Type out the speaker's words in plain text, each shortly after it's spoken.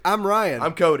I'm Ryan.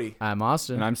 I'm Cody. I'm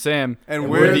Austin. And I'm Sam. And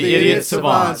we're the Idiot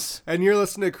Savants. Savants. And you're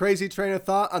listening to Crazy Train of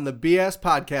Thought on the BS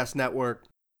Podcast Network.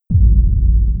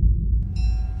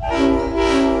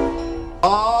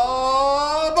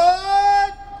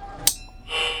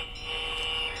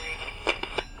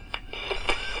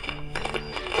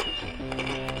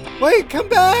 Wait, come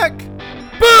back!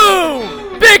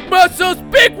 Boom! Big muscles,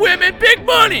 big women, big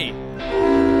money!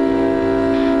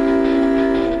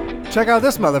 Check out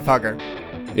this motherfucker.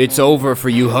 It's over for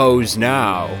you hoes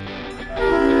now.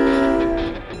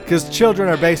 Because children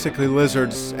are basically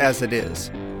lizards as it is.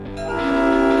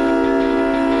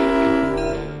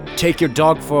 Take your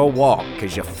dog for a walk,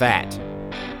 because you're fat.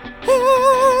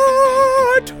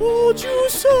 I told you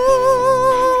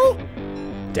so.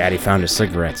 Daddy found his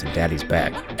cigarettes and Daddy's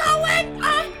back. Going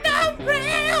off the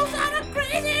rails on a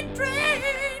crazy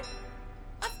train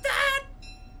of thought.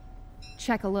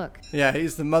 Check a look. Yeah,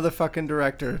 he's the motherfucking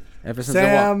director. Ever since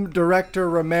Sam Director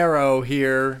Romero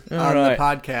here on the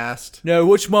podcast. No,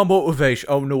 what's my motivation?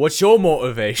 Oh, no, what's your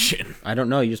motivation? I don't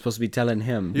know. You're supposed to be telling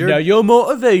him. You're- Now, your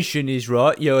motivation is,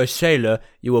 right, you're a sailor,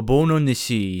 you were born on the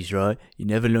seas, right? You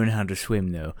never learned how to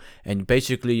swim, though. And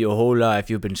basically, your whole life,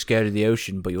 you've been scared of the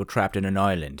ocean, but you're trapped in an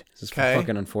island. This is for Okay.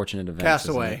 fucking unfortunate events.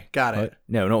 Castaway. Got it. What?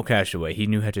 No, not Castaway. He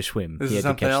knew how to swim. This he is had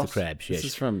to something catch else? the crabs, This yes.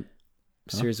 is from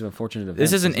Series of Unfortunate Events.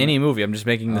 This isn't isn't any it? movie. I'm just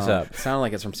making this up. It sounded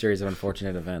like it's from Series of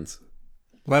Unfortunate Events.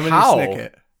 Lemony How?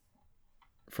 Snicket.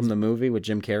 From the movie with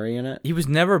Jim Carrey in it. He was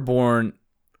never born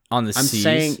on the I'm seas.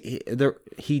 saying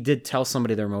he did tell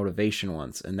somebody their motivation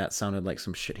once, and that sounded like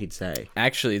some shit he'd say.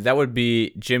 Actually, that would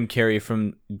be Jim Carrey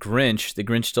from Grinch. The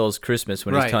Grinch Stole Christmas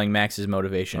when Right. he's telling Max his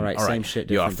motivation. All right, same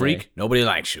shit, You're a different freak. day. Nobody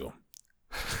likes you.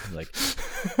 Like,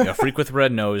 you're a freak with a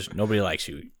red nose. Nobody likes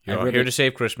you. You're really- here to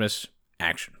save Christmas.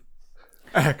 Action.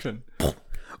 Action.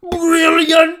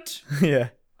 Brilliant! Yeah.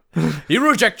 You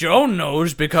reject your own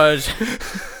nose because...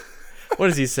 What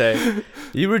does he say?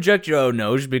 You reject your own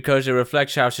nose because it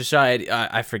reflects how society...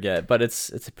 I forget, but it's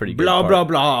a pretty good Blah, part. blah,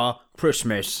 blah.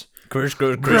 Christmas.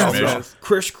 Christmas.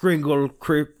 Chris Kringle,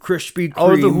 Krispy Kreme.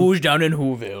 Oh, the Who's down in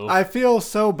Whoville. I feel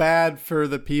so bad for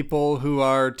the people who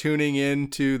are tuning in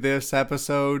to this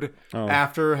episode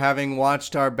after having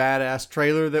watched our badass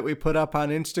trailer that we put up on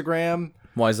Instagram.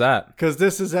 Why is that? Because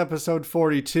this is episode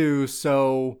 42,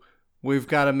 so we've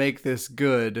got to make this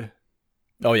good.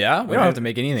 Oh, yeah? We don't have to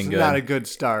make anything It's good. not a good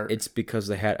start. It's because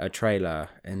they had a trailer,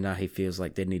 and now he feels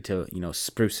like they need to,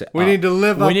 spruce it We up. need to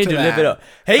live up We need to that. live it up.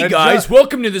 Hey, And guys, just-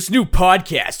 welcome to this new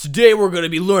podcast. Today we're going to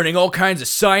be learning all kinds of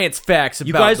science facts about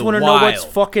You guys want to know what's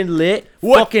fucking lit?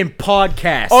 What? Fucking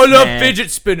podcast. I love man. fidget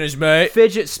spinners, mate.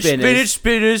 Fidget spinners. Fidget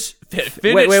spinners. Fidget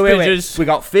Wait. spidgers. We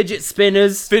got fidget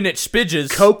spinners, Fidget spidgers.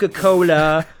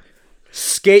 Coca-Cola,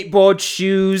 skateboard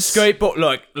shoes, Skateboard,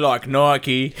 like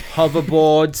Nike.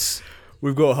 hoverboards,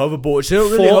 We've got hoverboards. They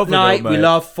don't really hover, Fortnite. though, We mate.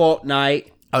 love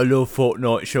Fortnite. I love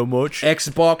Fortnite so much.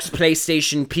 Xbox,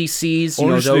 PlayStation, PCs.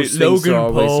 Honestly, those things Logan are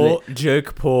always Paul, lit.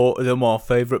 Jake Paul, they're my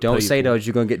favourite people. Don't say those.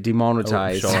 You're gonna get Oh,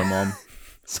 demonetized. sorry, Mom.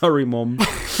 Sorry, Mom.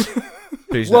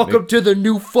 Please let me. Welcome to the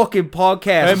new fucking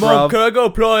podcast, Hey, Mom, bruv. can I go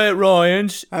play at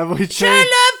Ryan's? Have we Sure, changed?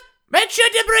 love. Make sure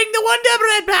to bring the Wonder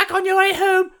Bread back on your way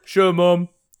home. Sure, Mom.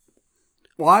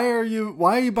 Why are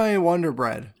you buying Wonder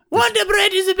Bread? Wonder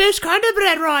Bread is the best kind of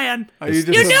bread, Ryan. Are you just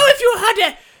You know, if you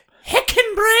had a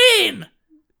heckin' brain.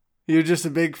 you're just a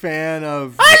big fan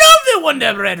of I love the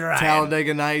Wonder Bread, Ryan.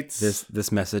 Talladega Nights?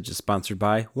 This message is sponsored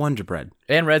by Wonder Bread.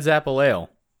 And Red's Apple Ale.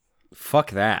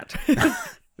 Fuck that.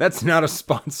 That's not a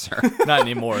sponsor. Not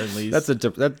anymore, at least.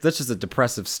 That's just a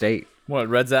depressive state. What,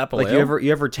 Red's Apple Like Ale?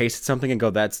 you ever tasted something and go,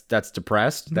 that's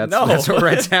depressed? That's No. what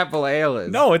Red's Apple Ale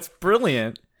is. No, it's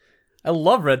brilliant. I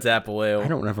love Red's Apple Ale. I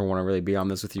don't ever want to really be on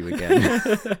this with you again.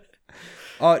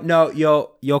 No,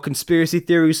 your conspiracy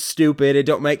theory's stupid. It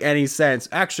don't make any sense.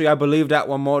 Actually, I believe that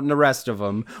one more than the rest of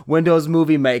them. Windows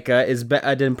Movie Maker is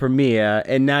better than Premiere,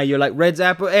 and now you're like Red's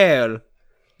Apple Ale.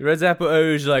 Red's Apple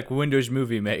Ale is like Windows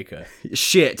Movie Maker.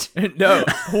 Shit. No.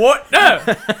 What? No!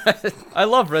 I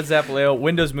love Red's Apple Ale.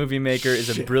 Windows Movie Maker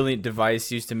is a brilliant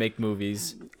device used to make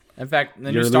movies. In fact,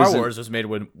 the new You're Star losing- Wars was made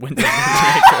with Windows Movie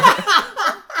Maker.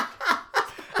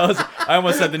 I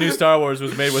almost said the new Star Wars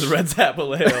was made with Red's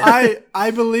Apple Ale. I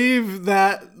believe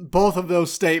that both of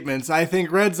those statements. I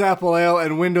think Red's Apple Ale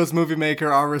and Windows Movie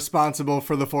Maker are responsible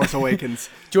for The Force Awakens.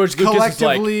 George Lucas is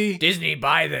collectively, like, Disney,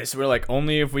 buy this. We're like,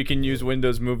 only if we can use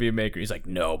Windows Movie Maker. He's like,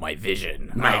 no, my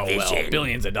vision. My Well, vision.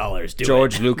 billions of dollars. Do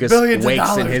George it. Lucas Billions of wakes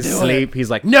in dollars, his do sleep.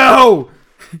 He's like, no!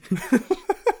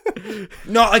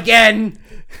 Not again!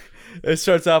 It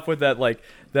starts off with that, like,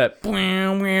 That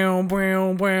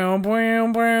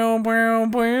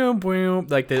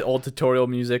like the old tutorial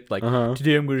music. Like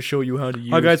today I'm going to show you how to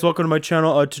use. Hi guys, welcome to my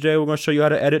channel. Today we're going to show you how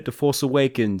to edit The Force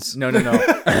Awakens. No.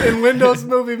 In Windows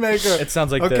Movie Maker. It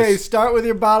sounds like okay, this. start with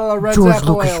your bottle of Red George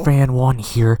Apple Lucas Ale. Fan 1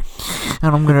 here,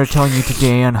 and I'm gonna tell you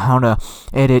today on how to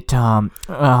edit, Mom!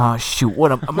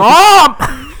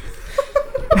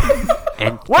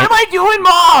 What am I doing,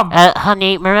 Mom?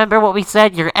 Honey, remember what we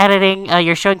said? You're editing,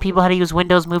 you're showing people how to use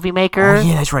Windows Movie Maker. Oh,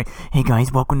 yeah, that's right. Hey,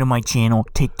 guys, welcome to my channel.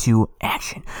 Take 2,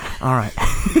 action. All right.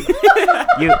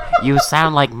 You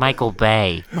sound like Michael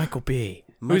Bay. Michael Bay.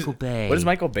 Michael Bay. What does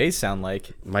Michael Bay sound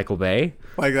like? Michael Bay?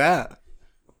 Like that.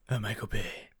 Michael Bay.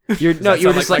 You're just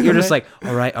Michael like,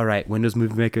 all right. Windows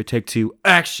Movie Maker, take 2,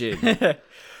 action. Boom!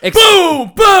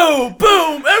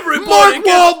 Everybody Mark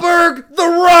Wahlberg, The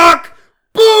Rock.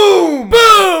 Boom!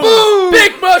 Boom!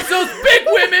 Big muscles, big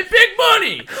women, big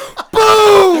money.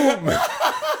 Boom!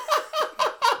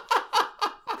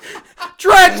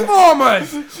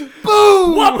 Transformers!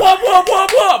 Boom!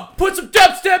 Whoop! Put some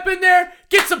dubstep in there.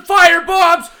 Get some fire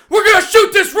bombs. We're gonna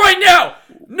shoot this right now.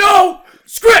 No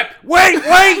script. Wait for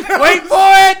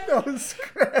it! No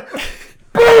script.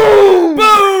 Boom!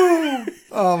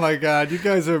 Oh my god, you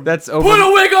guys are. That's over. Put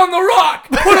a wig on the Rock.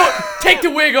 Take the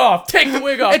wig off.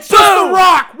 It's just The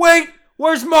Rock. Wait,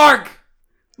 where's Mark?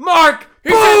 He's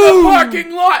in the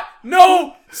parking lot.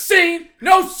 No scene,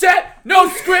 no set, no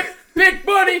script. Big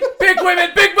money, big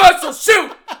women, big muscles.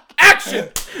 Shoot! Action!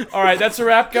 All right, that's a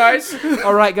wrap, guys.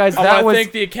 All right, guys, I that want to was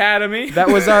thank the Academy. that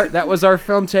was our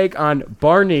film take on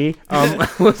Barney.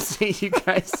 We'll see you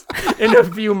guys in a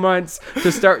few months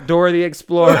to start Dora the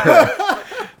Explorer.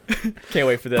 Can't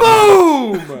wait for that.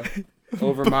 Boom!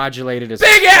 Overmodulated as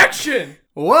Big action!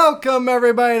 Welcome,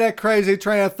 everybody, to Crazy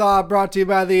Train of Thought, brought to you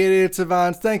by the Idiot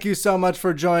Savants. Thank you so much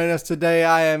for joining us today.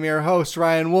 I am your host,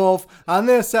 Ryan Wolf. On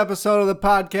this episode of the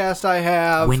podcast, I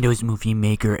have... Windows Movie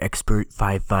Maker Expert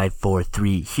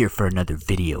 5543 here for another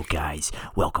video, guys.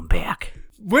 Welcome back.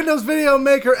 Windows Video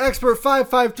Maker Expert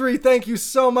 553. Thank you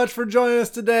so much for joining us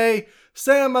today.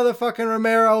 Sam motherfucking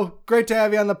Romero, great to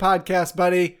have you on the podcast,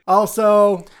 buddy.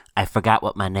 Also... I forgot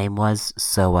what my name was,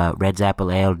 so Red's Apple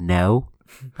Ale, no.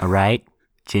 All right.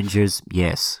 Ginger's,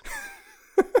 yes.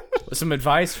 Some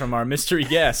advice from our mystery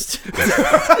guest.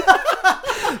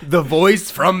 the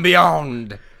voice from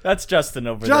beyond. That's Justin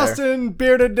over there. Justin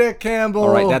Bearded Dick Campbell.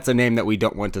 All right, that's a name that we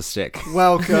don't want to stick.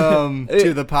 Welcome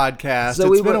to the podcast.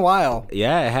 So It's been a while.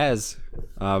 Yeah, it has.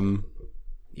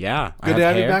 Yeah. Good to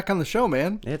have you back on the show,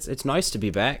 man. It's nice to be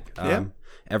back. Yeah.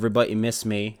 Everybody missed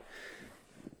me.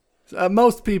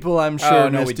 Most people, I'm sure,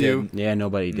 no, missed we you. didn't. Yeah,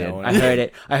 nobody did. No. I heard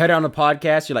it. I heard it on the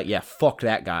podcast. You're like, yeah, fuck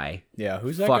that guy. Yeah,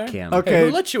 who's that Fuck guy? him. Okay. Hey,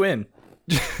 who let you in?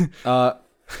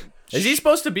 Is he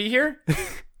supposed to be here?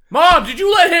 Mom, did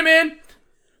you let him in?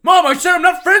 Mom, I said I'm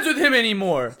not friends with him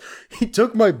anymore. He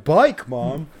took my bike,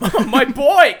 Mom. My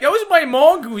boy, that was my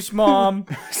mongoose, Mom.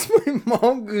 It's my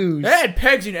mongoose. I had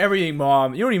pegs and everything,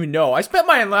 Mom. You don't even know. I spent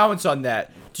my allowance on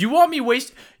that. Do you want me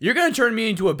waste? You're gonna turn me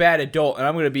into a bad adult, and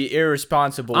I'm gonna be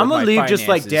irresponsible. I'm with gonna my leave just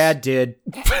like finances. Dad did.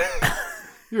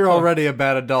 You're already a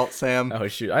bad adult, Sam. Oh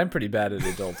shoot, I'm pretty bad at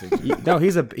adulting. No,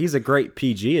 he's a great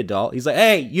PG adult. He's like,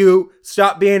 hey, you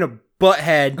stop being a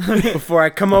butthead before I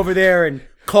come over there and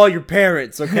call your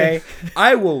parents, okay?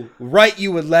 I will write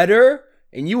you a letter,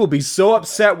 and you will be so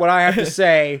upset what I have to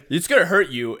say. It's gonna hurt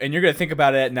you, and you're gonna think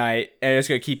about it at night, and it's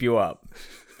gonna keep you up.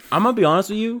 I'm gonna be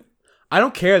honest with you. I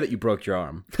don't care that you broke your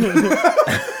arm.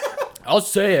 I'll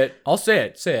say it.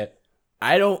 Say it.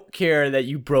 I don't care that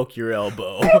you broke your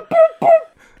elbow.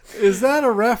 Is that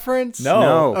a reference?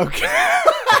 No. Okay.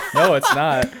 No, it's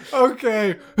not.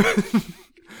 Okay.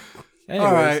 Anyways,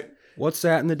 All right. What's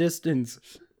that in the distance?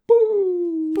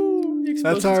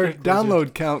 That's our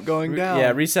download count going down.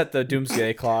 Yeah, reset the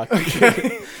doomsday clock.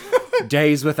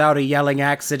 Days without a yelling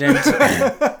accident.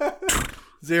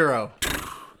 Zero.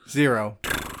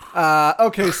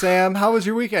 Okay, Sam, how was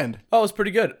your weekend? Oh, it was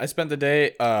pretty good. I spent the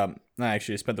day, I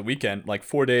spent the weekend, like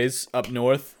 4 days up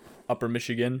north, Upper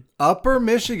Michigan. Upper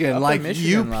Michigan, like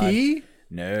Michigan, UP?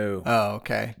 No. Oh,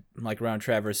 okay. Like around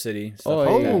Traverse City. Stuff Oh,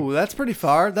 like that. Oh, that's pretty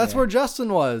far. That's where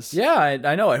Justin was. Yeah,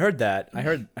 I know. I heard that. I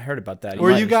heard about that. Were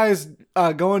you guys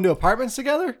going to apartments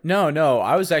together? No.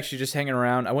 I was actually just hanging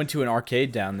around. I went to an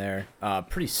arcade down there.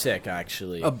 Pretty sick,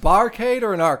 actually. A barcade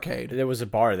or an arcade? There was a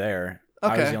bar there. I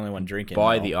was Okay. the only one drinking.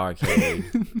 By though. the arcade.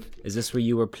 Is this where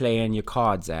you were playing your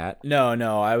cards at?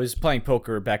 No. I was playing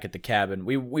poker back at the cabin.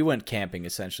 We went camping,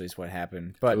 essentially, is what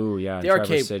happened. But Ooh, yeah, the in arcade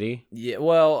Traverse City. Yeah,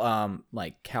 well,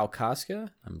 like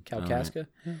Kalkaska. Kalkaska.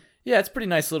 Yeah, it's pretty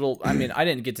nice little. I mean, I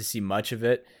didn't get to see much of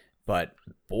it, but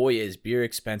boy, is beer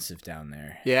expensive down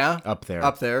there. Yeah, Up there.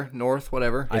 up there, north,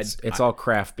 whatever. It's all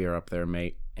craft beer up there,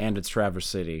 mate. And it's Traverse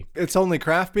City. It's only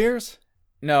craft beers.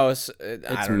 No, it's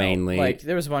mainly- like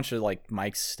there was a bunch of like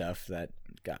Mike's stuff that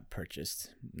got purchased.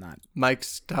 Not Mike's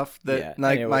stuff that Yeah,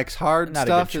 like anyway, Mike's hard not a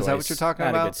stuff. good Is that what choice. you're talking not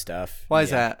about? a good stuff. Why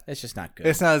is that? It's just not good.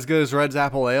 It's not as good as Red's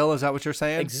Apple Ale. Is that what you're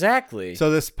saying? exactly.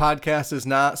 So this podcast is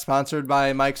not sponsored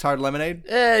by Mike's Hard Lemonade.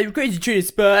 Crazy train of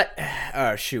spot.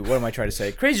 Oh shoot, what am I trying to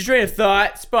say? Crazy train of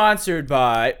thought, sponsored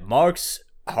by Mark's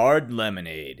Hard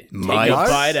Lemonade. Take a Mark's?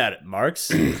 bite out of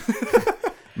Mark's.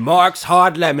 Mark's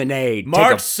Hard Lemonade. Mark's Take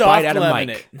a bite soft out of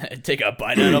lemonade. Mike. Take a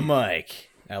bite out of Mike.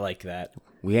 I like that.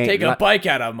 We ain't Take a li- bite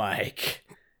out of Mike.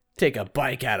 Take a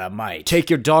bite out of Mike. Take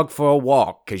your dog for a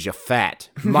walk, cause you're fat.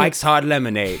 Mike's Hard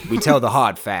Lemonade. We tell the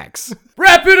hard facts.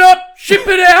 Wrap it up. Ship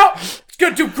it out. It's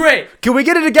gonna do great. Can we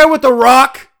get it again with The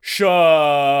Rock?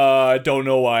 I don't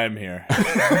know why I'm here.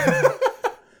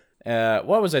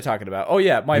 What was I talking about? Oh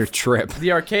yeah, Your trip.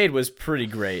 The arcade was pretty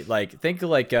great. Like think of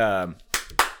like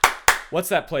what's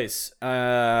that place?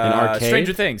 arcade?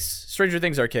 Stranger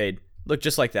Things arcade. Looked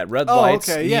just like that. Red Oh, lights,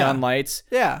 okay, yeah. neon lights,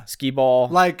 Yeah, skee ball.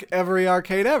 like every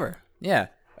arcade ever. Yeah.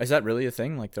 Is that really a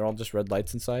thing? Like they're all just red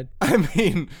lights inside? I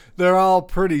mean, they're all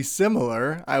pretty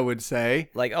similar, I would say.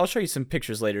 Like I'll show you some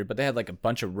pictures later, but they had like a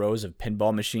bunch of rows of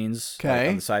pinball machines like, Okay.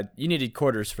 on the side. You needed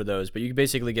quarters for those, but you could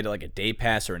basically get like a day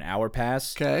pass or an hour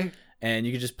pass. Okay. And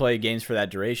you could just play games for that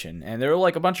duration. And there were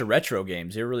like a bunch of retro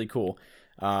games. They were really cool.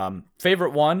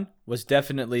 Favorite one was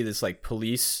definitely this like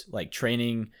police like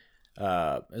training. It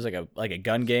was like a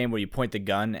gun game where you point the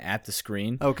gun at the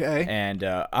screen. Okay. And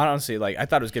honestly, like I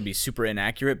thought it was gonna be super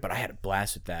inaccurate, but I had a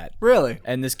blast with that. Really?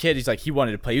 And this kid, he's like, he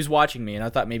wanted to play. He was watching me, and I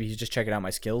thought maybe he's just checking out my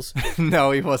skills.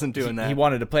 No, he wasn't doing that. He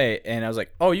wanted to play, and I was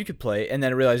like, oh, you could play. And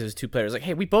then I realized it was two players. Like,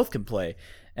 hey, we both can play.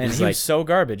 And he like- was so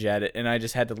garbage at it, and I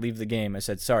just had to leave the game. I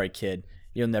said, sorry, kid,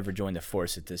 you'll never join the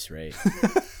force at this rate.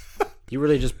 You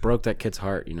really just broke that kid's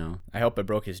heart, you know. I hope I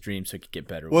broke his dream so he could get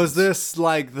better. Was ones. this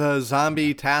like the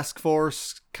zombie task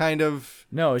force kind of?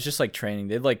 No, it's just like training.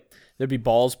 There'd be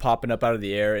balls popping up out of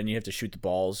the air, and you have to shoot the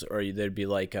balls, or there'd be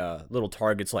like little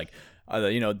targets, like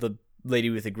the lady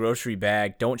with the grocery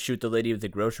bag. Don't shoot the lady with the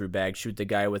grocery bag. Shoot the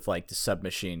guy with like the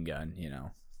submachine gun. You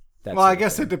know. That Well, sort I of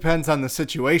guess thing. it depends on the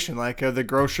situation. Like, are the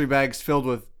grocery bags filled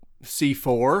with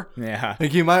C4? Yeah.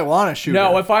 Like, you might want to shoot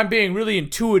No, her. if I'm being really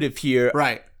intuitive here,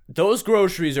 Right. those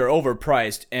groceries are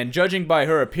overpriced, and judging by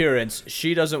her appearance,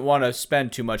 she doesn't want to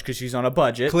spend too much because she's on a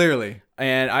budget. Clearly.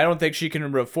 And I don't think she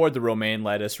can afford the romaine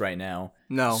lettuce right now.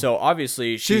 No. So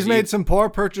obviously She's made some poor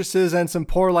purchases and some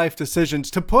poor life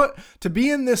decisions to be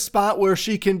in this spot where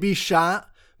she can be shot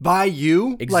by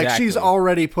you. Like, she's Exactly.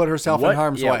 already put herself in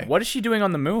harm's way. What is she doing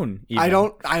on the moon? Even? I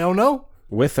don't know.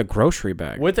 With a grocery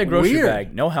bag. With a grocery Weird.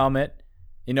 bag, no helmet.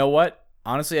 You know what?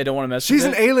 Honestly, I don't want to mess She's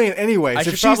with an it. alien anyways. I If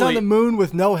should she's on probably- the moon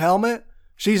with no helmet,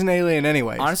 she's an alien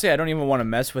anyways. Honestly, I don't even want to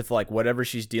mess with like whatever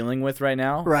she's dealing with right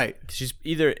now. Right. She's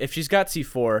either if she's got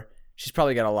C4, she's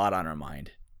probably got a lot on her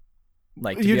mind.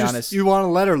 Like to you be honest, you want to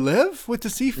let her live with the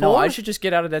C4? no, I should just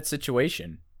get out of that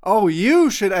situation. Oh,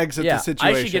 you should exit Yeah, the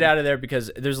situation. I should get out of there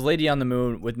because there's a lady on the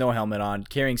moon with no helmet on,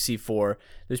 carrying C4.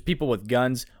 There's people with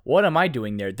guns. What am I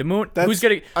doing there? The moon. That's- who's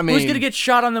gonna I mean, get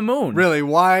shot on the moon? Really,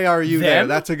 why are you there? Them?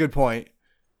 That's a good point.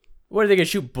 What are they gonna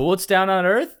shoot bullets down on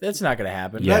Earth? That's not gonna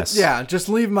happen. Yeah. That's, yeah, just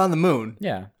leave them on the moon.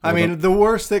 Yeah. I mean, the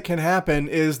worst that can happen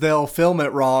is they'll film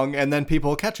it wrong and then people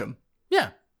will catch them. Yeah.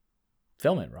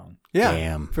 Film it wrong. Yeah,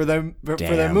 Damn. for their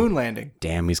Damn. moon landing.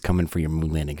 Damn, he's coming for your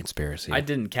moon landing conspiracy. I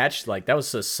didn't catch that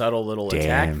was a subtle little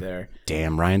attack Damn. there.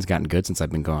 Damn, Ryan's gotten good since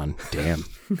I've been gone. Damn.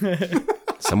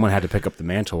 Someone had to pick up the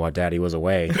mantle while Daddy was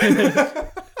away.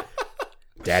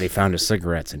 Daddy found his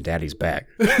cigarettes and Daddy's back.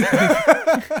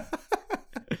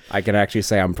 I can actually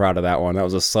say I'm proud of that one. That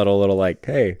was a subtle little like,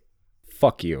 hey,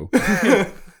 fuck you.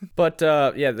 But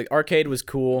yeah, the arcade was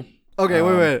cool. Okay,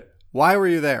 wait. Why were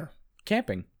you there?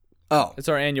 Camping. Oh, It's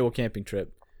our annual camping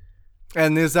trip.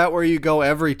 and is that where you go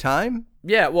every time?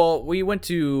 Yeah, well, we went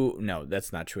to no,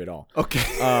 that's not true at all.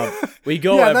 Okay. We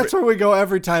go yeah, every, that's where we go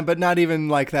every time, but not even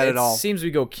like that it at all. seems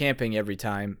we go camping every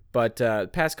time, but the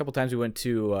past couple times we went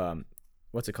to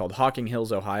what's it called? Hocking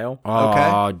Hills, Ohio.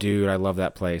 Oh, dude, I love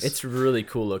that place. It's really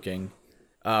cool looking.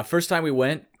 First time we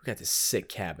went, we got this sick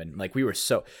cabin. Like we were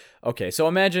so okay. So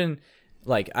imagine,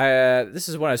 like this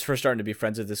is when I was first starting to be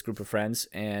friends with this group of friends,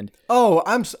 and Oh,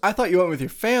 I thought you went with your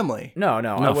family. no, I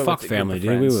no, went with fuck a group family, of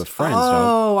dude. We friends. were friends, dog.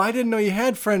 Oh, I didn't know you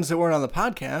had friends that weren't on the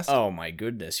podcast. Oh my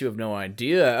goodness, you have no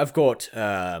idea. I've got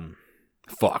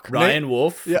Fuck. Ryan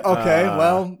Wolf. Yeah. Okay.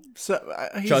 well, so,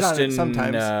 he's on it Justin.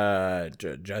 sometimes.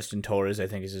 Justin Torres, I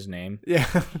think is his name. Yeah.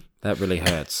 That really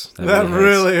hurts. That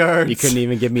really hurts. You couldn't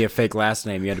even give me a fake last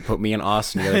name. You had to put me and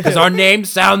Austin together because our names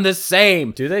sound the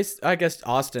same. Do they? I guess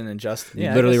Austin and Justin. You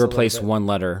Yeah, literally I guess a replace little bit. one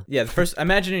letter. Yeah. The first.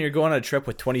 Imagine you're going on a trip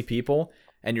with 20 people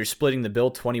and you're splitting the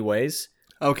bill 20 ways.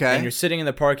 Okay. And you're sitting in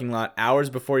the parking lot hours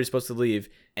before you're supposed to leave,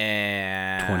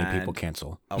 and 20 people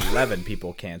cancel. 11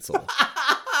 people cancel.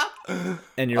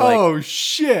 And you're like, oh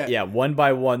shit. yeah, one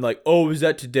by one, like, oh, is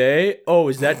that today? Oh,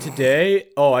 is that today?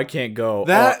 Oh, I can't go.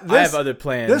 I have other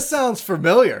plans. This sounds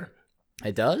familiar.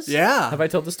 It does? Yeah. Have I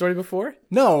told the story before?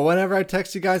 No, whenever I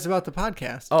text you guys about the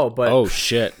podcast. Oh, but Oh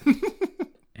shit.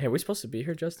 hey, are we supposed to be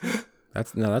here, Justin?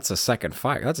 That's a second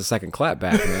fire. That's a second clap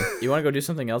back, man. You want to go do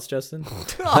something else, Justin?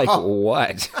 Like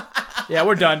what? Yeah,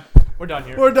 we're done. We're done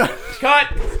here. We're done. Cut.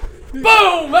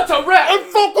 Boom. That's a wrap.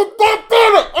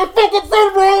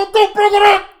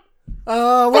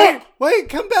 Wait,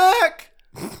 come back.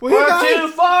 Will you We're guys- too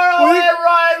far will away, you-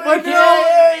 Ryan. We will you-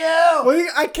 can't hear you. will you-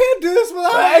 I can't do this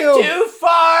without you. We're too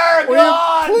far Will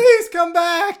gone. you please come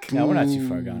back? No, we're not too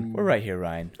far gone. We're right here,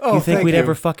 Ryan. Oh, You think thank we'd you.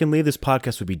 ever fucking leave? This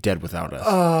podcast would be dead without us.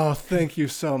 Oh, thank you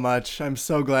so much. I'm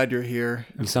so glad you're here.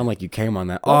 You sound like you came on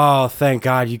that. Oh, thank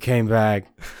God you came back.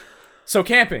 So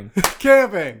camping.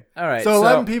 Camping. All right. So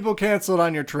 11 people canceled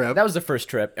on your trip. That was the first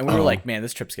trip, and we were like, "Man,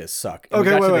 this trip's gonna suck." And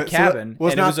Okay, we got to wait. the So cabin, that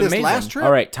was and not it was this amazing. last trip?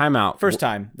 All right, time out. First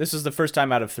time. This is the first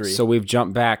time out of 3. So we've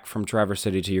jumped back from Traverse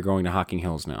City to you're going to Hocking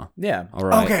Hills now. yeah. All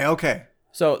right. Okay.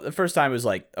 So the first time was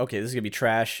like, okay, this is gonna be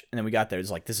trash, and then we got there.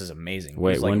 It's like, this is amazing. It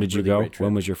Wait, was like when a did you really go? great trip.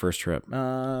 When was your first trip?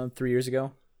 3 years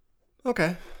ago.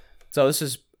 Okay. So this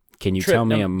is, Can you Trip tell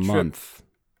me a num- trip. month?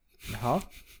 huh?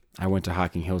 I went to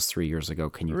Hocking Hills 3 years ago.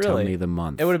 Can you tell Really? me the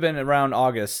month? It would have been around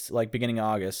August, like beginning of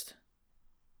August.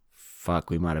 Fuck,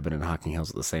 we might have been in Hocking Hills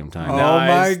at the same time. Oh Nice,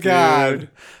 my dude. God.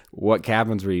 What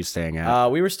cabins were you staying at?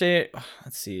 We were staying.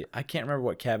 Let's see. I can't remember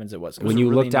what cabins it was. It was when a you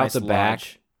really looked out nice the back,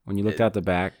 lodge. when you looked out the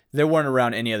back, There weren't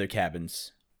around any other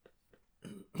cabins.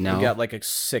 no. We got like a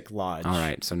sick lodge. All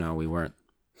right, so no, we weren't.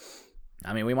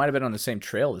 I mean, we might have been on the same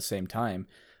trail at the same time.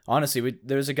 Honestly,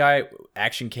 there's a guy,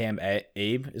 Action Cam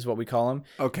Abe is what we call him.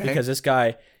 Okay. Because this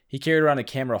guy, he carried around a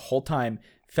camera the whole time,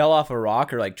 fell off a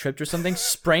rock or like tripped or something,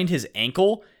 sprained his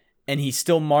ankle, and he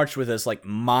still marched with us like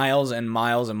miles and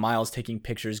miles and miles taking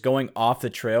pictures, going off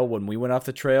the trail when we went off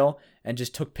the trail, and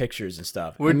just took pictures and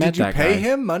stuff. Where, met did you that pay guy.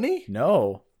 him money?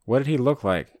 No. What did he look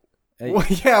like? Well,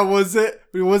 yeah,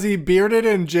 was he bearded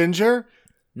and ginger?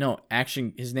 No,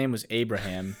 his name was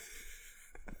Abraham.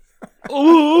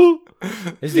 Ooh,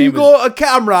 His name was... a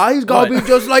camera. He's gotta be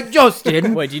just like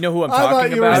Justin. Wait, do you know who I'm I thought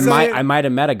talking you were about? saying- I might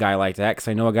have met a guy like that because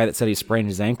I know a guy that said he sprained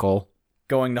his ankle.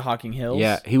 Going to Hocking Hills?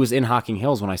 Yeah, he was in Hocking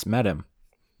Hills when I met him.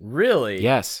 Really?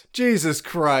 Yes. Jesus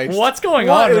Christ. What's going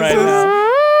What on is right this? now?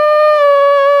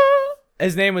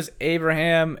 His name was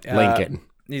Abraham Lincoln.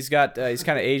 He's kind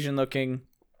of Asian looking.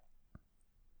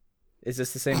 Is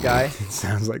this the same guy? It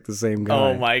sounds like the same guy.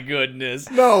 Oh my goodness!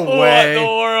 No What way. the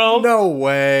world? No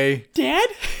way. Dad?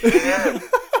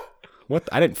 What?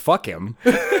 I didn't fuck him.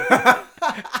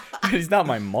 He's not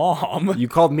my mom. You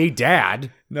called me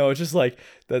dad. No, it's just like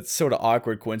that sort of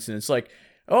awkward coincidence. Like,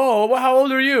 oh, well, how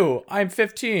old are you? I'm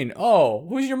 15. Oh,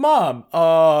 who's your mom?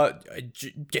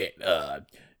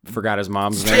 Forgot his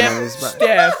mom's name.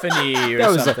 Stephanie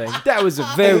or something. That was a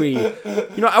very.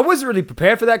 I wasn't really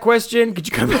prepared for that question. Could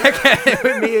you come back at it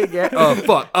with me again? Oh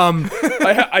fuck.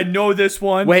 I know this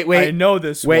one. Wait. I know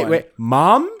this one. Wait.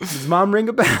 Mom? Does mom ring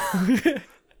a bell?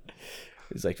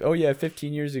 He's like, oh yeah,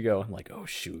 15 years ago. I'm like, oh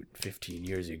shoot, 15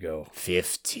 years ago.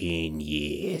 15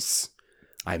 years.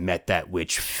 I met that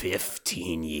witch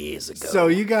 15 years ago. So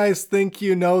you guys think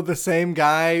you know the same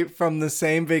guy from the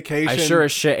same vacation I sure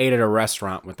as shit ate at a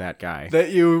restaurant with that guy. that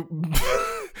you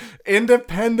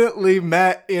independently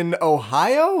met in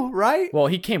Ohio, right? Well,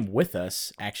 he came with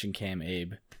us, Action Cam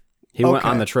Abe. He went Okay.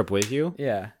 on the trip with you?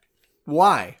 Yeah.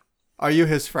 Why? Are you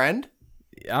his friend?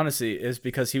 Honestly, it's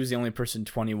because he was the only person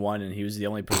 21 and he was the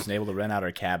only person able to rent out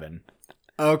our cabin.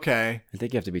 Okay. I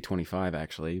think you have to be 25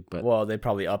 actually, but Well, they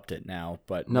probably upped it now,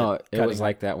 but no, it cutting was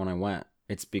like that when I went.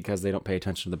 It's because they don't pay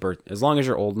attention to the birth. As long as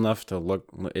you're old enough to look.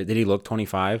 Did he look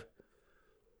 25?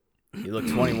 you look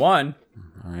 21.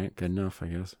 All right, good enough, I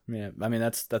guess. Yeah, I mean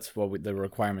that's what the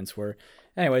requirements were.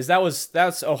 Anyways,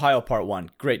 that's Ohio Part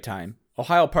 1. Great time.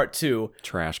 Ohio Part 2.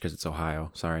 Trash because it's Ohio.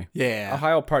 Sorry. Yeah.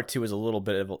 Ohio Part 2 was a little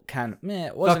bit of a kind of meh.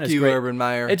 It wasn't Fuck as you, great. Urban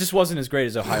Meyer. It just wasn't as great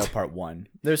as Ohio Part 1.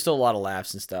 There's still a lot of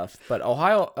laughs and stuff, but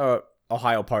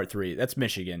Ohio Part 3. That's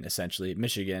Michigan essentially.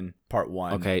 Michigan Part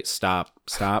 1. Okay, stop.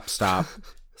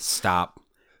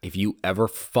 If you ever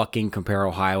fucking compare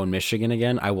Ohio and Michigan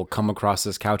again, I will come across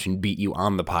this couch and beat you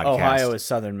on the podcast. Ohio is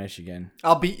Southern Michigan.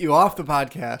 I'll beat you off the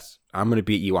podcast. I'm going to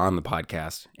beat you on the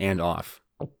podcast and off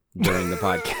during the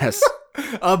podcast.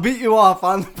 I'll beat you off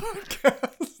on the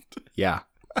podcast. Yeah.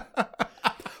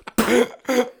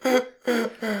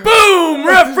 Boom!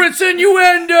 Reference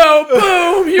innuendo.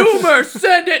 Boom! Humor.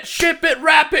 Send it, ship it,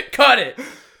 wrap it, cut it.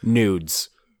 Nudes.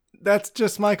 That's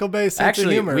just Michael Bay's sense of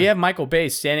Actually, humor. we have Michael Bay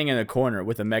standing in the corner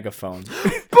with a megaphone.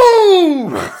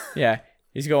 Boom! Yeah.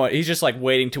 He's just like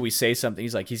waiting till we say something.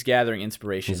 He's gathering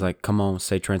inspiration. He's like, come on,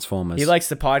 say Transformers. He likes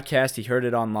the podcast. He heard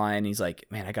it online. He's like,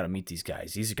 man, I got to meet these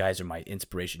guys. These guys are my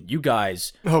inspiration. You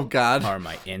guys Oh, God. are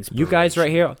my inspiration. You guys right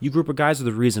here, you group of guys are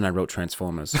the reason I wrote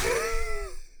Transformers.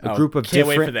 A group of can't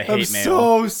different... wait for the I'm hate mail.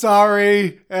 so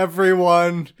sorry,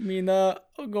 everyone. Mina,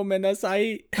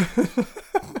 gomenasai.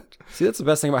 See, that's the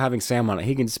best thing about having Sam on it.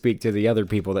 He can speak to the other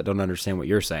people that don't understand what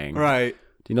you're saying. Right.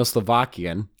 Do you know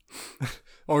Slovakian?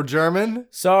 Or German?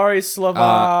 Sorry, Slava.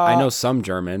 I know some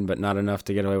German, but not enough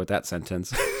to get away with that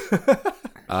sentence.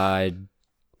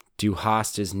 Du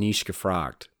hast es nicht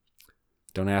gefragt.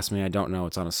 Don't ask me, I don't know.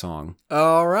 It's on a song.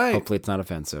 All right. Hopefully it's not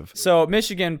offensive. So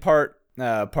Michigan part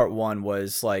 1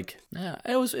 was like,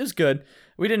 it was good.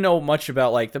 We didn't know much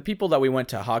about like the people that we went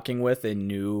to Hawking with. They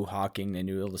knew Hawking. They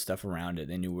knew all the stuff around it.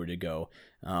 They knew where to go.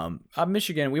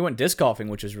 Michigan, we went disc golfing,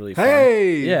 which was really fun.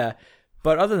 Hey! Yeah.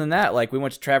 But other than that, like we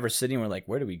went to Traverse City and we're like,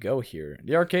 where do we go here?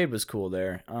 The arcade was cool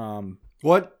there.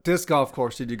 What disc golf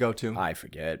course did you go to? I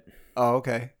forget. Oh,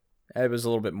 okay. It was a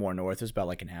little bit more north. It was about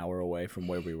like an hour away from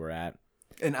where we were at.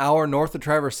 An hour north of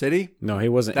Traverse City? No, he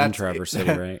wasn't in That's- Traverse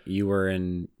City, right? You were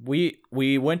in... We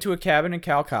went to a cabin in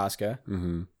Kalkaska.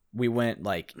 Mm-hmm. We went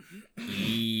like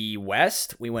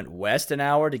west. We went west an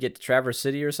hour to get to Traverse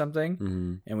City or something.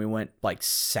 Mm-hmm. And we went like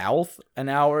south an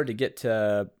hour to get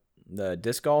to the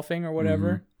disc golfing or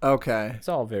whatever. Okay. It's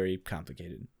all very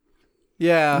complicated.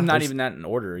 Yeah. Not even that in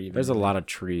order. Even There's a lot of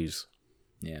trees.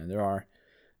 Yeah, there are.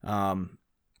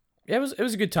 Yeah, it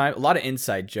was a good time. A lot of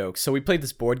inside jokes. So we played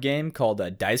this board game called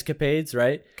Dice Capades,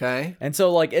 right? Okay. And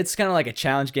so like it's kind of like a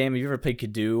challenge game. Have you ever played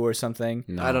Kadu or something?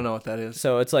 No. I don't know what that is.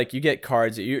 So it's like you get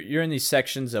cards. You're in these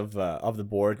sections of the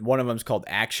board. One of them's called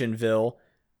Actionville,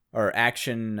 or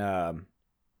Action,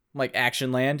 like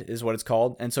Action Land is what it's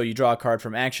called. And so you draw a card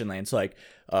from Action Land. It's like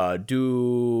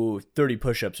do 30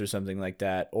 push-ups or something like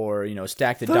that, or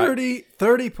stack the dice.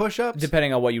 30 push-ups?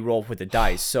 Depending on what you roll with the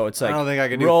dice. So it's like I don't think I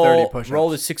can do roll, 30 push-ups. Roll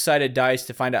the 6-sided dice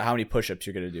to find out how many push-ups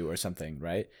you're gonna do or something,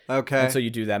 right? Okay. And so you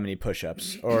do that many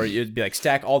push-ups, or you'd be like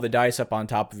stack all the dice up on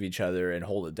top of each other and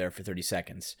hold it there for 30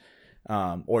 seconds,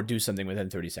 or do something within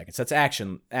 30 seconds. That's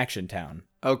Action Town.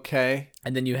 Okay.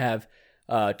 And then you have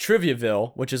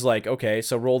Triviaville, which is like, okay,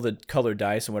 so roll the colored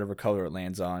dice and whatever color it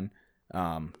lands on.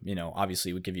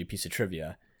 Obviously would give you a piece of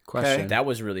trivia. Question. That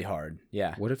was really hard.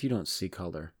 Yeah. What if you don't see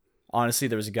color? Honestly,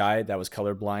 there was a guy that was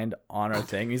colorblind on our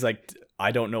thing. He's like,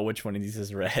 I don't know which one of these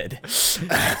is red.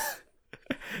 It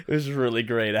was really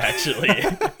great, actually.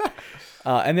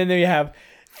 And then there you have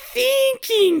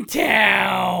Thinking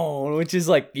Town, which is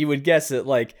like, you would guess it,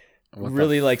 like What the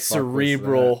really like fuck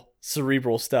was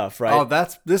cerebral stuff, right? Oh,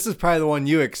 this is probably the one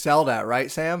you excelled at,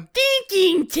 right, Sam?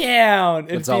 Thinking Town.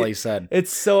 That's all he said.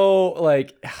 It's so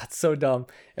like, it's so dumb.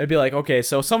 It'd be like, okay,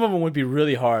 so some of them would be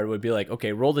really hard. It would be like,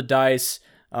 okay, roll the dice,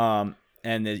 and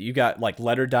you got like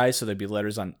letter dice, so there'd be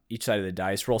letters on each side of the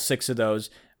dice. Roll 6 of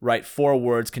those. Write 4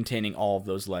 words containing all of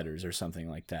those letters, or something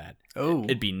like that. Oh.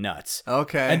 It'd be nuts.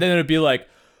 Okay. And then it'd be like,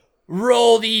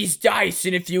 roll these dice,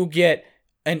 and if you get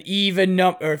an even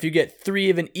number, or if you get 3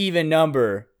 of an even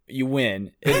number, you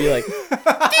win. It'd be like,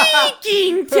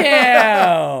 Thinking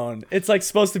Town. It's like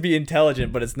supposed to be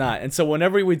intelligent, but it's not. And so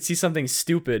whenever we would see something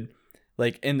stupid,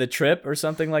 like in the trip or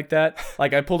something like that,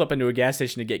 like I pulled up into a gas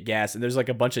station to get gas, and there's like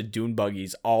a bunch of dune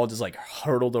buggies all just like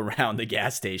hurtled around the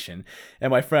gas station.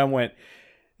 And my friend went,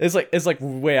 it's like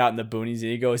way out in the boonies,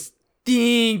 and he goes,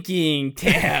 Thinking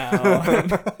Town.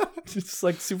 It's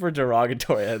like super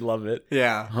derogatory. I love it.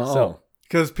 Yeah. Oh. So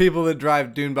Because people that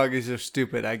drive dune buggies are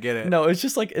stupid. I get it. no, it's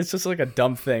just like a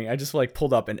dumb thing. I just like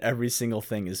pulled up, and every single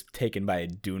thing is taken by a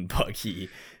dune buggy.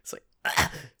 It's like,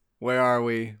 Where are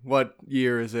we? What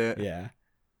year is it? yeah.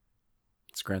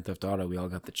 It's Grand Theft Auto. We all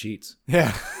got the cheats.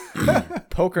 Yeah.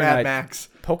 Poker Mad night. Max.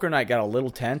 Poker night got a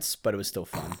little tense, but it was still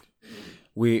fun.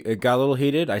 It got a little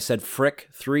heated. I said frick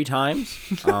 3 times.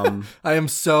 I am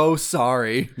so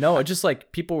sorry. No, it just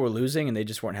like people were losing and they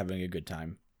just weren't having a good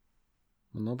time.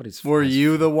 Well, nobody's. Were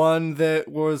you the one that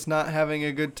was not having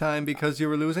a good time because you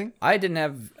were losing? I didn't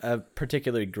have a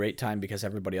particularly great time because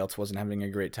everybody else wasn't having a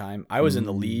great time. I was in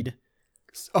the lead.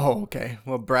 Oh, okay.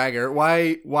 Well, bragger.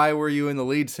 Why were you in the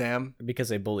lead, Sam?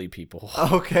 Because I bully people.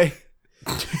 Okay.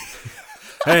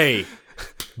 Hey,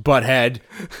 butthead.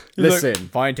 Listen,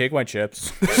 Fine, take my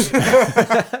chips.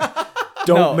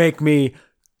 don't No. make me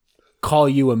call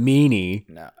you a meanie.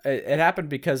 No, it happened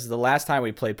because the last time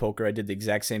we played poker, I did the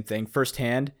exact same thing. First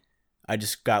hand, I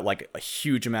just got like a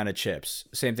huge amount of chips.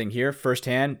 Same thing here. First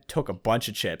hand, took a bunch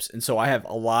of chips, and so I have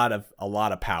a lot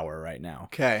of power right now.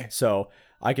 Okay. So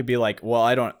I could be like,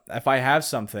 well, if I have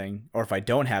something or if I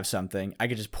don't have something, I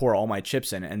could just pour all my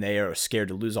chips in, and they are scared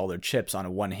to lose all their chips on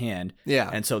a one hand. Yeah.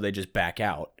 And so they just back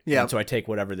out. Yeah. And so I take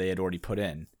whatever they had already put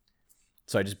in.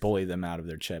 So I just bully them out of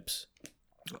their chips.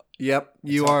 Yep.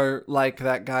 You are like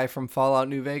that guy from Fallout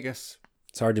New Vegas.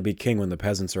 It's hard to be king when the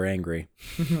peasants are angry.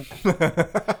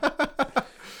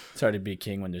 It's hard to be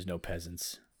king when there's no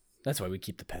peasants. That's why we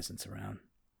keep the peasants around.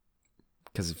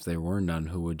 Because if there were none,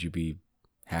 who would you be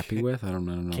happy with? I don't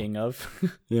know. King of.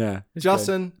 Yeah.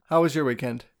 Justin, how was your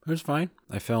weekend? It was fine.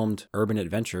 I filmed Urban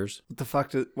Adventures. What the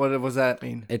fuck what does that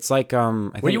mean? It's like I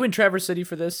think, Were you in Traverse City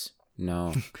for this?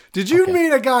 No. Did you Okay. meet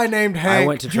a guy named Hank? I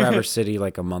went to Traverse City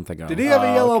like a month ago. Did he have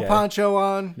a yellow okay. poncho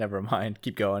on? Never mind.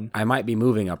 Keep going. I might be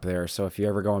moving up there, so if you're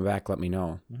ever going back, let me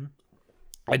know.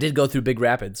 I did go through Big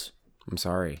Rapids. I'm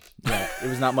sorry. Yeah, it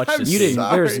was not much I'm to You see. didn't.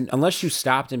 Sorry. There's unless you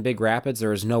stopped in Big Rapids,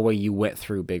 there is no way you went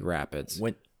through Big Rapids.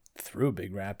 Went through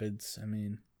Big Rapids. I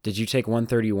mean, Did you take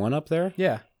 131 up there?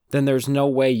 yeah. Then there's no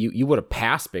way you would have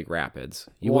passed Big Rapids.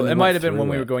 You Well, wouldn't it have might went have been when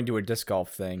through we it. were going to a disc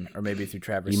golf thing, or maybe through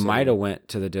Traverse You City. might have went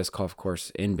to the disc golf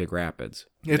course in Big Rapids.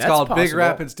 It's That's called Big possible.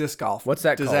 Rapids Disc Golf. What's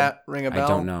that Does called? that ring a bell? I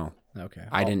don't know. Okay.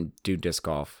 I didn't do disc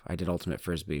golf. I did ultimate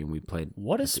frisbee, and we played.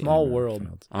 What a at the small indoor world.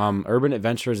 fields. Urban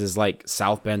Adventures is like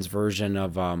South Bend's version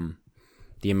of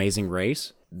the Amazing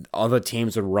Race. All the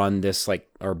teams would run this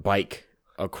or bike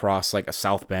across like a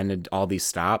South Bend and all these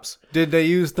stops. Did they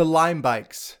use the Lime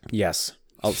bikes? Yes,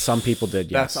 some people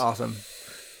did. Yes, That's awesome.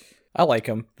 I like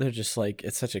them. They're just like,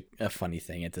 it's such a funny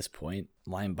thing at this point.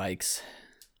 Lime bikes.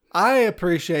 I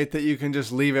appreciate that you can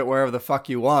just leave it wherever the fuck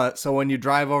you want. So when you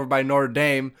drive over by Notre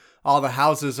Dame, all the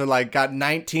houses are like got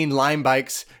 19 Lime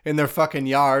bikes in their fucking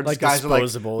yards. Like Guys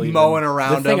disposable are like even. mowing The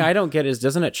around thing them. I don't get is,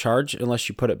 doesn't it charge unless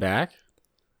you put it back?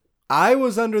 I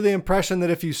was under the impression that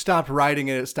if you stopped riding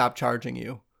it, it stopped charging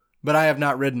you. But I have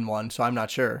not ridden one, so I'm not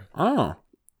sure. Oh,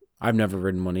 I've never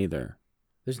ridden one either.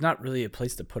 There's not really a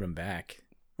place to put them back.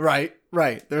 Right.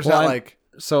 There's Well, not I'm- like...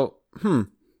 So, So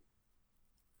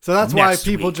that's why Next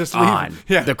people week just on leave.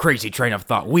 Yeah. The Crazy Train of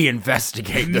Thought, we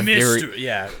investigate the theory. Mystery.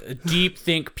 Yeah. A deep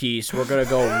think piece. We're going to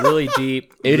go really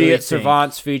deep. Idiot really think.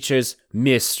 Savants features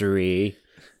mystery.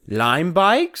 Lime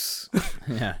bikes?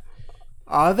 Yeah.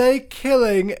 Are they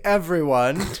killing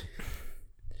everyone?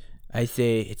 I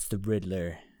say it's the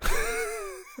Riddler.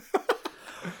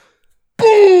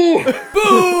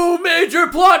 Boom! Major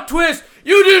plot twist!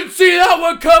 You didn't see that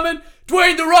one coming!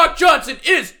 Dwayne "The Rock" Johnson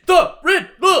is the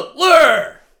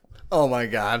Riddler! Oh my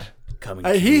god. Coming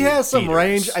He to has some theaters.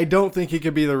 range. I don't think he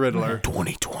could be the Riddler.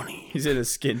 2020. He's in a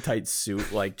skin-tight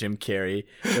suit like Jim Carrey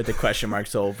with the question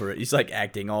marks over it. He's like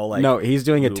acting all like... No, he's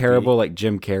doing a loopy. terrible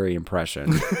Jim Carrey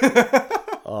impression.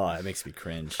 Oh, it makes me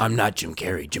cringe. I'm not Jim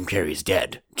Carrey. Jim Carrey's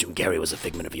dead. Jim Carrey was a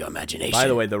figment of your imagination. By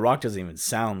the way, The Rock doesn't even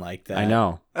sound like that. I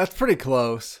know. That's pretty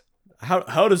close.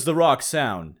 How does The Rock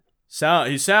sound?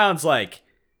 He sounds like...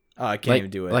 Oh, I can't even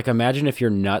do it. Like, imagine if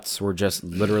your nuts were just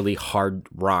literally hard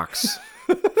rocks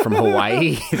from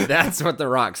Hawaii. That's what The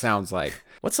Rock sounds like.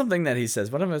 What's something that he says?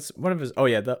 One of his... Oh,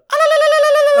 yeah, the...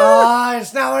 Oh,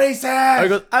 it's not what he Oh, he said.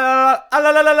 goes... "Ah, la, la,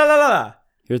 la, la, la, la, la."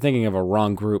 You're thinking of a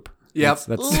wrong group. Yep.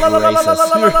 That's La, la, la, la, la, la, la,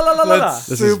 racist. la, la, la, la. That's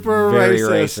This super is very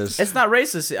racist. racist. It's not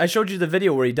racist. I showed you the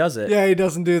video where he does it. Yeah, he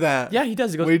doesn't do that. Yeah, he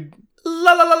does. He goes... We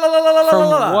La, la, la, la, la, la, la, la, From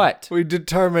la. what? we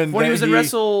determined When that he was in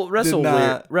did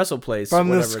not. Wrestle Place. From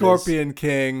the whatever it is. Scorpion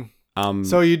King. So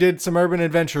So you did some urban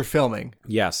adventure filming.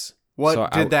 yes. What So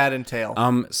did that entail?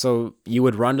 So you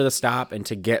would run to the stop, and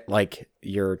to get like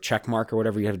your check mark or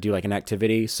whatever, you had to do like an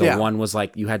activity. So Yeah. one was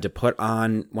like you had to put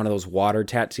on one of those water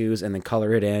tattoos and then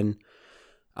color it in.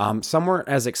 Some weren't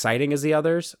as exciting as the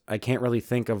others. I can't really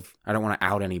think of. I don't want to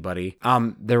out anybody.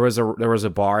 There was a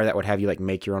bar that would have you like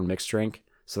make your own mixed drink,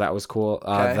 so that was cool.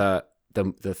 Okay.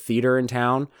 The theater in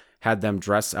town had them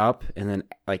dress up and then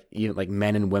like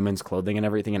men and women's clothing and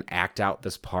everything and act out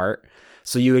this part.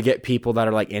 So you would get people that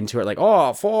are like into it, like,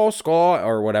 oh, full score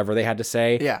or whatever they had to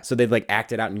say. Yeah. So they'd like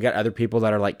act it out, and you got other people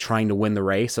that are like trying to win the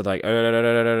race. So they're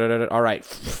like, all right,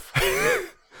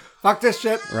 Fuck this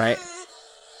shit. right.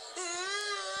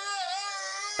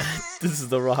 This is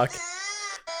The Rock.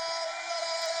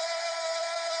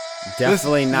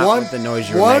 Definitely This not one- with the noise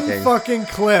you were One making. fucking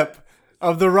clip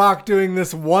of The Rock doing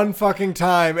this one fucking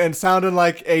time and sounding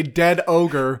like a dead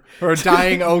ogre or a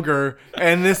dying ogre,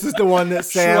 and this is the one that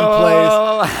Sam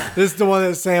plays. This is the one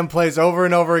that Sam plays over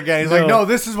and over again. He's like, no,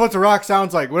 this is what The Rock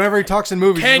sounds like whenever he talks in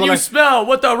movies. Can you smell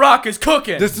what The Rock is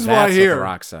cooking? This is what That's I hear. what The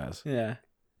Rock says. Yeah.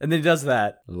 And then he does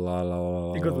that. La la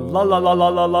la. He goes, la la la la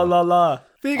la la la la.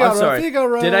 Figaro, I'm sorry.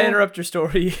 Figaro. Did I interrupt your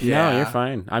story? No, you're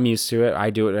fine. I'm used to it.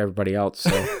 I do it to everybody else.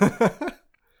 So.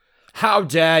 How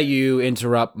dare you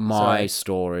interrupt my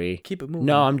story? Keep it moving.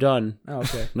 No, I'm done. Oh,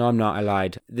 okay. No, I'm not. I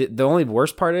lied. The only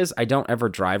worst part is I don't ever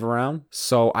drive around.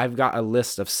 So I've got a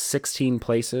list of 16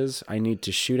 places I need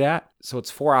to shoot at. So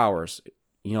it's 4 hours.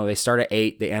 You know, they start at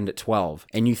 8, they end at 12.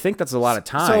 And you think that's a lot of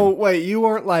time. So wait, you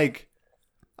weren't like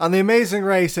on The Amazing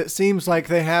Race, it seems like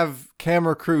they have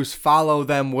camera crews follow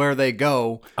them where they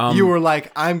go. You were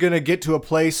like, I'm going to get to a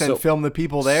place and film the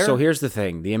people there? So here's the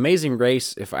thing. The Amazing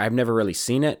Race, if I've never really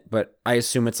seen it, but I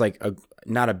assume it's like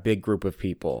not a big group of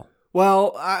people.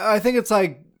 Well, I think it's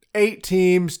like 8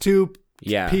 teams, 2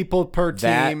 people per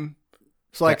team.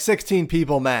 So like 16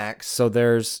 people max. So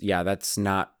that's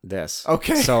not this.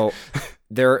 Okay. So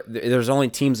there's only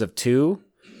teams of 2.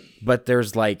 But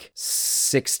there's like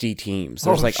 60 teams.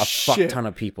 There's like a fuck ton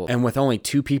of people. And with only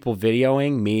 2 people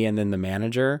videoing, me and then the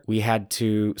manager, we had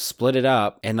to split it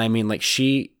up. And I mean, like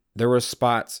there were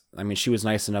spots. I mean, she was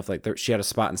nice enough. Like she had a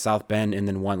spot in South Bend and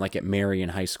then one like at Marion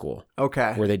High School.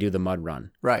 Okay. Where they do the mud run.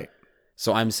 Right.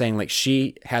 So I'm saying like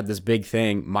she had this big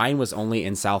thing. Mine was only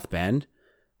in South Bend.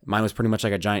 Mine was pretty much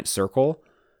like a giant circle.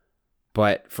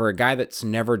 But for a guy that's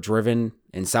never driven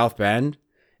in South Bend,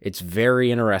 it's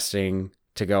very interesting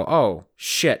to go, oh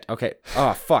shit, okay,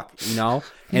 oh fuck, you know,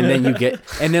 and then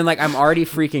and then like I'm already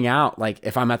freaking out, like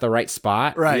if I'm at the right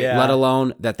spot, right? Yeah. Let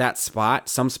alone that spot,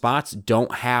 some spots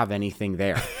don't have anything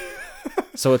there,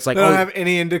 so it's like they don't have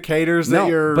any indicators that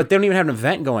you're. But they don't even have an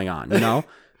event going on, you know.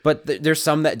 But there's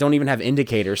some that don't even have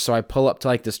indicators. So I pull up to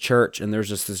like this church and there's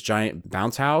just this giant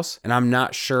bounce house, and I'm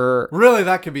not sure. Really,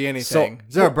 that could be anything.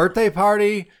 Is there a birthday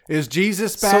party? Is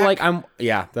Jesus back? So like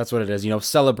that's what it is. You know,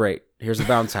 celebrate. Here's a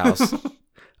bounce house.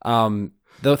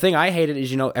 The thing I hated is,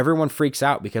 you know, everyone freaks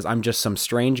out because I'm just some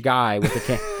strange guy with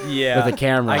a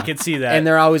camera. I could see that. And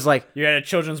they're always like, "You're at a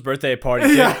children's birthday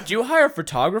party. Did you hire a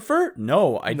photographer?"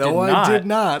 No, I did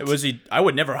not. I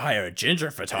would never hire a ginger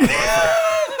photographer.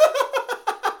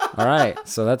 All right,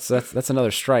 so that's another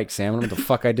strike, Sam. I don't know what the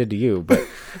fuck I did to you, but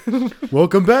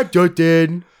welcome back,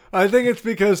 Justin. I think it's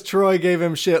because Troy gave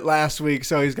him shit last week,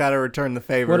 so he's got to return the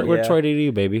favor. What Troy did to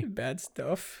you, baby? Bad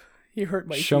stuff. He hurt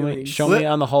my feelings. Show me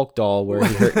on the Hulk doll where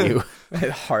he hurt you. My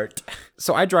heart.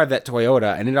 So I drive that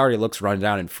Toyota, and it already looks run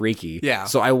down and freaky. Yeah.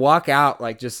 So I walk out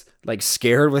just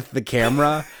scared with the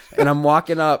camera, and I'm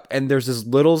walking up, and there's this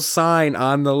little sign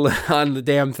on the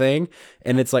damn thing,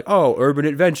 and it's like, oh, urban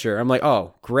adventure. I'm like,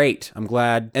 oh, great. I'm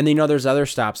glad. And you know, there's other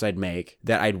stops I'd make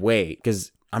that I'd wait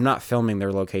because I'm not filming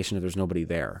their location if there's nobody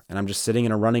there, and I'm just sitting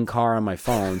in a running car on my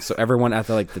phone. So everyone at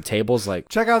the table's like,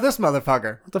 check out this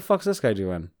motherfucker. What the fuck's this guy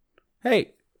doing?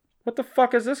 Hey, what the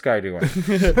fuck is this guy doing?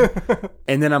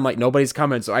 And then I'm like, nobody's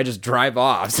coming, so I just drive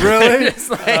off. So really?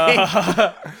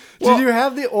 Did you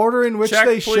have the order in which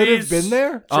they should have been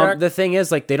there? The thing is,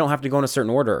 they don't have to go in a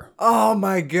certain order. Oh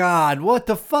my god, what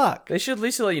the fuck? They should at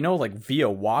least let you know,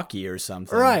 via walkie or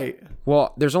something. Right.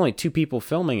 Well, there's only 2 people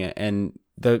filming it, and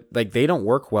they don't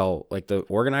work well. Like the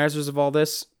organizers of all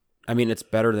this. I mean, it's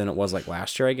better than it was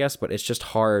last year, I guess, but it's just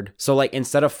hard. So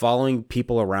instead of following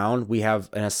people around, we have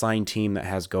an assigned team that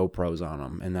has GoPros on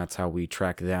them, and that's how we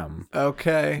track them.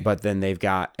 Okay. But then they've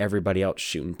got everybody else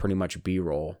shooting pretty much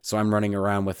B-roll. So I'm running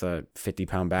around with a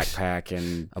 50-pound backpack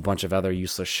and a bunch of other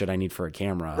useless shit I need for a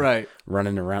camera. Right.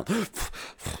 Running around. Did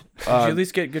you at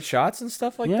least get good shots and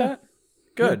stuff like that?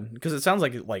 Good, because it sounds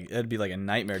like it'd be a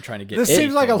nightmare trying to get. This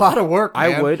seems like a lot of work,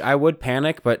 man. I would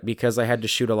panic, but because I had to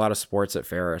shoot a lot of sports at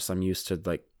Ferris, I'm used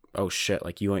to oh shit,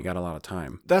 you ain't got a lot of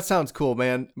time. That sounds cool,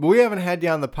 man. We haven't had you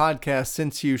on the podcast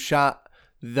since you shot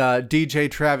the DJ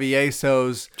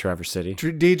Travieso's Traverse City.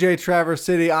 DJ Traverse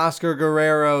City Oscar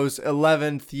Guerrero's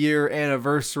 11th year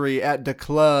anniversary at the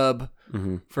club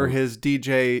for his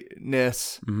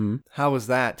DJ-ness. Mm-hmm. How was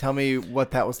that? Tell me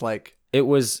what that was like. It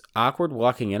was awkward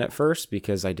walking in at first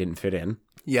because I didn't fit in.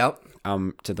 Yep.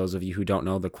 To those of you who don't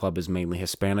know, the club is mainly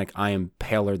Hispanic. I am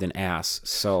paler than ass,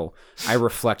 so I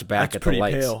reflect back at the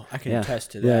lights. That's pretty pale. I can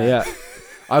attest to that. Yeah.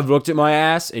 I've looked at my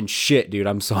ass and shit, dude.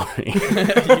 I'm sorry.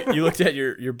 You looked at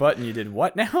your butt and you did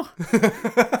what now?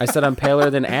 I said I'm paler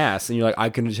than ass, and you're like, I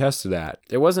can attest to that.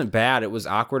 It wasn't bad. It was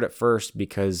awkward at first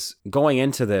because going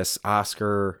into this,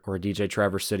 Oscar or DJ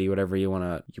Traverse City, whatever you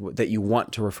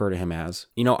want to refer to him as,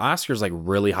 Oscar's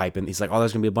really hyping. He's like, oh,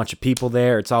 there's gonna be a bunch of people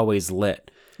there. It's always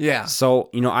lit. Yeah. So,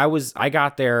 I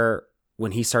got there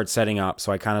when he started setting up,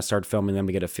 so I kind of started filming them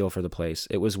to get a feel for the place.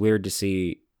 It was weird to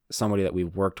see somebody that we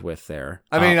worked with there.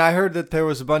 I mean, I heard that there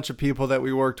was a bunch of people that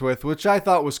we worked with, which I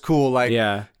thought was cool. Like,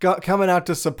 yeah, coming out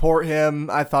to support him,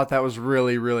 I thought that was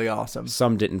really, really awesome.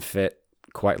 some didn't fit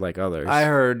quite like others. I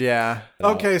heard, yeah.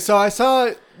 Okay, so I saw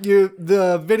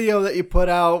the video that you put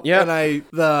out, Yep. and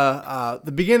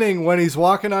the beginning when he's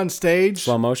walking on stage,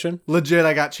 Slow motion? legit,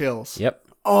 I got chills. Yep.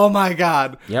 Oh my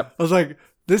god. Yep. I was like,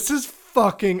 this is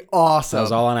fucking awesome. That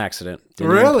was all on accident.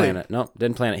 Didn't even Really? plan it. Nope,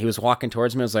 didn't plan it. He was walking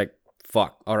towards me. I was like,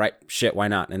 fuck. All right, shit, why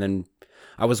not? And then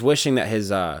I was wishing that his,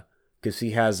 because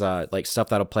he has like stuff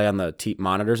that'll play on the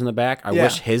monitors in the back. I Yeah.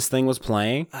 wish his thing was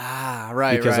playing Ah,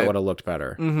 right, because right. it would have looked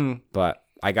better. Mm-hmm. But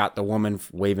I got the woman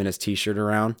waving his t-shirt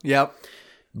around. Yep.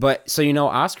 But so,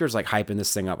 Oscar's like hyping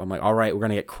this thing up. I'm like, all right, we're going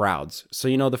to get crowds. So,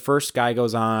 the first guy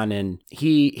goes on and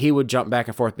he would jump back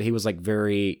and forth, but he was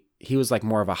like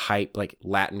more of a hype, like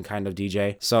Latin kind of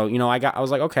DJ. So, I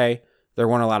was like, okay, there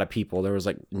weren't a lot of people. There was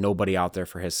like nobody out there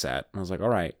for his set. And I was like, all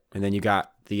right. And then you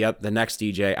got the next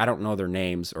DJ. I don't know their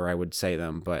names, or I would say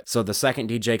them. But so the second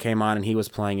DJ came on and he was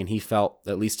playing, and he felt,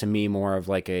 at least to me, more of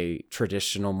like a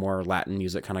traditional, more Latin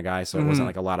music kind of guy. So it wasn't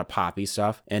like a lot of poppy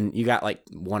stuff. And you got like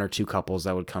one or two couples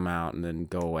that would come out and then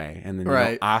go away. And then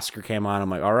Right. Oscar came on. I'm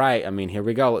like, all right. I mean, here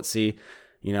we go. Let's see,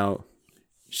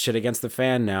 shit against the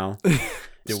fan now.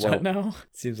 Do what now?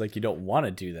 Seems like you don't want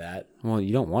to do that. Well,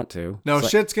 you don't want to. No, It's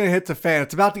like- shit's gonna hit the fan.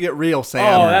 It's about to get real,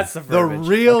 Sam. Oh, that's the The verbiage.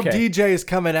 real Okay. DJ is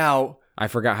coming out. I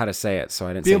forgot how to say it, so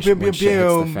I didn't Boom, say boom, when boom, shit hits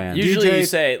the boom. fan. Usually DJ you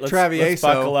say, let's Travieso.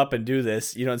 buckle up and do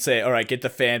this. You don't say, all right, get the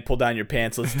fan, pull down your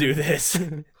pants, let's do this.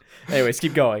 Anyways,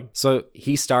 keep going. So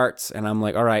he starts, and I'm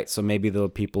like, all right, so maybe the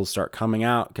people start coming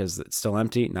out because it's still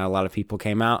empty. Not a lot of people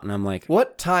came out, and I'm like,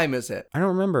 What time is it? I don't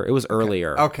remember. It was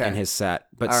earlier Okay. in his set.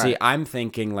 But All see, right. I'm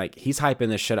thinking, like, he's hyping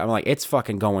this shit. I'm like, it's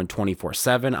fucking going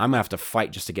 24/7. I'm going to have to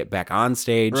fight just to get back on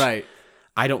stage. Right.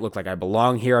 I don't look like I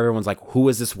belong here. Everyone's like, who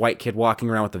is this white kid walking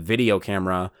around with a video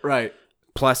camera? Right.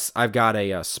 Plus, I've got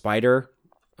a spider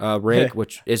rig,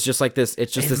 which is just like this.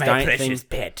 It's just this giant thing.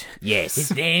 pet. Yes.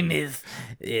 His name is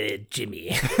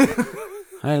Jimmy.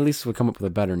 I at least would come up with a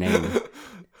better name.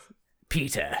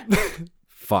 Peter.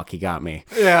 Fuck, he got me.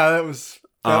 Yeah, that was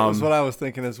what I was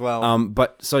thinking as well.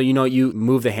 But so you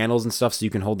move the handles and stuff so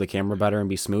you can hold the camera better and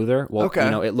be smoother. Well, Okay.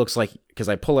 it looks like, because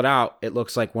I pull it out, it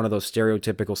looks like one of those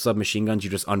stereotypical submachine guns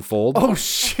you just unfold. Oh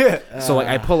shit. So like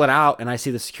I pull it out and I see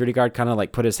the security guard kind of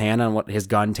like put his hand on his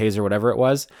gun, taser, whatever it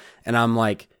was, and I'm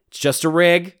like, it's just a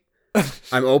rig.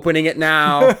 I'm opening it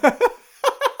now.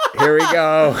 Here we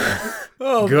go.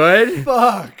 Oh, Good.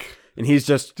 fuck. And he's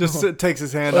just Takes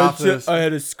his hand off this. I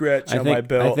had a scratch on my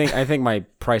belt. I think my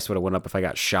price would have went up if I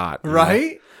got shot. you know?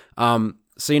 Right?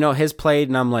 So his played,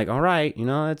 and I'm like, all right,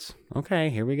 it's okay.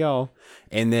 Here we go.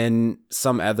 And then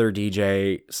some other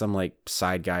DJ, some like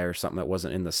side guy or something that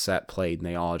wasn't in the set played, and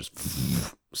they all just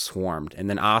swarmed. And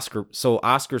then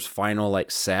Oscar's final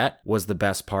like set was the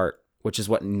best part, which is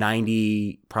what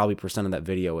 90% of that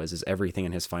video is everything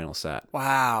in his final set,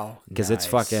 Wow. because it's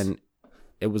fucking.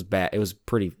 It was bad. It was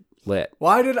pretty lit.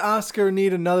 Why did Oscar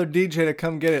need another DJ to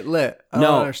come get it lit? I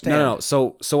don't understand. No.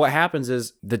 So what happens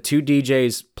is the two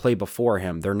DJs play before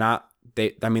him.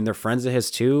 They're friends of his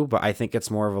too, but I think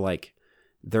it's more of a like,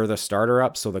 they're the starter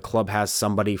up. So the club has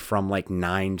somebody from like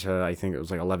 9 to, I think it was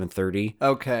like 11:30.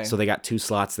 Okay. So they got two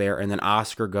slots there, and then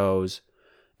Oscar goes,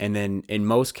 and then in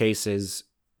most cases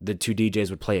the two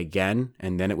DJs would play again,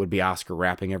 and then it would be Oscar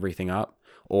wrapping everything up.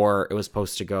 Or it was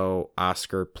supposed to go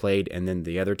Oscar played and then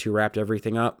the other two wrapped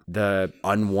everything up. The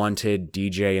unwanted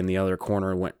DJ in the other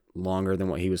corner went longer than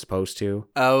what he was supposed to.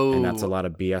 Oh. And that's a lot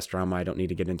of BS drama I don't need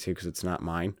to get into because it's not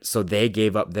mine. So they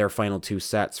gave up their final two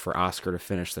sets for Oscar to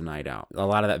finish the night out. A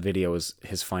lot of that video was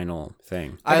his final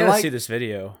thing. I gotta like see this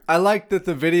video. I like that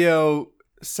the video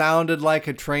sounded like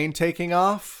a train taking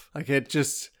off. Like it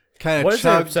just kind What of is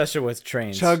their obsession with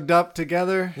trains? chugged up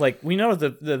together. Like, we know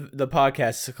the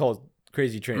podcast is called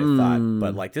Crazy Train of Thought,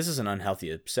 but like this is an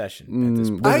unhealthy obsession at this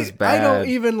point. This is bad. I don't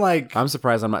even like. I'm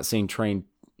surprised I'm not seeing train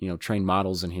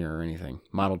models in here or anything.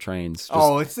 Model trains. Just,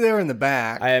 Oh, it's there in the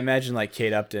back. I imagine like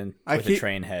Kate Upton I with a keep-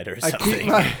 train head or I something. keep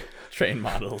my. Train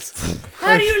models.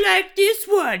 How do you like this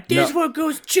one? This one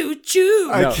goes choo choo.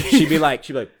 no, she'd be like,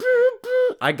 "Brr,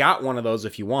 brr. I got one of those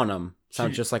if you want them.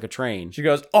 Sounds just like a train." She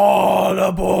goes, all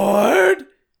aboard.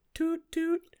 Toot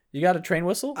toot. You got a train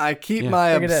whistle? I keep Yeah.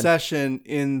 my Bring it in. obsession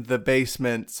in the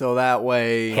basement so that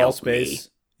way Crawl space.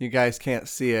 you guys can't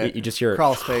see it. You just hear it.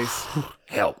 Crawl space.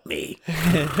 Help me.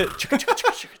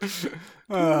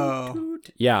 Oh,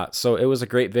 Yeah, so it was a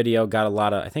great video. Got a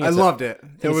lot of. I think I it's loved it.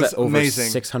 It it's was at over amazing.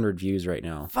 600 views right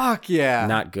now. Fuck yeah.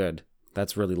 Not good,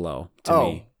 That's really low to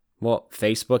me. Well,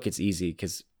 Facebook, it's easy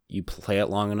because you play it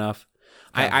long enough.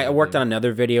 I worked on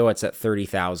another video. It's at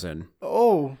 30,000.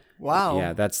 Oh, wow.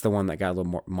 Yeah, that's the one that got a little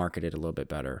more marketed a little bit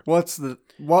better. What's that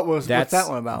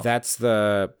one about? That's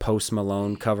the Post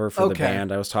Malone cover for the Okay.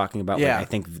 band I was talking about. Yeah. Like, I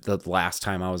think the last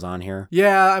time I was on here.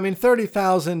 Yeah, I mean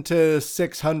 30,000 to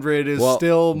 600 is Well,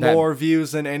 still that- more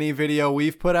views than any video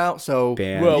we've put out. So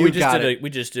Band. Well, you we just got did it. we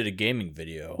just did a gaming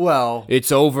video. Well,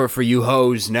 It's over for you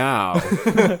hoes now.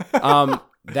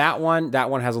 That one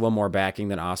has a little more backing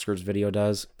than Oscar's video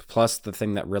does. Plus, the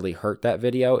thing that really hurt that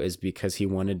video is because he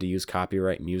wanted to use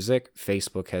copyright music,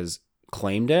 Facebook has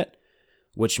claimed it,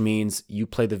 which means you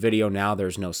play the video now,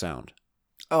 there's no sound.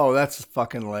 oh, that's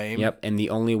fucking lame. Yep, and the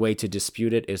only way to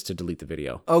dispute it is to delete the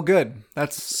video. Oh, good.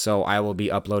 That's So I will be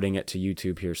uploading it to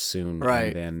YouTube here soon, Right.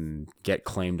 and then get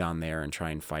claimed on there and try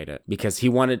and fight it because he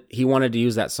wanted to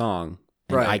use that song,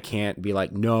 and Right. I can't be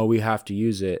like, no, we have to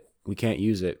use it. We can't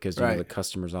use it because Right. the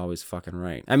customer's always fucking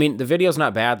right. I mean, the video's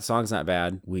not bad, the song's not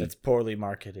bad. That's poorly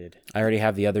marketed. I already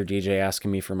have the other DJ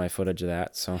asking me for my footage of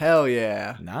that, so hell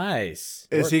yeah. Nice.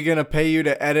 Is he gonna pay you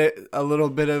to edit a little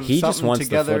bit of He something just wants the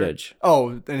together? footage.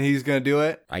 Oh, and he's gonna do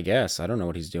it. I guess I don't know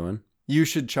what he's doing. You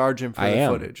should charge him for I the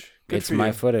am. footage. Good It's for my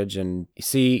you. footage. And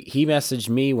see, he messaged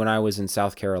me when I was in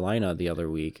South Carolina the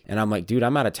other week. And I'm like, dude,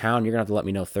 I'm out of town. You're going to have to let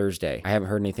me know Thursday. I haven't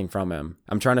heard anything from him.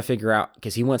 I'm trying to figure out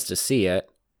because he wants to see it.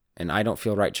 And I don't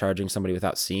feel right charging somebody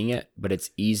without seeing it. But it's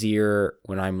easier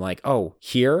when I'm like, oh,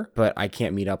 here, but I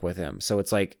can't meet up with him. So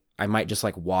it's like, I might just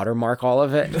like watermark all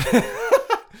of it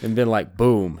and been like,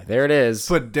 boom, there it is.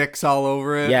 Put dicks all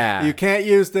over it. Yeah. You can't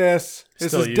use this.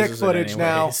 This Still is dick uses it footage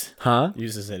now. anyways. Huh?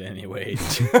 Uses it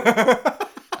anyways.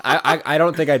 I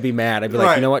don't think I'd be mad. I'd be like,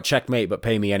 Right. you know what? Checkmate, but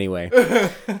pay me anyway.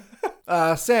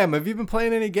 Sam, have you been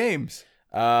playing any games?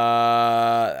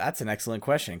 That's an excellent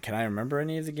question. Can I remember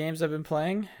any of the games I've been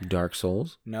playing? Dark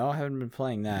Souls. No, I haven't been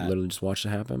playing that. Literally just watched it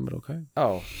happen, but okay.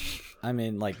 Oh, I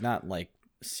mean, like not like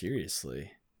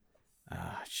seriously.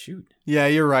 Shoot. Yeah,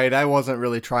 you're right. I wasn't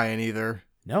really trying either.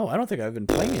 No, I don't think I've been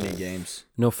playing any games.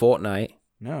 No Fortnite.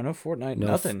 No Fortnite, No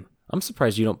nothing. I'm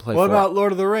surprised you don't play What Fortnite. about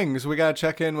Lord of the Rings? We gotta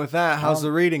check in with that. How's Um,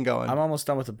 the reading going? I'm almost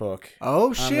done with the book. Oh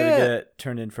I'm gonna shit! get it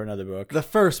turned in for another book. The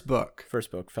first book. First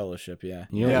book, Fellowship. Yeah.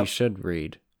 You know what Yep. you should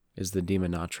read is The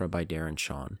Demonatra by Darren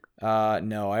Shawn.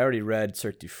 No, I already read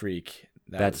Cirque du Freak.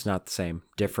 That's not the same.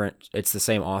 Different. It's the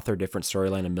same author, different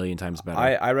storyline, a million times better.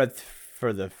 I read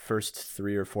for the first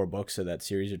 3 or 4 books of that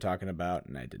series you're talking about,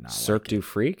 and I did not. Cirque like du it.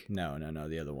 Freak? No,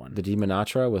 the other one. The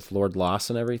Demonatra with Lord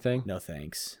Loss and everything? No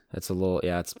thanks. That's a little,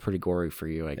 yeah, it's pretty gory for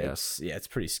you, I guess. It's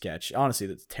pretty sketch. Honestly,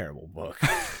 that's a terrible book.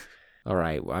 All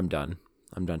right, I'm done.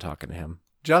 I'm done talking to him.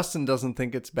 Justin doesn't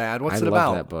think it's bad. What's I it love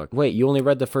about? that book. Wait, you only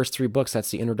read the first 3 books. That's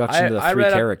the introduction to the 3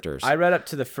 read characters. I read up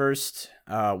to the first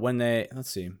when they let's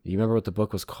see You remember what the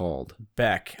book was called?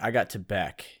 Beck. I got to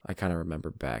Beck, I kind of remember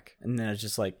back. and then I was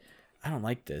just like, I don't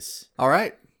like this. All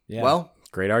right. Yeah. Well,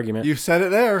 Great argument. you said it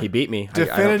there. He beat me.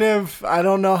 Definitive. I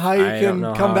don't know how you I can don't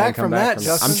know come how I back come from back that,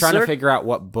 Justin. I'm trying to Cirque- figure out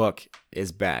what book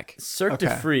is back. Cirque du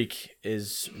Okay. Freak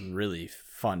is really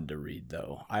fun to read,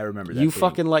 though. I remember that. You being-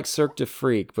 fucking like Cirque du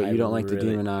Freak, but you I don't like the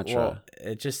really- Demonatra. Well,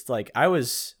 it just like I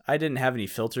didn't have any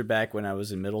filter back when I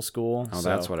was in middle school. Oh, so,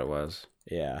 that's what it was.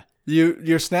 Yeah. Your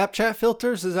Snapchat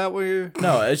filters? Is that what you?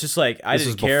 No, it's just like I This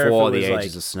didn't was care before if it the was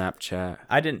ages like of Snapchat.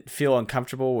 I didn't feel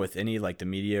uncomfortable with any like the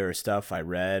media or stuff I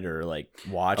read or like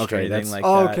watched or Okay, anything that's- like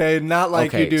Oh, that. okay, not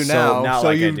like Okay, you do so now. not so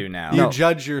like I you, do now. You No.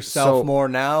 judge yourself So- more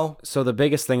now. So the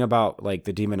biggest thing about like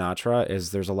the Demonatra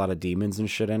is there's a lot of demons and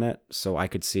shit in it. So I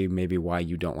could see maybe why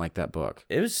you don't like that book.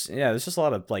 It was there's just a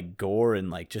lot of like gore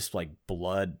and like just like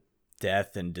blood,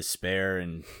 death and despair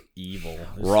and evil.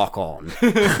 It was- Rock on.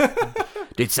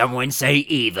 Did someone say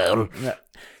evil?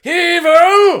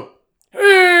 Evil!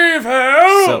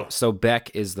 Evil! So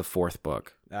Beck is the 4th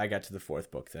book. I got to the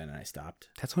 4th book then and I stopped.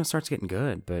 That's when it starts getting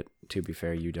good. But to be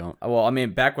fair, you don't. Well, I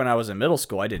mean, back when I was in middle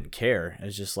school, I didn't care.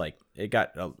 It's just like it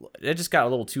just got a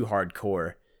little too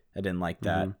hardcore. I didn't like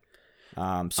that.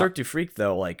 Cirque du Freak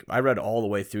though, like I read all the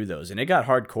way through those, and it got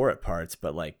hardcore at parts.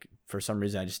 But like for some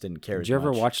reason, I just didn't care. Did you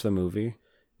ever watch the movie?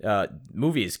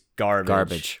 Movie is garbage.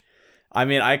 Garbage. I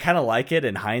mean, I kind of like it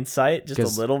in hindsight, just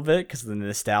 'Cause- a little bit, because of the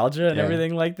nostalgia and Yeah.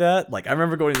 everything like that. Like, I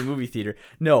remember going to the movie theater.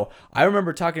 No, I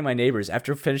remember talking to my neighbors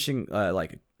after finishing,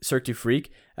 like, Cirque du Freak.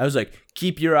 I was like,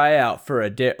 keep your eye out for a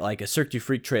Cirque du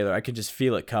Freak trailer. I could just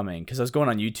feel it coming. Because I was going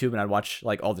on YouTube and I'd watch,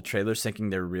 like, all the trailers thinking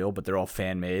they're real, but they're all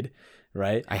fan-made,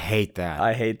 right? I hate that.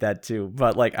 I hate that too.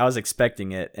 But like I was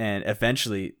expecting it, and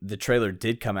eventually the trailer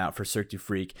did come out for Cirque du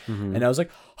Freak, and I was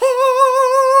like,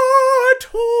 I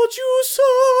told you so.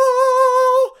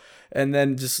 And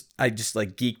then I just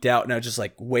like geeked out, and I was just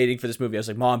like waiting for this movie. I was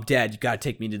like, Mom, Dad, you gotta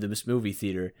take me to this movie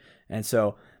theater. And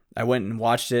so I went and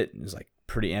watched it. It was like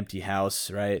pretty empty house,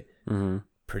 right? Mm-hmm.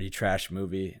 Pretty trash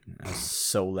movie. I was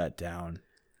so let down.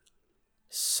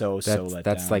 So let down.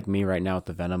 That's like me right now with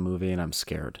the Venom movie, and I'm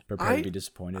scared. Prepare to be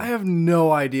disappointed. I have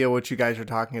no idea what you guys are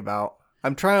talking about.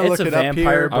 I'm trying to It's look a it up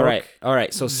vampire here. book. All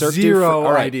right. So Cirque du Zero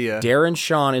Freak, idea. Darren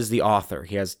Shawn is the author.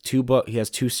 He has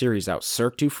two series out.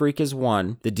 Cirque du Freak is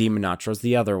one. The Demonatra is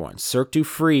the other one. Cirque du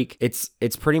Freak, it's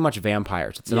pretty much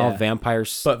vampires. It's an all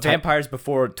vampires. But vampires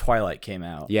before Twilight came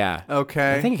out. Yeah.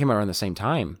 Okay. I think it came out around the same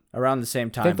time. Around the same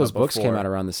time. I think those but books came before- out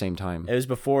around the same time. It was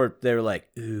before they were like,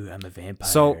 ooh, I'm a vampire.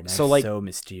 So and so I'm like so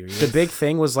mysterious. the big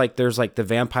thing was like there's like the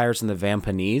vampires and the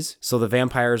vampanese. So the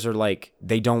vampires are like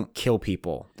they don't kill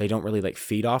people. They don't really like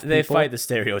feed off people. They fight the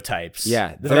stereotypes.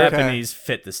 Yeah, The they're- Japanese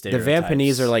fit the The stereotypes.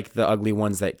 vampanese are like the ugly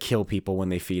ones that kill people when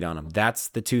they feed on them. That's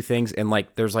the two things. And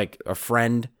like there's like a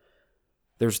friend.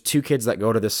 There's two kids that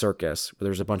go to this circus where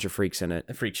there's a bunch of freaks in it.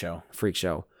 a freak show. Freak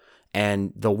show.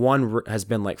 And the one has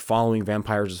been like following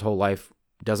vampires his whole life,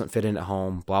 doesn't fit in at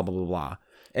home, blah, blah, blah, blah.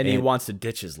 And he wants to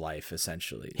ditch his life,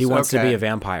 essentially. He wants to be Okay. a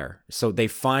vampire. So they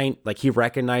find, like, he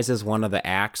recognizes one of the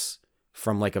acts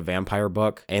from like a vampire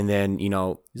book. And then, you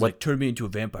know, He's like, turn me into a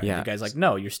vampire. Yeah. And the guy's like,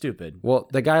 no, you're stupid. well,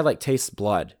 the guy like tastes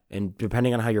blood. And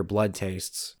depending on how your blood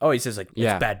tastes. Oh, he says like, it's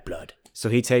Yeah. bad blood. So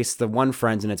he tastes the one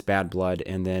friend's and it's bad blood.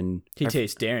 And then He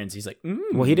tastes Darren's. He's like,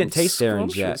 well, he didn't taste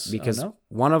Darren's yet scrumptious. because Oh, no?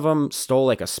 one of them stole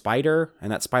like a spider and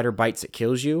that spider bites, it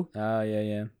kills you. Oh,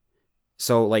 yeah.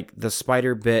 So like the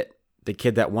spider bit the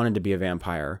kid that wanted to be a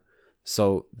vampire.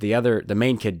 So the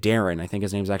main kid, Darren, I think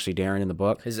his name's actually Darren in the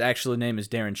book. His actual name is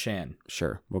Darren Shan.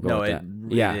 Sure, we'll go No, with it that.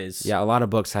 really Yeah, is. yeah. A lot of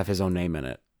books have his own name in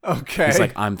it. Okay. He's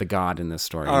like, I'm the god in this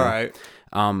story. All you know?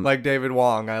 right. Like David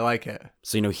Wong. I like it.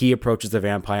 So, you know, he approaches the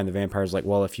vampire, and the vampire's like,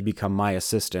 well, if you become my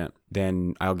assistant,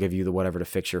 then I'll give you the whatever to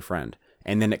fix your friend.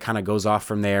 And then it kind of goes off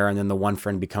from there, and then the one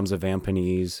friend becomes a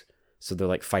vampanese. So they're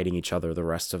like fighting each other the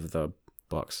rest of the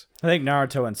books. I think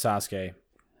Naruto and Sasuke.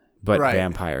 But Right.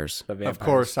 vampires But vampires. Of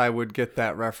course, I would get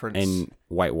that reference. and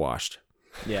whitewashed.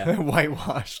 Yeah.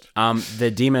 Whitewashed.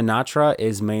 The Demonatra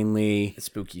is mainly,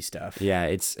 Spooky stuff. yeah,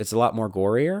 it's a lot more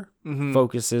gorier.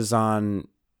 Focuses on,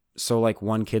 so like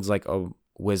one kid's like a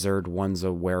wizard, one's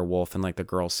a werewolf, and like the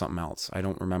girl's something else. I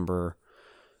don't remember.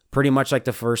 Pretty much like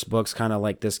the first book's kind of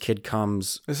like this kid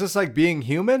comes. Is this like Being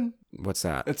Human? What's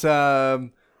that? It's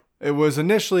it was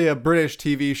initially a British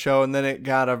TV show, and then it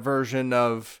got a version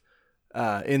of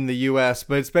in the U.S.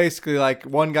 But it's basically like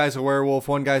one guy's a werewolf,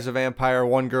 one guy's a vampire,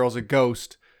 one girl's a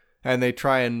ghost, and they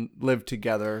try and live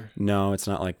together. No, it's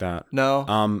not like that.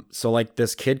 No. So like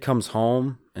this kid comes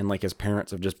home and like his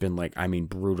parents have just been like, I mean,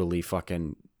 brutally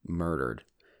fucking murdered.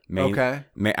 Okay.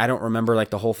 I don't remember like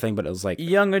the whole thing, but it was like,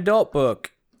 Young adult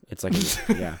book. it's like,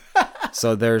 yeah.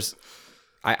 So there's,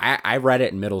 I read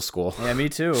it in middle school. Yeah, me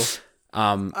too.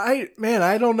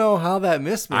 I don't know how that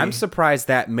missed me. I'm surprised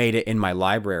that made it in my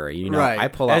library. You know, Right. I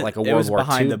pull out like a it World was War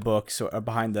behind II. the books or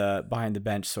behind the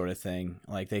bench sort of thing.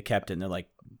 Like they kept it and they're like,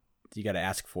 you got to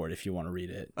ask for it if you want to read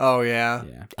it. Oh yeah.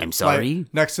 Yeah. I'm Like, sorry.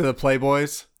 next to the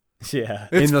Playboys. Yeah.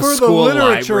 It's In the for the school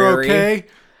literature, library. okay?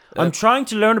 I'm trying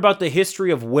to learn about the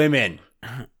history of women.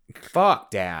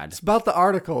 Fuck, Dad. It's about the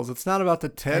articles. It's not about the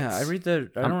tits. Yeah, I read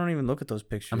the. I don't even look at those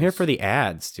pictures. I'm here for the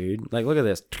ads, dude. Like, look at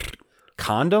this.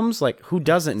 Condoms? Like, who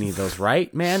doesn't need those,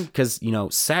 right, man? Because, you know,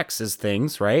 sex is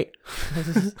things, right?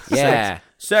 Yeah.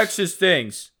 sexist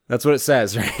things. That's what it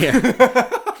says right here.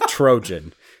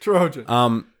 Trojan.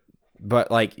 Trojan.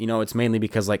 But, like, you know, it's mainly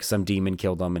because, like, some demon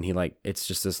killed him and he, like, it's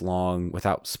just this long,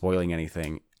 without spoiling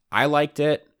anything. I liked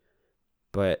it,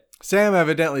 but, Sam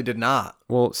evidently did not.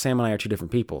 well, Sam and I are two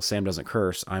different people. Sam doesn't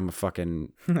curse. I'm a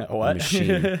fucking What?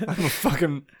 machine. I'm a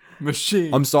fucking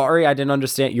machine. I'm sorry, I didn't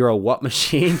understand. You're a what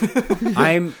machine?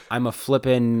 I'm a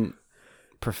flippin'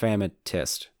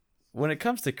 profanitist. When it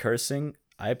comes to cursing,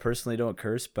 I personally don't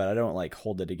curse, but I don't like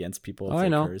hold it against people if Oh, they I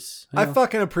know. curse. I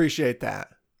fucking appreciate that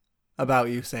about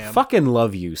you, Sam. Fucking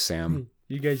love you, Sam.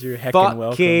 You guys are heckin'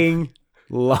 welcome. Fucking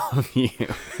love you.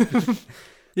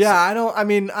 Yeah,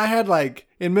 I had like,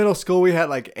 in middle school, we had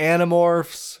like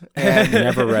Animorphs, and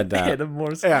Never read that.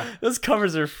 Animorphs. Yeah. Those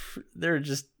covers are, they're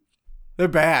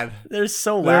bad.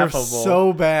 so They're laughable.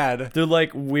 so bad. They're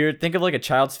like weird. Think of like a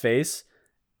child's face,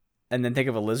 and then think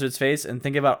of a lizard's face, and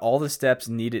think about all the steps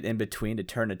needed in between to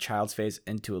turn a child's face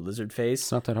into a lizard face.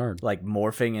 It's not that hard. Like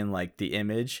morphing in like the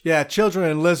image. Yeah, children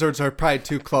and lizards are probably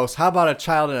too close. How about a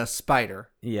child and a spider?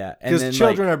 Yeah. And then Because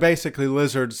children are basically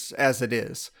lizards as it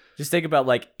is. Just think about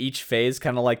like each phase,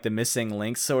 kind of like the missing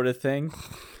link sort of thing.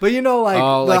 But you know, like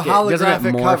the doesn't it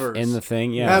holographic morph covers in the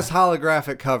thing. It Yeah, has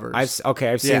holographic covers. I've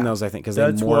seen Yeah. those. I think because they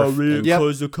morph.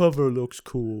 Yep. the cover looks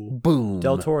cool. Boom.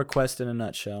 Del Toro Quest in a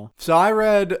nutshell. So I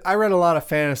read a lot of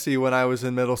fantasy when I was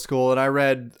in middle school, and I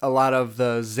read a lot of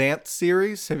the Xanth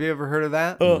series. Have you ever heard of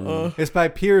that? It's by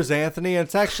Piers Anthony, and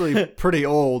it's actually pretty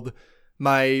old.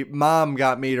 My mom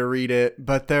got me to read it,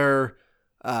 but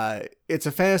it's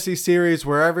a fantasy series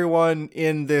where everyone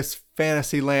in this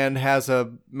fantasy land has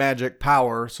a magic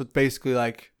power. So it's basically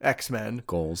like X-Men.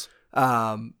 Goals.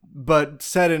 But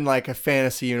set in like a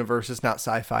fantasy universe. It's not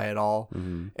sci-fi at all.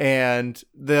 And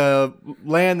the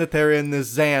land that they're in,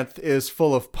 this Xanth, is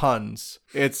full of puns.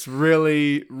 It's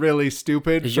really, really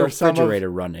stupid. Is your for some of- refrigerator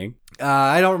running?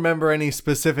 I don't remember any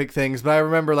specific things, but I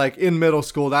remember like in middle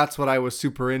school, that's what I was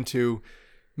super into.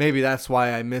 Maybe that's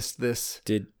why I missed this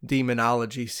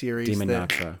demonology series.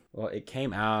 Demonatra. Well, it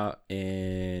came out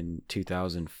in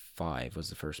 2005 was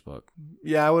the first book.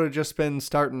 Yeah, I would have just been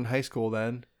starting high school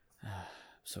then. I'm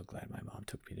so glad my mom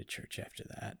took me to church after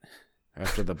that.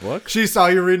 After the book? She saw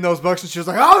you reading those books and she was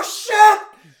like, "Oh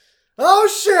shit! Oh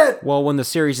shit!" Well, when the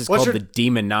series is What's called your- the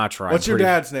Demonatra. What's your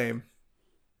dad's name?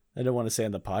 I don't want to say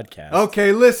on the podcast.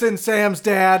 Okay, listen, Sam's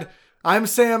dad. I'm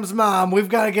Sam's mom. We've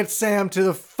got to get Sam to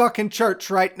the fucking church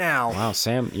right now. Wow,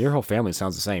 Sam, your whole family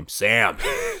sounds the same. Sam.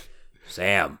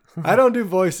 Sam. I don't do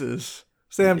voices.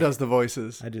 Sam does the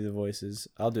voices. I do the voices.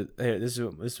 I'll do. Here, this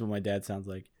is what my dad sounds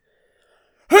like.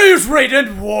 Who's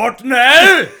reading what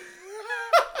now?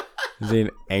 Is he an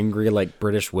angry, like,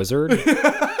 British wizard?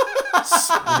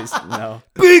 No.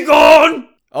 Be gone!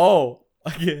 Oh,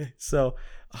 okay. So,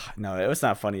 no, it's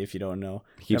not funny if you don't know.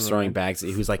 He keeps Never throwing mind. bags at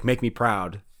you. He's like, make me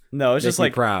proud. No, it's Make just me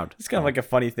like proud. It's kind of like a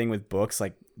funny thing with books,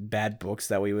 like bad books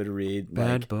that we would read.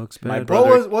 Bad like, books, My bad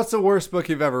brother. What's the worst book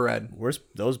you've ever read? Where's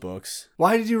those books?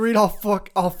 Why did you read all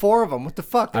four of them? What the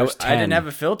fuck? I There's didn't 10. have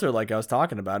a filter like I was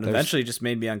talking about. And There's- eventually, it just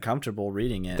made me uncomfortable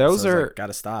reading it. Those so I was are like,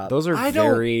 gotta stop. Those are I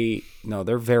don't-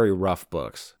 they're very rough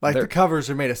books. Like They're- the covers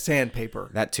are made of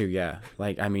sandpaper. that too, yeah.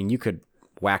 Like, I mean, you could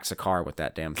wax a car with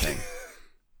that damn thing.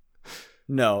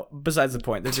 No, besides the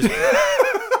point, they're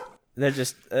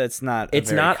just. It's not. It's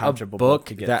very not a comfortable book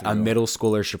to get that a through. middle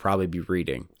schooler should probably be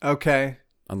reading, Okay.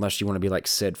 unless you want to be like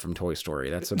Sid from Toy Story.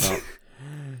 That's about.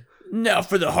 Now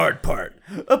for the hard part.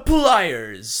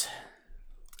 Pliers.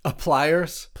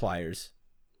 Pliers? Pliers.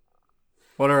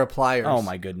 What are pliers? Oh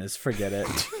my goodness, forget it.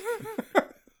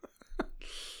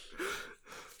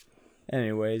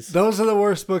 Anyways, Those are the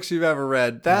worst books you've ever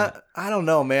read. That I don't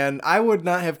know, man. I would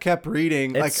not have kept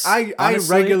reading. It's- I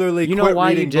honestly, regularly You know quit why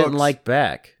you reading didn't books. like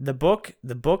Beck? the book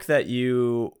that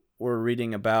you were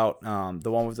reading about, the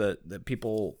one with the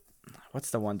people,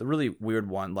 what's the one? The really weird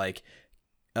one, like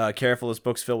Careful as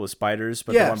Books Filled with Spiders,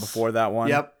 but the one Yes. before that one.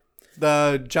 Yep.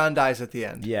 The John dies at the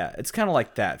end. Yeah, it's kind of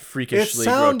like that, It freakishly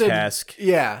sounded grotesque.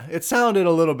 Yeah, it sounded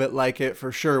a little bit like it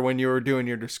for sure when you were doing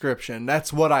your description.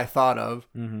 That's what I thought of.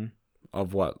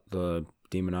 Of what, the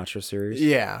Demonatra series?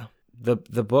 Yeah. The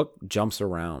book jumps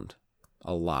around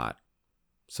a lot,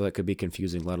 so it could be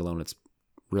confusing. Let alone it's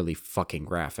really fucking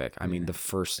graphic. I mean, the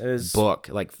first It is- book,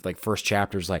 like first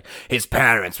chapter's like, His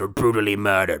parents were brutally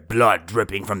murdered, blood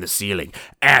dripping from the ceiling,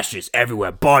 ashes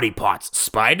everywhere, body parts,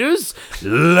 spiders?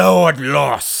 Lord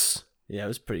loss. Yeah, it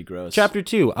was pretty gross. chapter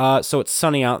 2. So it's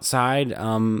sunny outside.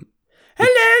 Hello,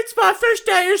 it's my first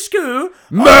day of school.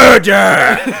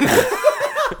 Murder!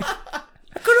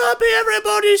 Could I be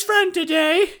everybody's friend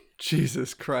today?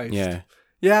 Jesus Christ. Yeah.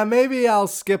 Yeah, maybe I'll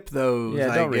skip those.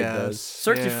 Yeah, I don't read guess. those.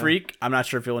 Cirque du Yeah. Freak, I'm not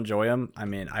sure if you'll enjoy them. I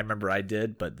mean, I remember I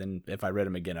did, but then if I read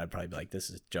them again, I'd probably be like,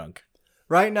 this is junk.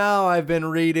 Right now, I've been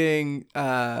reading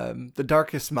The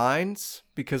Darkest Minds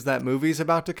because that movie's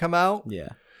about to come out. Yeah.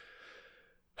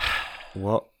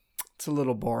 Well, It's a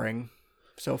little boring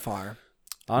so far.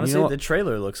 Honestly, You know what- the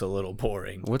trailer looks a little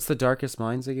boring. what's the Darkest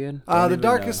Minds again? The even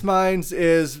Darkest Minds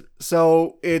is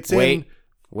so it's in.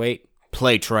 Wait.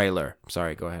 Play trailer.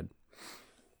 Sorry, go ahead.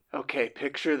 Okay,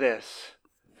 picture this.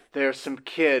 There's some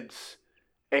kids,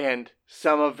 and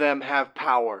some of them have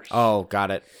powers, Oh, got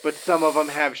it. but some of them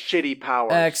have shitty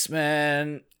powers.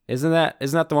 X-Men. Isn't that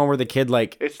the one where the kid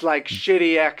like It's like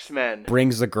shitty X-Men.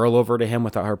 brings the girl over to him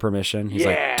without her permission? He's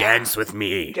like, Yeah. Dance with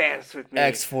me. Dance with me.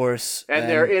 X-Force. And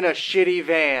they're in a shitty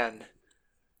van,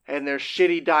 and there's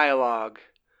shitty dialogue,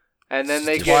 and then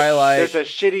they Twilight. there's a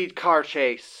shitty car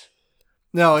chase.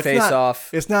 No, it's Face not. Off.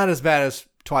 It's not as bad as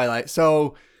Twilight.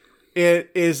 So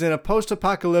it is in a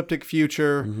post-apocalyptic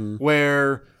future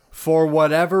where, for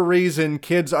whatever reason,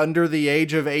 kids under the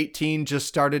age of 18 just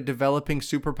started developing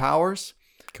superpowers.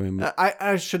 Can we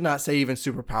I should not say even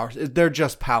superpowers. They're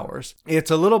just powers. It's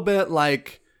a little bit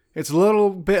like It's a little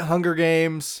bit Hunger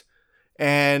Games,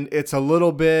 and it's a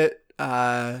little bit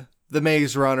The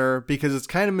Maze Runner because it's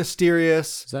kind of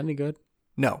mysterious. Is that any good?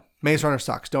 No, Maze Runner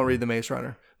sucks. Don't read The Maze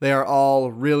Runner. They are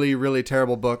all really, really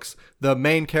terrible books. The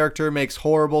main character makes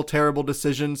horrible, terrible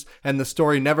decisions, and the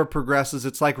story never progresses.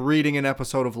 It's like reading an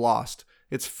episode of Lost.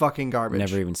 It's fucking garbage.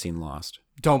 Never even seen Lost.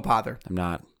 Don't bother. I'm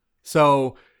not.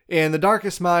 So, in The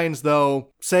Darkest Minds, though,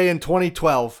 say in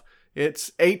 2012,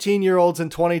 it's 18-year-olds in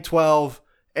 2012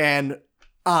 and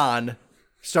on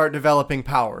start developing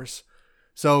powers.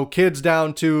 So kids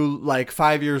down to like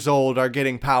 5 years old are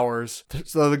getting powers.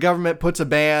 So the government puts a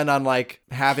ban on like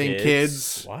having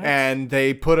kids What? and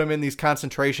they put them in these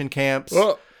concentration camps.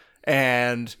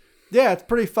 And yeah, it's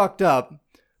pretty fucked up.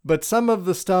 But some of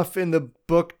the stuff in the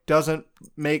book doesn't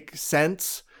make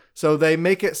sense. So they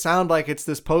make it sound like it's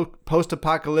this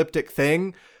post-apocalyptic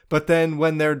thing. But then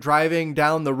when they're driving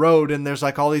down the road and there's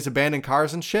like all these abandoned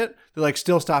cars and shit, they're like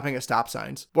still stopping at stop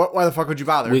signs. Why the fuck would you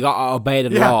bother? We got to obey the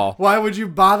law. Why would you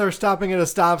bother stopping at a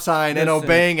stop sign and Listen,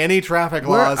 obeying any traffic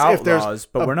We're laws outlaws,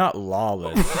 but we're not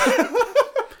lawless.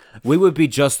 We would be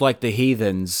just like the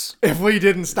heathens. if we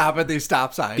didn't stop at these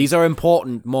stop signs? These are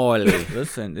important morally.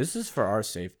 Listen, this is for our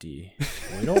safety.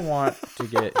 We don't want to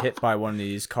get hit by one of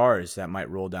these cars that might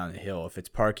roll down the hill if its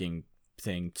parking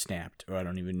thing snapped, or I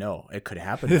don't even know. It could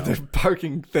happen, though. the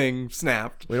parking thing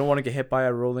snapped. We don't want to get hit by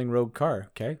a rolling road car,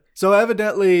 okay? So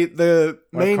evidently the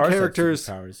Or main cars have character's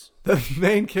superpowers. the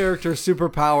main character's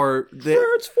superpower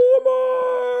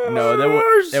No,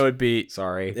 that would be...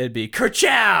 Sorry. It'd be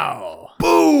Kerchow!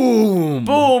 Boom!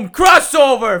 Boom!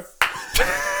 Crossover!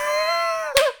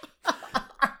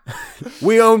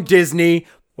 We own Disney.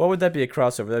 What would that be a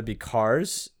crossover? That'd be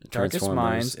Cars, Darkest Transformers.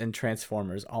 Minds, and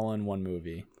Transformers all in one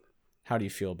movie. How do you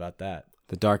feel about that?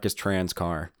 The darkest trans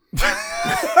car.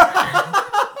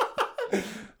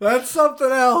 That's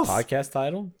something else. Podcast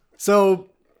title?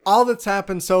 So all that's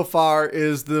happened so far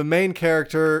is the main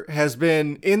character has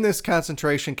been in this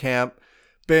concentration camp,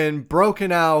 been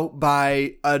broken out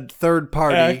by a third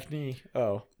party. Acne.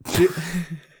 Oh.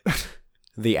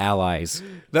 The Allies.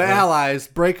 The allies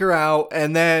break her out,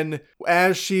 and then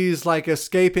as she's like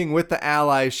escaping with the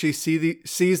allies, she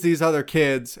sees these other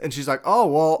kids, and she's like, "Oh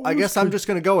well, I guess I'm just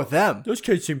gonna go with them." Those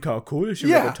kids seem kind of cool. They seem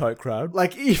Yeah. like a tight crowd.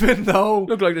 Like even though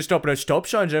Look like they're stopping at stop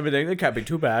signs and everything. They can't be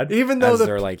too bad. even though As the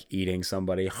they're like eating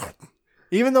somebody.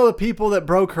 even though the people that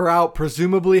broke her out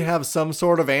presumably have some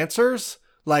sort of answers,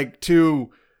 like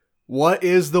to what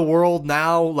is the world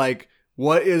now, like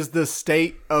what is the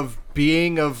state of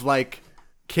being of like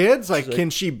kids, like can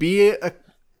she be a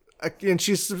and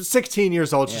she's 16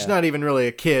 years old, she's not even really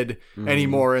a kid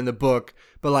anymore in the book,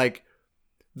 but like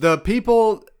the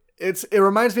people, it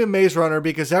reminds me of Maze Runner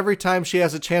because every time she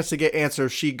has a chance to get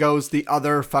answers, she goes the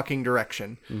other fucking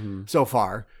direction so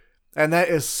far. And that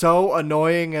is so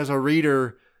annoying as a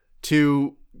reader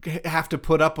to have to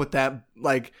put up with that,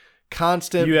 like,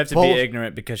 constant. You have to be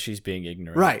ignorant because she's being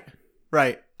ignorant.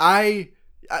 Right.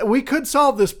 We could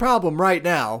solve this problem right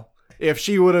now if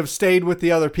she would have stayed with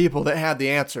the other people that had the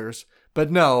answers.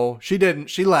 But no, she didn't.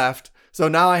 She left. So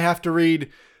now I have to read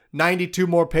 92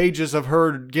 more pages of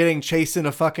her getting chased in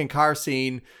a fucking car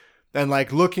scene and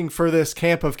like looking for this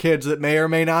camp of kids that may or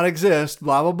may not exist,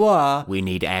 blah, blah, blah. We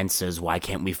need answers. Why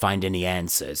can't we find any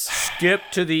answers? Skip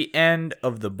to the end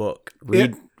of the book.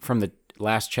 Read from the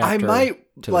last chapter I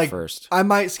might to like the first. I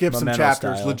might skip some Memento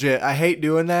chapters, style. legit. I hate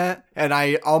doing that, and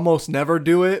I almost never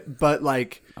do it, but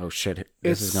like Oh shit!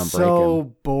 This it's is gonna break so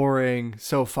him. boring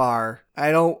so far.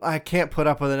 I can't put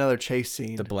up with another chase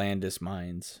scene. The blandest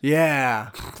minds. Yeah,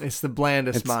 it's the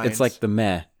blandest minds. It's like the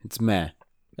meh. It's meh.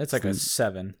 That's like a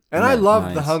 7. and I love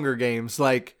nice. the Hunger Games,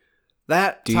 like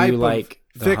that Do type you like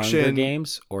of the fiction. Hunger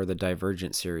Games or the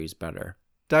Divergent series better?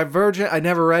 Divergent. I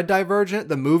never read Divergent.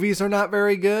 The movies are not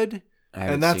very good,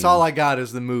 and that's all I got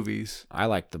is the movies. I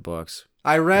like the books.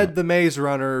 I read the Maze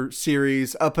Runner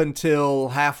series up until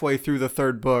halfway through the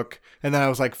third book, and then I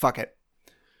was like, fuck it.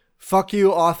 Fuck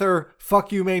you, author.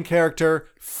 Fuck you, main character.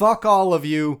 Fuck all of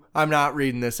you. I'm not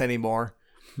reading this anymore.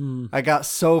 I got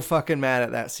so fucking mad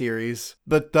at that series.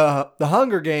 But the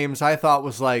Hunger Games I thought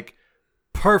was like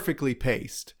perfectly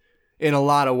paced in a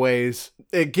lot of ways.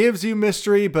 It gives you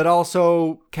mystery, but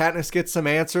also Katniss gets some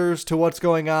answers to what's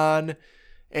going on.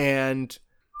 And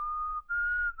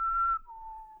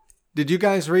did you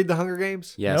guys read the Hunger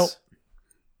Games? Yes. Nope.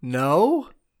 No?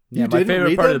 Yeah, You my didn't favorite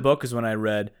read part of them? the book is when I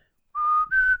read.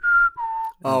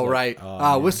 Oh, like, right. oh,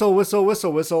 man. Whistle, whistle,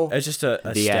 whistle, whistle. It's just a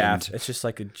The staff. end. It's just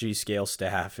like a G scale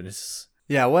staff, and it's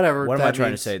Yeah, whatever. what am I that trying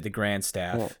means. to say? The grand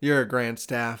staff. You're a grand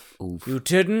staff. You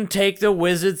didn't take the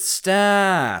wizard's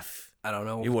staff. I don't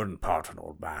know. You wouldn't part an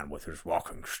old man with his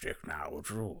walking stick now, would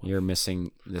you? You're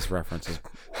missing this reference.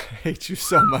 I hate you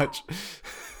so much.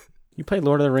 You played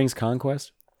Lord of the Rings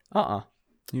Conquest?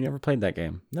 You never played that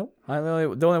game. Nope. The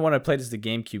only one I played is the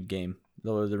GameCube game,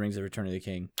 Lord of the Rings: The Return of the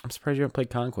King. I'm surprised you haven't played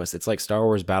Conquest. It's like Star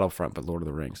Wars Battlefront, but Lord of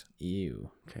the Rings. Ew.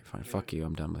 Okay, fine. Fuck you.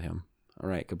 I'm done with him. All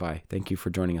right, goodbye. Thank you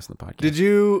for joining us on the podcast. Did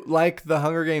you like the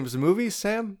Hunger Games movies,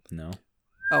 Sam? No.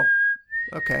 Oh,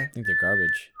 okay. I think they're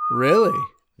garbage. Really?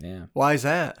 Yeah. Why is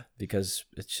that? Because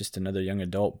it's just another young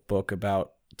adult book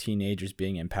about teenagers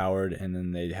being empowered, and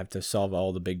then they have to solve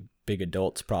all the big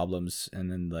adults' problems,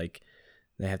 and then like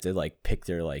they have to like pick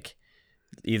their like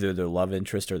either their love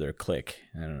interest or their clique.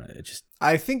 I don't know. It just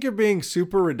I think you're being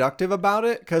super reductive about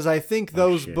it because I think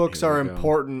those shit, books here are we go.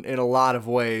 important in a lot of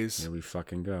ways. Here we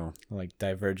fucking go. like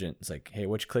Divergent. It's like, hey,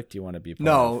 which clique do you want to be a part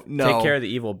No, of? no. Take care of the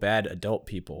evil, bad adult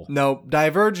people. No,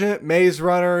 Divergent, Maze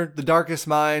Runner, The Darkest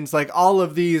Minds, like all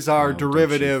of these are No, don't you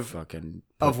derivative fucking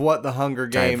of what the Hunger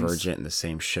Games. Divergent in the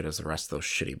same shit as the rest of those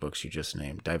shitty books you just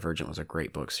named. Divergent was a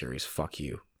great book series. Fuck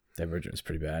you. Divergent is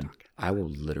pretty bad. I will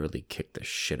literally kick the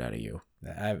shit out of you.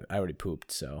 I already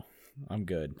pooped, so I'm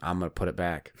good. I'm gonna put it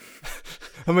back.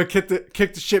 I'm gonna kick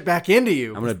the shit back into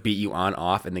you. I'm gonna beat you on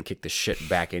off and then kick the shit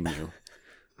back in you.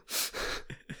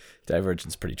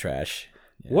 Divergent's pretty trash.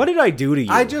 Yeah. What did I do to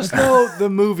you? I just know the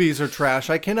movies are trash.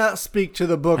 I cannot speak to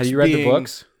the books. Have you read the being-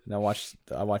 books? I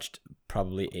watched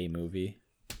probably a movie,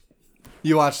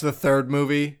 You watched the third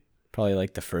movie? probably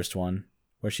like the first one,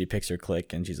 where she picks her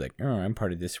clique and she's like, "Oh, I'm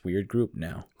part of this weird group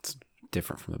now." It's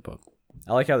different from the book.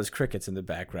 I like how there's crickets in the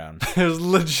background. There's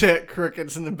legit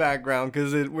crickets in the background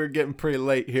because we're getting pretty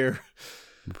late here.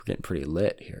 We're getting pretty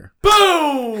lit here.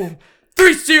 Boom!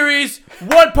 3 series, 1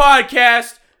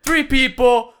 podcast, 3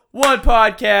 people, 1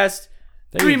 podcast,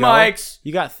 There 3 you go. mics.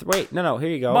 You got wait, no, here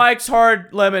you go. Mike's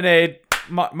Hard Lemonade.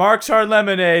 Mark's Hard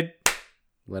Lemonade.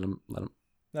 Let him.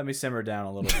 Let me simmer down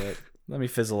a little bit. Let me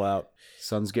fizzle out.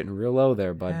 Sun's getting real low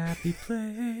there, bud. Happy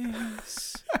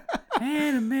place.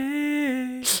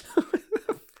 Anime.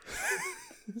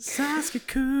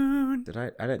 Sasuke-kun.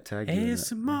 I didn't tag you. in that.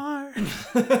 ASMR.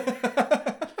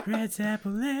 Red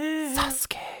Apple.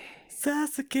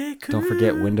 Sasuke-kun. Don't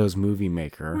forget Windows Movie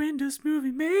Maker. Windows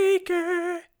Movie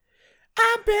Maker.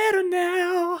 I'm better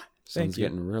now. Sun's Thank you.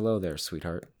 getting real low there,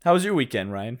 sweetheart. How was your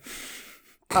weekend, Ryan?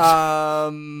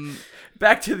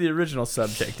 Back to the original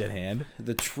subject at hand.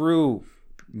 The true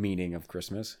meaning of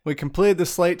Christmas. We completed the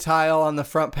slate tile on the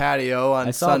front patio on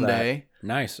I saw Sunday.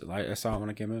 Nice. I saw it when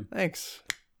I came in. Thanks.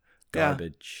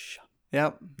 Garbage.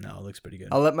 Yep. No, it looks pretty good.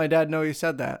 I'll let my dad know you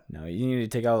said that. No, you need to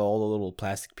take out all the little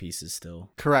plastic pieces still.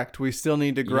 Correct. We still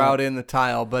need to grout in the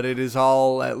tile, but it is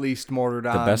all at least mortared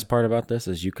on. The best part about this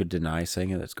is you could deny saying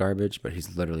it, it's garbage, but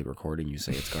he's literally recording you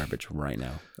say it's garbage right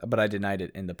now. But I denied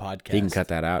it in the podcast. He can cut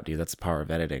that out, dude. That's the power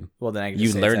of editing. Well, then I can You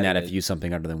just say it's learn that if edited. you use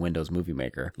something other than Windows Movie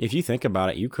Maker. If you think about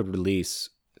it, you could release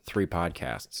 3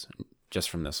 podcasts just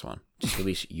from this one. Just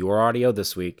release your audio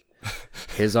this week,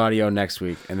 his audio next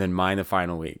week, and then mine the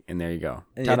final week. And there you go.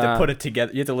 And you have to Ta-da. put it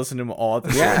together. You have to listen to them all at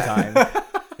the same time.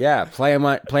 Yeah, play them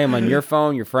on your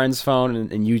phone, your friend's phone, and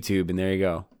YouTube, and there you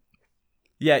go.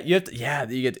 Yeah, you have to. Yeah,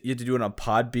 you have to do it on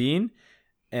Podbean,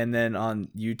 and then on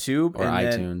YouTube, Or and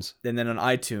iTunes. and then on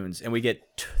iTunes, and we get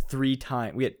 3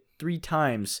 times. We get 3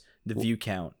 times the view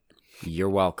count. You're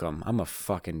welcome. I'm a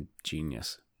fucking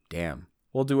genius. Damn.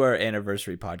 We'll do our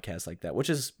anniversary podcast like that, which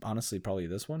is honestly probably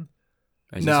this one.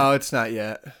 No, it's not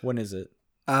yet. When is it?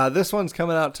 This one's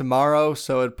coming out tomorrow,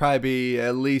 so it'd probably be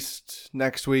at least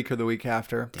next week or the week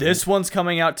after. This one's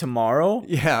coming out tomorrow.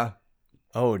 Yeah.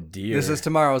 Oh dear. This is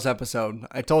tomorrow's episode.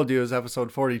 I told you it was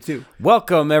episode 42.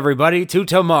 Welcome, everybody, to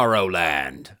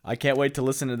Tomorrowland. I can't wait to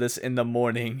listen to this in the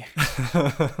morning.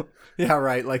 Yeah,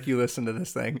 right. Like you listen to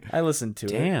this thing. I listened to it.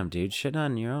 Damn, dude. Shit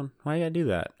on your own. Why you gotta do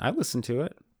that? I listened to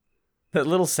it. That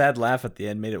little sad laugh at the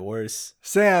end made it worse.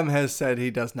 Sam has said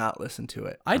he does not listen to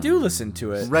it. I do listen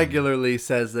to it. Regularly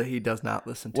says that he does not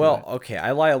listen to Well, it. okay,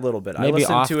 I lie a little bit. I Maybe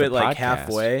listen off to the it like podcast.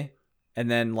 halfway,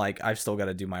 and then like I've still got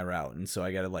to do my route, and so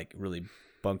I got to like really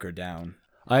bunker down.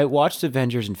 I watched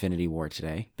Avengers Infinity War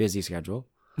today. Busy schedule.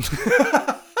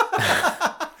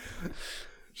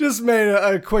 Just made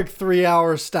a quick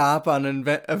 3-hour stop on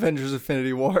Avengers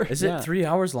Infinity War. Is Yeah. it 3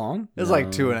 hours long? It's like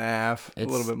 2.5, a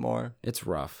It's- little bit more. It's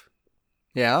rough.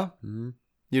 Yeah? Mhm.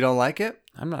 You don't like it?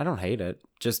 I don't hate it.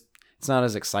 Just it's not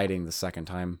as exciting the second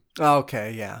time.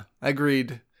 Okay, yeah.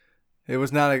 Agreed. It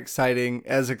was not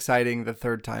as exciting the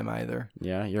third time either.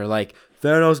 Yeah, you're like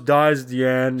Thanos dies at the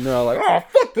end. And they're like, oh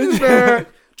fuck you, man.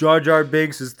 Jar Jar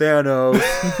Binks is Thanos.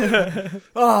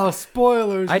 Oh,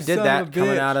 spoilers. I you did son that of a coming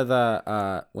bitch. out of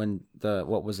the when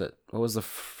what was it? What was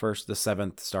the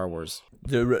seventh Star Wars?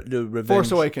 The Revenge.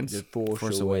 Force Awakens. The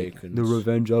Force Awakens. The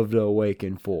Revenge of the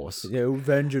Awakened Force. The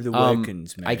Revenge of the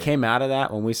Awakens, man. I came out of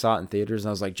that when we saw it in theaters, and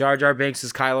I was like, Jar Jar Binks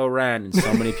is Kylo Ren, and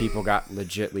so many people got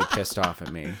legitly pissed off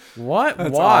at me. What?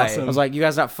 That's Why? awesome. I was like, you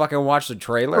guys not fucking watch the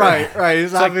trailer? Right.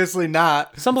 He's obviously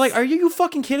not. Some like, are you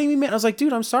fucking kidding me, man? I was like,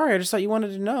 dude, I'm sorry. I just thought you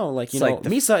wanted to know. Like, you know, like the-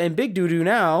 Misa and Big Doo-Doo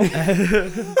now.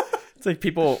 It's like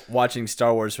people watching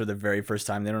Star Wars for the very first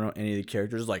time. They don't know any of the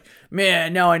characters. Like,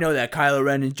 man, now I know that Kylo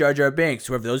Ren and Jar Jar Binks,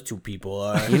 whoever those two people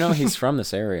are. You know, he's from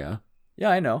this area. Yeah,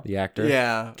 I know. The actor.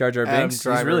 Yeah. Jar Jar Adam Binks. He's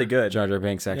Driver. really good. Jar Jar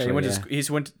Binks, Yeah, actually.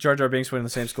 Jar Jar Binks went in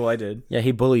the same school I did. Yeah,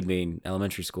 he bullied me in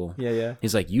elementary school. Yeah.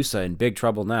 He's like, Yusa in big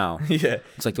trouble now. Yeah.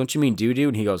 It's like, don't you mean doo-doo?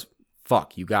 And he goes,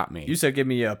 fuck, you got me. You said give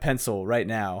me a pencil right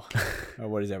now. Or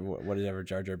whatever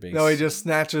Jar Jar Binks. No, he just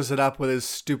snatches it up with his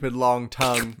stupid long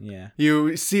tongue. Yeah.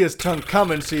 You see his tongue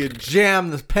coming, so you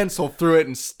jam the pencil through it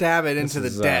and stab it into the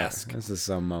This is, desk. This is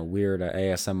some weird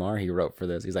ASMR he wrote for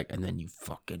this. He's like, and then you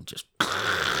fucking just...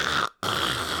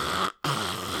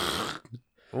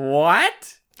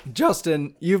 What?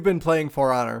 Justin, you've been playing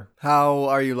For Honor. How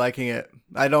are you liking it?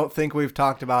 I don't think we've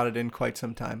talked about it in quite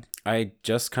some time. I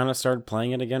just kind of started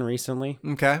playing it again recently.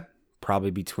 Okay.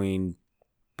 Probably between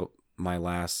my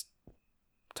last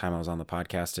time I was on the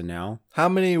podcast and now. How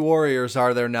many warriors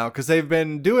are there now? Because they've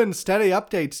been doing steady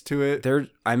updates to it. There,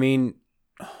 I mean,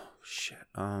 oh shit.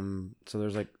 So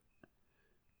there's like,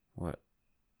 what,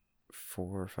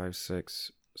 4, 5,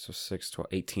 6, so 6, 12,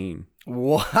 18.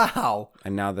 Wow.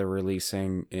 And now they're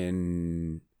releasing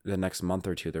in the next month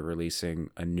or two, they're releasing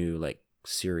a new like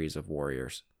series of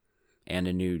warriors and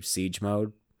a new siege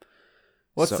mode.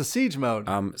 What's the siege mode?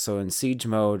 So in siege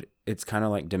mode, it's kind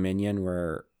of like Dominion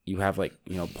where you have like,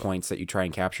 you know, points that you try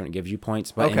and capture and it gives you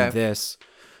points. But Okay. in this,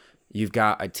 you've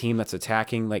got a team that's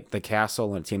attacking like the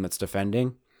castle and a team that's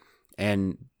defending.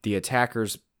 And the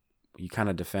attackers, you kind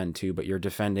of defend too, but you're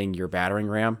defending your battering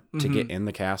ram to get in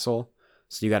the castle.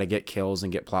 So you got to get kills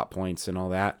and get plot points and all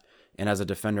that. And as a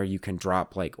defender, you can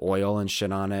drop like oil and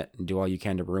shit on it and do all you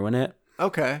can to ruin it.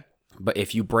 Okay. But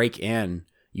if you break in,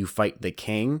 you fight the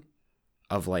king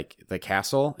of like the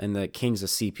castle, and the king's a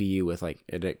CPU with like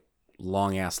a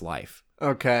long ass life.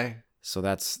 Okay. So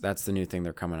that's the new thing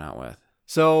they're coming out with.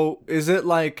 So is it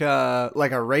like a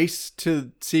race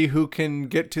to see who can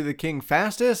get to the king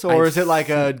fastest, or is it like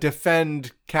a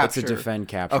defend capture? It's a defend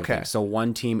capture. Okay. Thing. So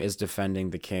one team is defending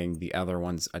the king, the other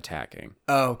one's attacking.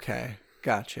 Okay.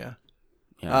 Gotcha.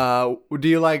 Yeah. Do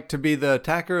you like to be the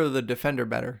attacker or the defender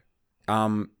better?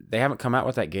 They haven't come out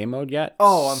with that game mode yet.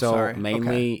 Oh, I'm so sorry.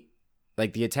 mainly,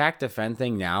 like the attack defend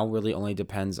thing now really only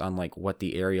depends on like what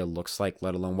the area looks like,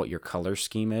 let alone what your color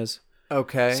scheme is.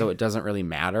 Okay. So it doesn't really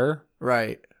matter.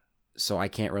 Right. So I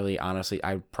can't really, honestly,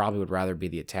 I probably would rather be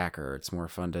the attacker. It's more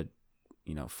fun to,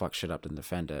 you know, fuck shit up than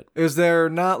defend it. Is there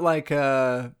not like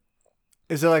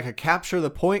is it like a capture the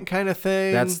point kind of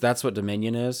thing? That's what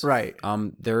Dominion is. right.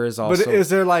 There is also, But is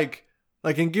there like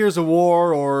in Gears of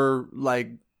War or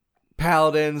like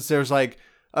Paladins, there's like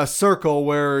a circle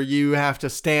where you have to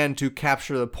stand to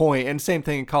capture the point, and same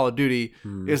thing in Call of Duty.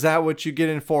 Is that what you get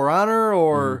in For Honor,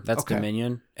 or that's okay.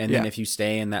 Dominion. And Yeah. then if you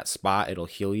stay in that spot, it'll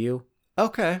heal you.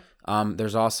 Okay.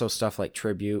 There's also stuff like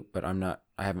Tribute, but I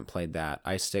haven't played that.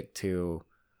 I stick to,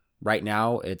 right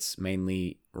now, it's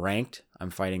mainly ranked. I'm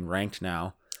fighting ranked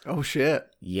now. Oh shit.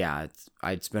 Yeah,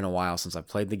 it's been a while since I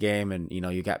played the game, and you know,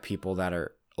 you got people that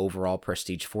are overall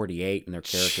prestige 48 and their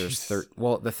characters Jeez.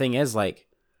 well, the thing is, like,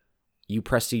 you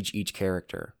prestige each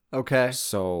character. Okay.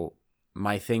 So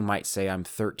my thing might say I'm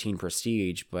 13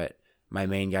 prestige, but my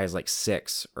main guy's like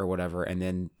 6 or whatever, and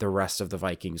then the rest of the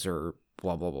Vikings are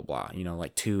blah blah blah blah, you know,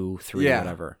 like 2, 3, Yeah.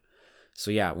 whatever. So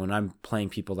yeah, when I'm playing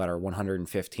people that are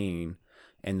 115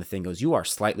 and the thing goes, you are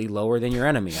slightly lower than your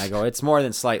enemy, I go, it's more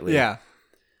than slightly. Yeah.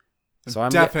 So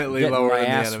I'm Definitely getting lower my than the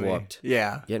ass enemy. whooped.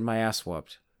 Yeah. Getting my ass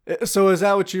whooped. So is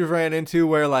that what you've ran into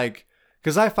where like,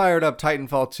 because I fired up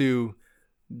Titanfall 2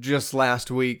 just last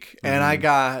week and I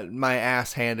got my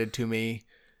ass handed to me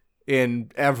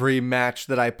in every match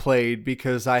that I played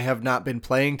because I have not been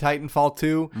playing Titanfall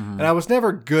 2 and I was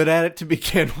never good at it to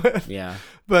begin with. Yeah.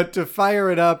 But to fire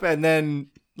it up and then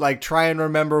like try and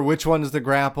remember which one's the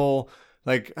grapple,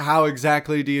 like how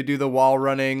exactly do you do the wall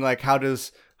running, like how do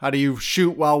you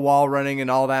shoot while wall running and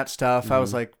all that stuff. I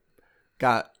was like,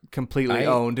 got completely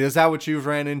owned. Is that what you've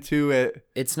ran into?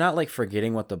 It's not like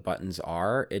forgetting what the buttons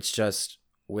are. It's just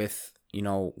with, you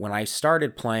know, when I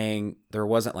started playing, there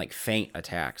wasn't like feint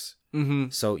attacks. Mm-hmm.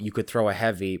 So you could throw a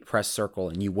heavy, press circle,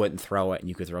 and you wouldn't throw it, and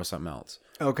you could throw something else.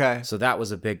 Okay. So that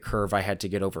was a big curve I had to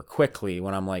get over quickly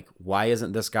when I'm like, why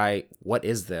isn't this guy, what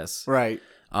is this? Right.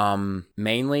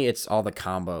 Mainly it's all the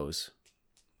combos.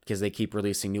 Because they keep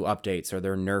releasing new updates or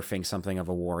they're nerfing something of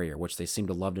a warrior, which they seem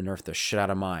to love to nerf the shit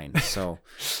out of mine. So,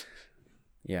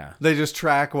 yeah. They just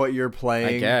track what you're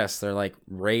playing. I guess. They're like,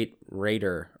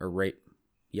 Raider.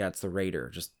 Yeah, it's the Raider.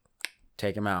 Just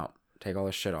take him out. Take all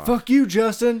this shit off. Fuck you,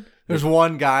 Justin. There's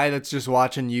one guy that's just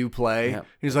watching you play. Yep.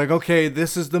 He's like, okay,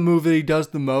 this is the move that he does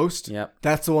the most. Yep.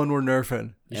 That's the one we're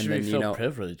nerfing. You And should then, be you feel know-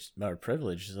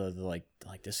 privileged. So they're like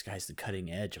this guy's the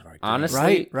cutting edge of our game.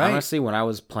 Honestly, Right. honestly, when I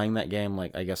was playing that game,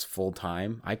 like I guess full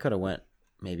time, I could have went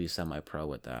maybe semi-pro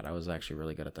with that. I was actually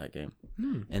really good at that game,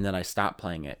 and then I stopped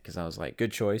playing it because I was like,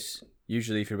 Good choice.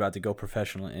 Usually, if you're about to go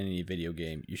professional in any video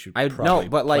game, you should I probably no,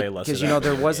 but play like less because of that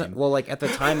there video wasn't game. well, like at the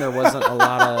time there wasn't a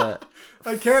lot of.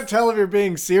 I can't tell if you're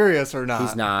being serious or not.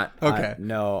 He's not. Okay.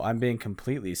 No, I'm being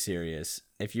completely serious.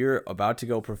 If you're about to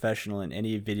go professional in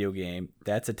any video game,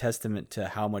 that's a testament to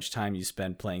how much time you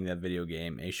spend playing that video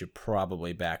game, and you should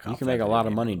probably back off. You can that make a video lot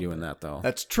of game money little doing bit. that though.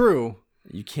 That's true.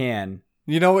 You can.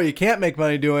 You know what you can't make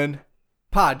money doing?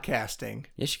 Podcasting.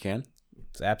 Yes, you can.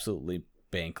 It's absolutely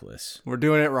bankless. We're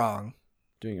doing it wrong.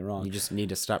 Doing it wrong. You just need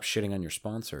to stop shitting on your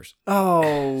sponsors.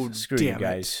 Oh, Screw damn you it.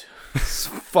 guys.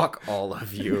 Fuck all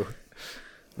of you.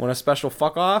 Want a special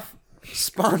fuck off?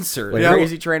 Sponsor. Yeah,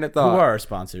 Crazy train of Who thought. are our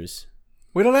sponsors?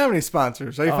 We don't have any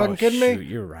sponsors. Are you fucking kidding shoot, me?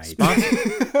 You're right.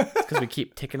 Because we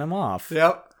keep ticking them off.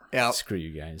 Yep. Screw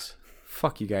you guys.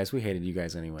 Fuck you guys. We hated you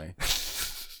guys anyway.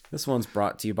 This one's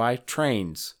brought to you by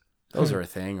trains. Those are a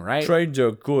thing, right? Trains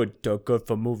are good. They're good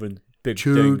for moving big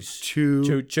Choo, things. choo.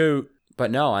 Choo choo.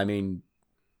 But no, I mean,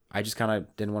 I just kind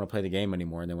of didn't want to play the game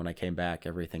anymore. And then when I came back,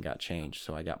 everything got changed.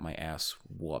 So I got my ass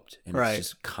whooped. And Right. it's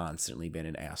just constantly been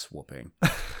an ass whooping.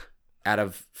 Out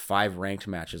of 5 ranked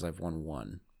matches, I've won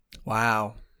 1.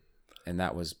 Wow. And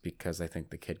that was because I think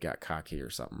the kid got cocky or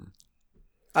something.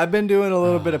 I've been doing a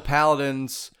little bit of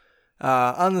Paladins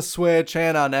on the Switch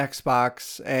and on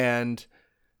Xbox, and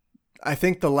I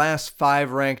think the last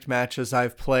 5 ranked matches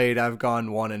I've played, I've gone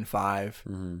 1-5.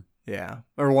 Mm-hmm. Yeah,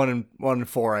 or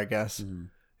 1-4, I guess.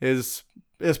 Is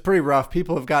pretty rough.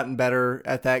 People have gotten better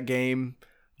at that game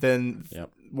than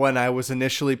Yep. when I was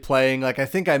initially playing. Like I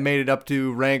think I made it up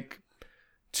to rank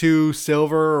 2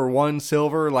 silver or 1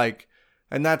 silver, like,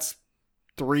 and that's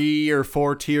 3 or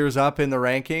 4 tiers up in the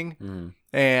ranking. Mm-hmm.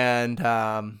 And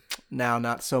now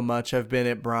not so much. I've been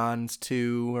at bronze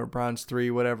 2 or bronze 3,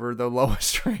 whatever the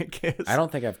lowest rank is. I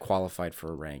don't think I've qualified for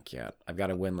a rank yet. I've got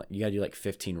to win. You got to do like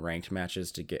 15 ranked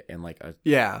matches to get in like a.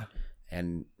 Yeah.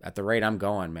 And at the rate I'm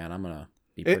going, man, I'm gonna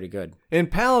be pretty good. In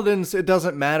Paladins, it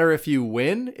doesn't matter if you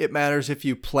win. It matters if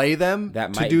you play them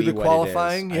That to might do be the what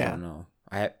qualifying. It is. Yeah. I don't know.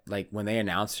 Like when they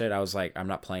announced it, I was like, I'm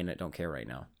not playing it. Don't care right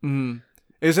now.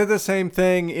 Is it the same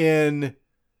thing in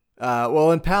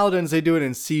in Paladins they do it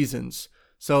in seasons.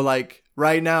 So like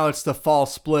right now it's the fall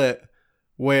split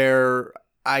where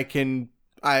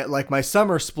like my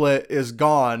summer split is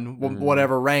gone,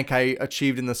 whatever rank I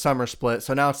achieved in the summer split.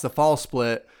 So now it's the fall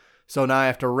split. So now I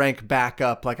have to rank back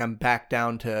up, like I'm back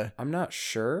down to. I'm not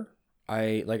sure.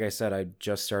 Like I said, I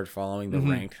just started following the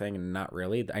rank thing, and not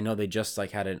really. I know they just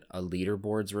like had a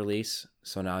leaderboards release,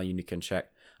 so now you can check.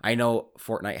 I know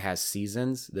Fortnite has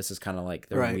seasons. This is kind of like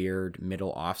their Right. weird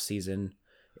middle off season.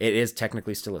 It is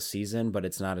technically still a season, but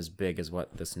it's not as big as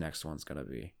what this next one's gonna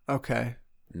be, Okay,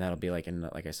 and that'll be like in,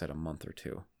 like I said, a month or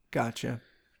 2. gotcha.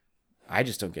 I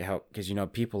just don't get how, because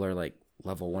people are like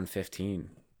level 115,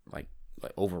 like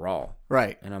overall,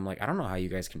 Right. and I'm like, I don't know how you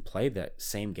guys can play that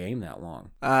same game that long.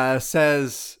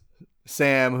 Says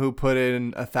Sam, who put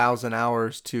in 1,000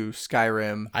 hours to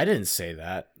Skyrim. I didn't say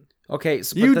that. Okay,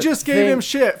 so, You just gave him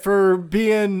shit for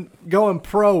going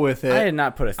pro with it. I did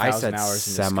not put I 1,000 said hours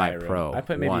into semi-pro, Skyrim. I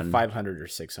put maybe 1. 500 or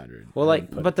 600. Well, I like,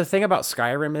 didn't put- but the thing about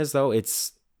Skyrim is though,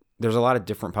 there's a lot of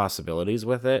different possibilities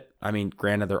with it. I mean,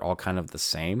 granted, they're all kind of the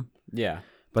same, yeah,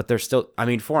 but they're still. I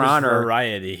mean, For There's Honor,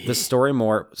 variety. the story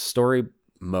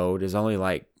mode is only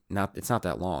like it's not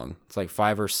that long. It's like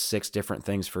 5 or 6 different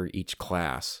things for each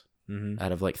class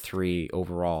out of like 3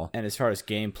 overall. And as far as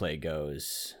gameplay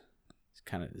goes, it's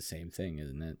kind of the same thing,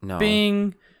 isn't it? No.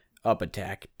 Bing, up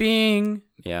attack. Bing,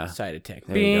 Yeah, side attack.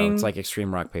 there Bing. you go. It's like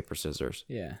Extreme Rock Paper Scissors.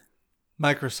 yeah,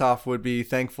 Microsoft would be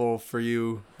thankful for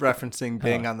you referencing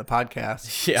Bing on the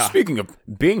podcast. yeah, Speaking of,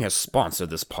 Bing has sponsored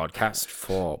this podcast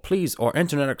for Please or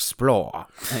Internet Explorer.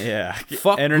 yeah.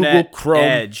 Fuck Internet Google Chrome.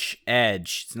 Edge.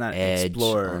 It's not Edge.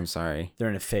 Explorer. Oh, I'm sorry. They're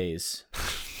in a phase.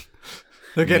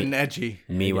 They're getting edgy.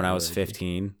 Me when I was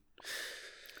 15.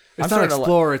 It's not starting to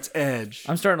explore, it's edge.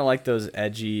 I'm starting to like those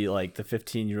edgy, like the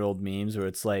 15-year-old memes where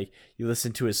it's like you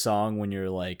listen to a song when you're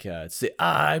like, it's the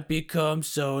I become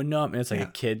so numb, and it's like a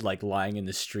kid like lying in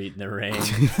the street in the rain,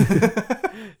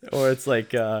 or it's like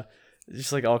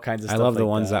just like all kinds of I stuff. love the like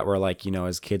ones that were like,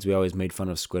 as kids we always made fun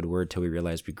of Squidward till we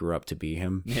realized we grew up to be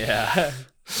him. Yeah,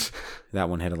 That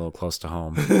one hit a little close to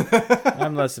home.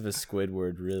 I'm less of a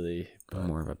Squidward, really. But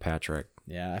more of a Patrick.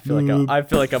 Yeah, I feel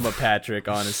like I'm a Patrick.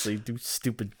 Honestly, do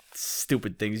stupid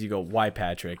things. You go, why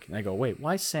Patrick? And I go, wait,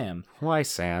 why Sam? Why,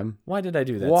 Sam? Why did I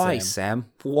do that? Why, Sam?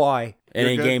 Why?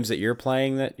 Any good? games that you're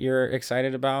playing that you're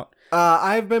excited about?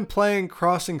 I've been playing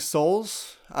Crossing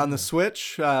Souls on the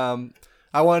Switch.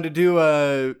 I wanted to do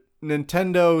a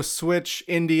Nintendo Switch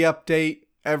indie update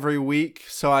every week,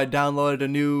 so I downloaded a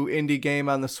new indie game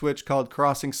on the Switch called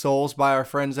Crossing Souls by our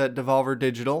friends at Devolver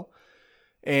Digital.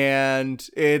 And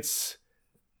it's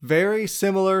very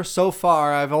similar so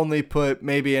far. I've only put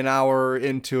maybe an hour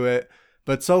into it,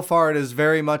 but so far it is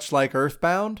very much like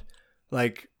Earthbound.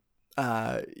 Like,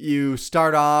 you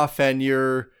start off and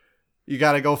you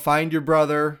got to go find your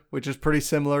brother, which is pretty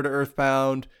similar to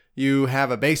Earthbound. You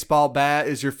have a baseball bat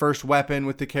is your first weapon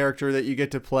with the character that you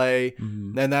get to play.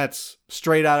 And that's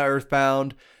straight out of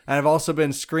Earthbound. And I've also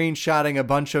been screenshotting a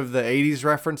bunch of the 80s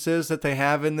references that they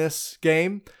have in this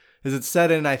game. Is it's set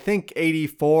in, I think,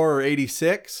 84 or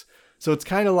 86. So it's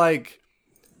kind of like,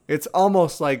 it's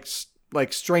almost like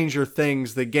Stranger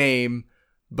Things, the game,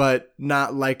 but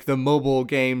not like the mobile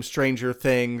game Stranger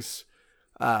Things.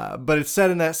 But it's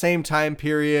set in that same time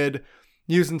period,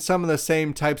 using some of the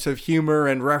same types of humor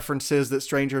and references that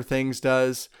Stranger Things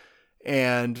does.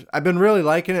 And I've been really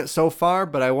liking it so far,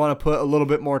 but I want to put a little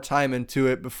bit more time into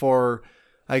it before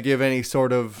I give any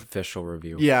sort of Official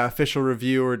review. Yeah, official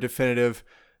review or definitive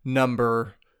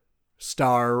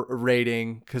star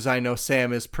rating, because I know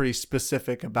Sam is pretty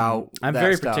specific about I'm that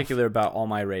very stuff. particular about all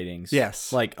my ratings.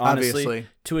 Yes, like honestly, obviously.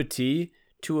 to a T,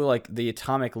 to like the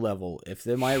atomic level. If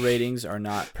my ratings are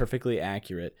not perfectly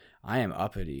accurate, I am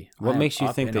uppity. What I am makes you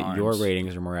up think in that your arms,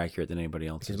 ratings are more accurate than anybody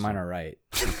else's? Because mine are right.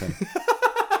 Okay.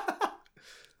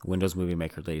 Windows Movie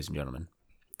Maker, ladies and gentlemen.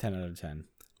 10 out of 10.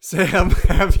 Sam,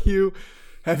 have you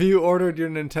ordered your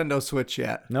Nintendo Switch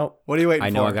yet? Nope. What are you waiting for? I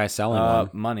know a guy selling one.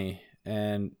 Money.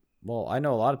 And, well, I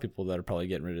know a lot of people that are probably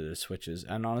getting rid of their Switches.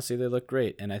 And honestly, they look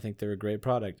great. And I think they're a great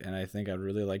product. And I think I'd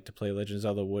really like to play Legends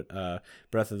of the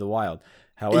Breath of the Wild.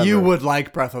 However, You would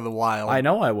like Breath of the Wild. I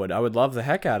know I would. I would love the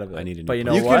heck out of it. I need a new but you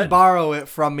know You what? can borrow it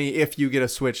from me if you get a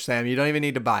Switch, Sam. You don't even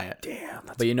need to buy it. Damn,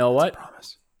 that's But you know what?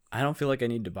 promise. I don't feel like I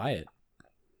need to buy it.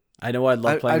 I know I'd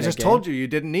love I playing that just game. told you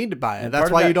didn't need to buy it. And That's part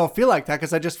of why that- you don't feel like that,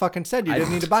 because I just fucking said you didn't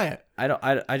need to buy it.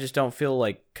 I just don't feel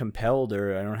like compelled,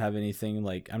 or I don't have anything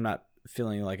like, I'm not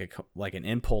feeling like an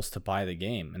impulse to buy the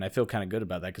game. And I feel kind of good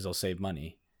about that because I'll save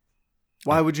money.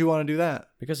 Why would you want to do that?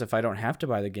 Because if I don't have to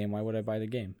buy the game, why would I buy the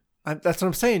game? That's what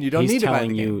I'm saying. You don't He's need to buy the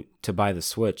telling game. you to buy the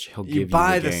Switch. He'll give You you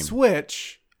buy the the game.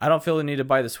 Switch. I don't feel the need to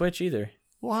buy the Switch either.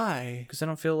 Why? Because I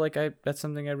don't feel like that's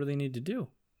something I really need to do.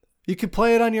 You could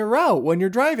play it on your route when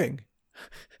you're driving.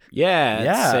 Yeah, it's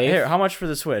Yeah. safe. Here, how much for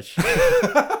the Switch?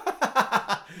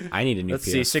 I need a new Let's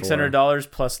PS4. see, $600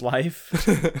 plus life.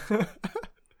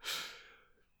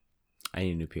 I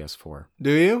need a new PS4.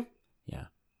 Do you? Yeah.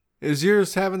 Is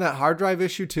yours having that hard drive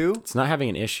issue too? It's not having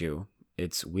an issue.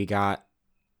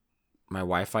 My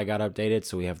Wi-Fi got updated,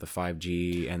 so we have the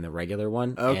 5G and the regular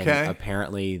one. Okay. And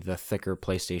apparently the thicker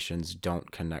PlayStations don't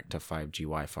connect to 5G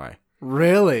Wi-Fi.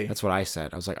 Really? That's what I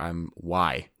said. I was like,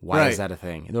 why? Why Right. is that a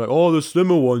thing? And they're like, oh, the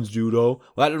slimmer ones do though.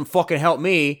 Well, that didn't fucking help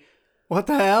me. What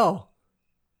the hell?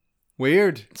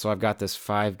 Weird. So I've got this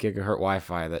 5 gigahertz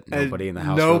Wi-Fi that And nobody in the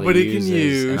house nobody really can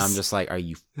uses, and use. I'm just like, are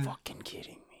you fucking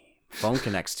kidding me? Phone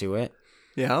connects to it.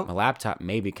 Yeah. My laptop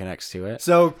maybe connects to it.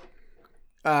 So,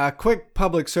 quick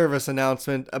public service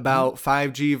announcement about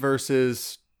 5G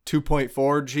versus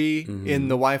 2.4G in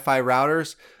the Wi-Fi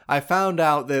routers. I found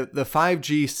out that the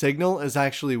 5G signal is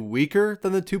actually weaker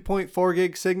than the 2.4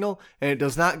 gig signal, and it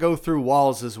does not go through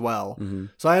walls as well.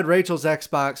 So I had Rachel's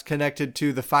Xbox connected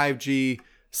to the 5G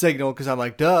signal because I'm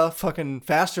like, duh, fucking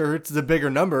faster. It's the bigger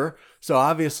number. So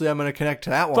obviously I'm going to connect to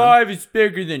that one. 5 is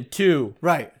bigger than 2.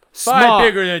 Right. 5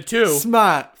 bigger than 2.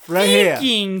 Smart. Right here.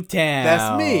 Thinking town.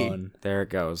 That's me. There it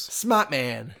goes. Smart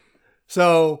man.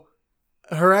 So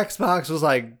her Xbox was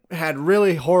like, had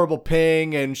really horrible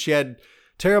ping, and she had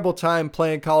terrible time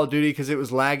playing Call of Duty because it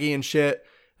was laggy and shit.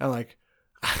 I'm like,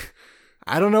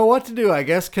 I don't know what to do. I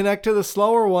guess connect to the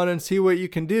slower one and see what you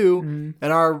can do.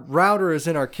 And our router is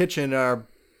in our kitchen. Our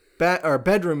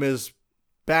bedroom is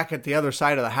back at the other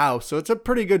side of the house, so it's a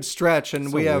pretty good stretch. And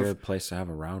It's we a have weird place to have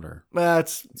a router.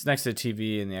 it's It's next to the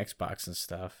TV and the Xbox and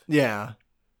stuff. yeah.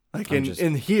 Like I'm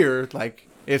in here, like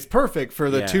it's perfect for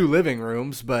the Yeah. 2 living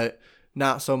rooms, but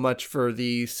not so much for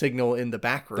the signal in the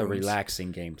back rooms. The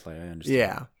relaxing gameplay, I understand.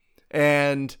 Yeah.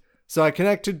 And so I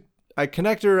connected our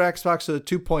Xbox to the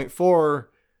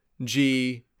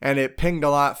 2.4G and it pinged a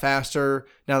lot faster.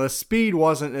 Now the speed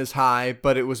wasn't as high,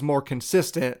 but it was more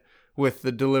consistent with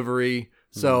the delivery.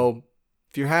 So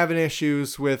if you're having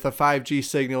issues with a 5G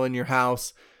signal in your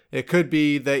house, it could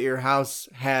be that your house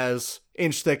has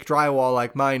inch thick drywall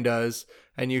like mine does,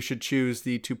 and you should choose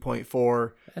the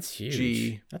 2.4. That's huge.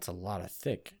 G. That's a lot of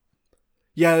thick.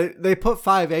 Yeah, they put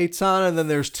 5/8 on, and then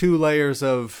there's 2 layers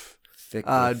of Thick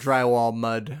with, drywall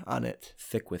mud on it.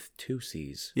 thick with 2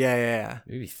 C's. Yeah.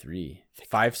 Maybe 3.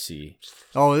 5C.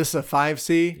 Oh, this is a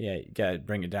 5C? Yeah, you gotta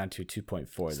bring it down to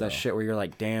 2.4. It's though. that shit where you're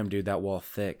like, damn, dude, that wall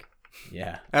thick.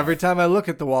 Yeah. Every time I look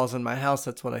at the walls in my house,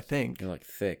 that's what I think. You're like,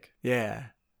 thick. Yeah.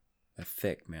 That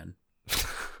thick, man.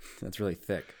 That's really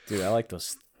thick. Dude, I like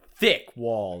those thick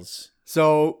walls.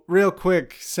 So, real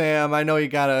quick, Sam, I know you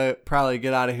gotta probably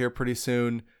get out of here pretty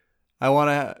soon. I want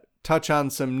to touch on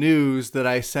some news that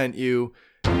I sent you.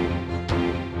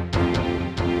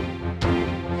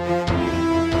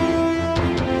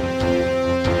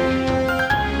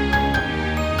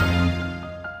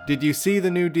 Did you see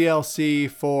the new DLC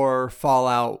for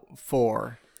Fallout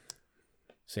 4?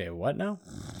 Say what now?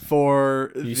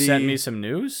 For You sent me some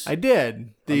news? I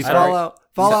did. The I'm sorry.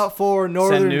 Fallout 4 Send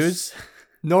Northern news?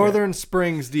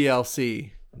 Springs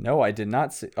DLC. No, I did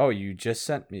not see. Oh, you just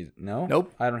sent me. No?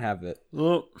 Nope. I don't have it.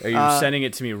 Look. Are you sending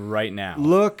it to me right now?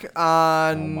 Look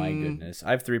on. Oh my goodness.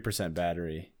 I have 3%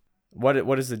 battery. What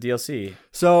is the DLC?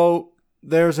 So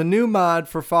there's a new mod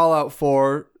for Fallout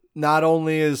 4. Not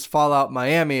only is Fallout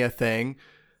Miami a thing,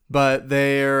 but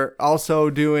they're also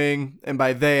doing, and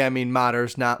by they I mean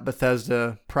modders, not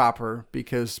Bethesda proper,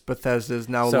 because Bethesda is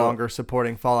no So, longer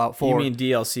supporting Fallout 4. You mean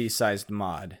DLC sized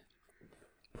mod?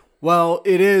 Well,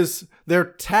 it is. They're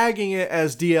tagging it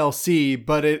as DLC,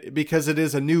 but because it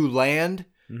is a new land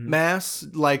mass,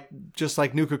 just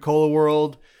like Nuka-Cola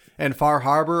World and Far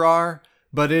Harbor are,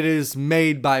 but it is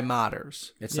made by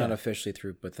modders. It's Yeah. not officially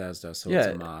through Bethesda, so Yeah, it's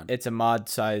a mod. It's a mod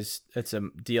size. It's a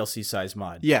DLC size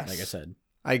mod. Yes. Like I said.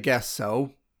 I guess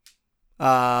so.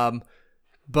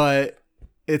 But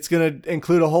it's going to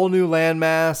include a whole new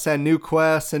landmass and new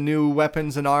quests and new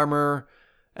weapons and armor.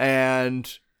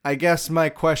 And I guess my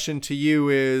question to you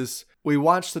is, we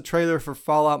watched the trailer for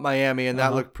Fallout Miami and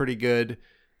that looked pretty good.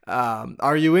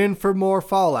 Are you in for more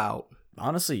Fallout?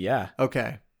 Honestly, yeah.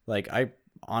 Okay. Like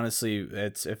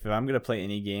it's if I'm gonna play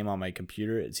any game on my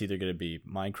computer, it's either gonna be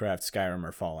Minecraft, Skyrim,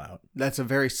 or Fallout. That's a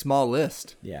very small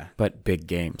list. Yeah, But big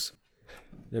games.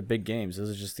 they're big games.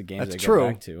 Those are just the games That's I true. go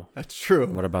back to. That's true.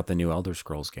 What about the new Elder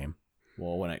Scrolls game?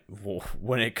 Well,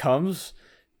 when it comes,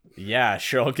 yeah,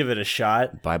 sure, I'll give it a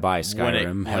shot. Bye-bye,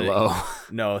 Skyrim. Hello.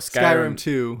 No, Skyrim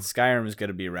 2. Skyrim is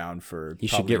gonna be around for. You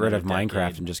should probably get rid of another Minecraft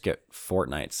decade. and just get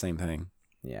Fortnite. Same thing.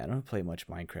 Yeah, I don't play much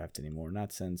Minecraft anymore.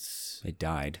 Not since. It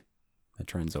died. The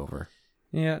trend's over.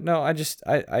 Yeah, no, I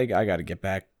got to get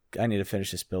back. I need to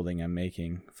finish this building I'm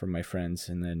making for my friends,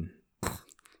 and then.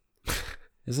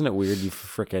 Isn't it weird you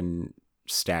freaking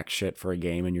stack shit for a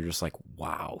game and you're just like,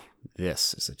 wow,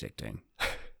 this is addicting.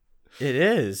 It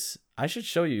is. I should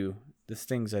show you the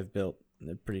things I've built.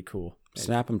 They're pretty cool.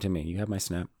 Snap them to me. You have my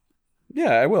snap.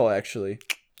 Yeah, I will actually.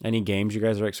 Any games you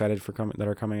guys are excited for that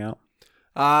are coming out?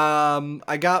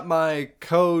 I got my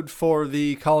code for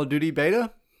the Call of Duty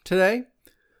beta today.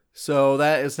 So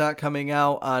that is not coming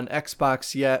out on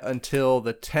Xbox yet until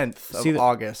the 10th of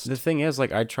August. The thing is,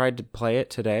 like, I tried to play it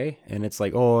today, and it's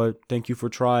like, oh, thank you for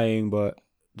trying, but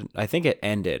I think it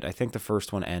ended. I think the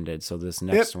first one ended, so this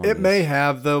next one It may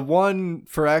have. The one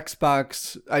for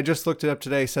Xbox, I just looked it up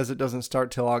today, says it doesn't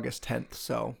start till August 10th,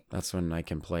 so. That's when I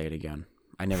can play it again.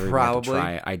 I never even Probably. had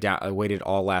to try it. I waited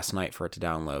all last night for it to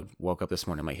download. Woke up this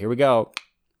morning, I'm like, here we go.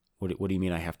 What do you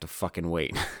mean I have to fucking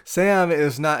wait? Sam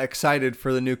is not excited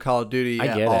for the new Call of Duty I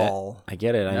at get all. it. I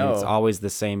get it. I mean, it's No. always the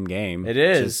same game. It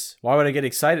is. Why would I get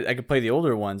excited? I could play the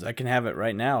older ones. I can have it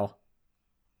right now.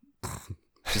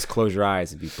 Just close your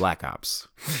eyes. It'd be Black Ops.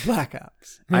 Black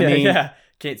Ops. I mean, yeah.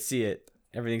 Can't see it.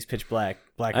 Everything's pitch black.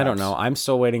 Black. I don't Ops. know. I'm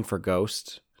still waiting for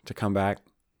Ghost to come back.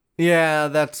 Yeah,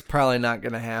 that's probably not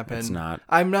going to happen. It's not.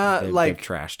 I'm not They've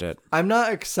trashed it. I'm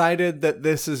not excited that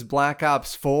this is Black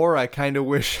Ops 4. I kind of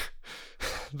wish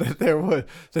that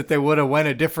they would have went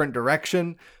a different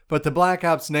direction. But the Black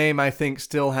Ops name, I think,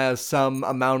 still has some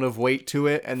amount of weight to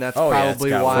it, and that's Oh, yeah, it's probably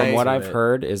got why. From what of I've it.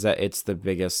 heard is that it's the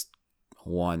biggest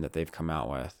one that they've come out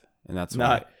with, and that's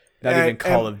Not why. even And-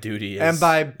 Call of Duty. and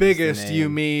by biggest, name. you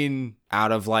mean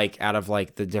out of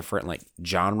like the different like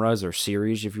genres or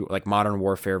series, if you like Modern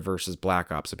Warfare versus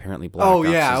Black Ops, apparently Black Ops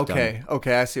has okay. done,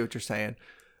 Okay, I see what you're saying.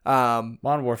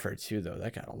 Modern Warfare 2 though,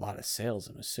 that got a lot of sales.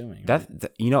 I'm assuming. Right?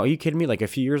 that you know, are you kidding me? Like a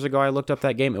few years ago, I looked up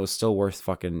that game. It was still worth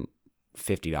fucking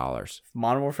 $50.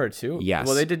 Modern Warfare 2. Yes.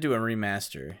 Well, they did do a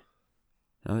remaster.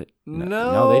 No,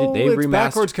 they it's remastered.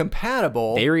 backwards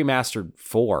compatible. They remastered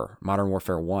 4 Modern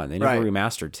Warfare 1. They never Right.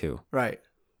 remastered 2. Right.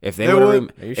 If they There would were-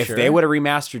 Are you if sure? they would have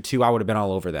remastered 2, I would have been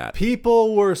all over that.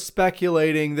 People were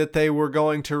speculating that they were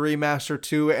going to remaster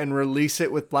 2 and release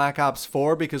it with Black Ops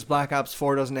 4 because Black Ops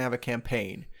 4 doesn't have a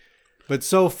campaign. But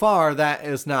so far, that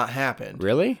has not happened.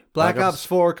 Really? Black Ops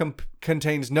 4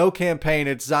 contains no campaign.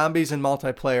 It's zombies and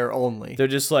multiplayer only. They're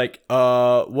just like,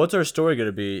 what's our story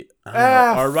gonna be? I don't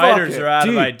know. Our fuck writers it. are out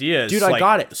of ideas. Dude, I Like,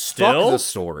 got it. Still, Fuck the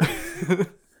story.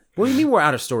 What do you mean we're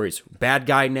out of stories? Bad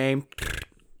guy name,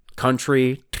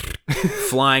 country,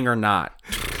 flying or not,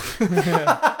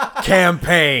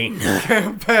 campaign.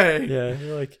 Campaign. yeah,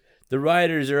 you're like the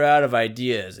writers are out of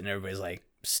ideas, and everybody's like,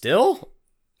 still.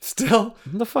 Still,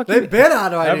 What the fuck? they've been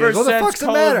out of ideas. Ever What the since fuck's the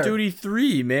Call matter? of Duty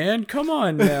 3, man, come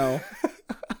on now.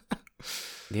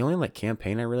 The only like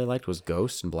campaign I really liked was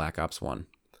Ghost and Black Ops 1.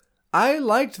 I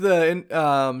liked the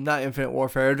not Infinite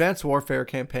Warfare, Advanced Warfare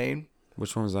campaign.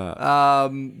 Which one was that?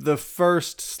 The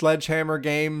first Sledgehammer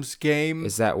Games game.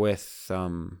 Is that with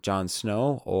Jon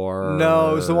Snow or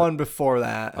No, it was the one before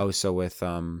that. Oh, so with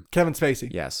Kevin Spacey.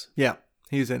 yes, Yeah,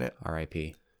 he's in it.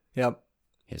 R.I.P. Yep.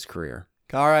 his career.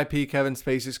 R.I.P. Kevin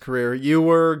Spacey's career. You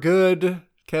were good,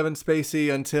 Kevin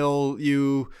Spacey, until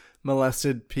you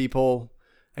molested people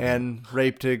and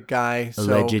raped a guy. So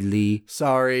Allegedly.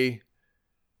 sorry.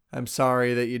 I'm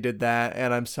sorry that you did that,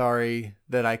 and I'm sorry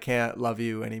that I can't love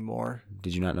you anymore.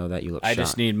 Did you not know that? You look I shocked.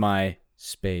 just need my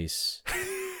space.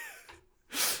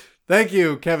 Thank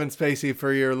you, Kevin Spacey,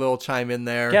 for your little chime in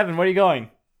there. Kevin, where are you going?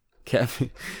 Kevin.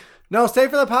 No, stay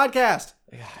for the podcast.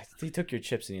 He took your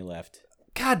chips and he left.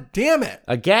 God damn it.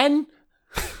 Again?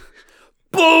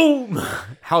 Boom!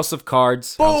 House of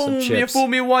Cards. House Boom! of You Chips. fool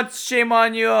me once, shame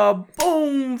on you.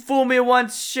 Boom! Fool me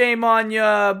once, shame on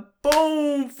you.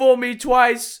 Boom! Fool me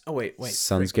twice. Oh wait.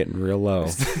 Sun's getting real low.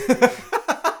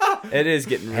 It is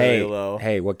getting really hey, low.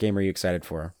 hey, what game are you excited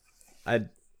for? I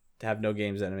have no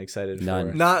games that I'm excited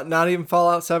None. for. Not even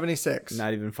Fallout 76.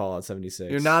 Not even Fallout 76.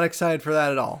 You're not excited for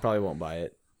that at all. Probably won't buy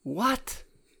it. What?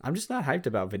 I'm just not hyped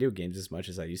about video games as much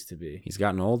as I used to be. He's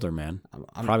gotten older, man.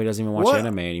 I'm- Probably doesn't even watch What,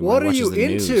 anime anymore. what He are watches you the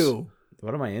news. into?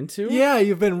 What am I into? Yeah,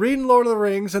 you've been reading Lord of the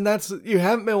Rings, and you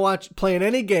haven't been playing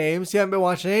any games. You haven't been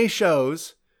watching any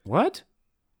shows. What?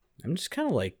 I'm just kind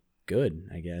of like good,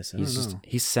 I guess. I don't know.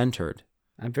 He's centered.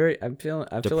 I feel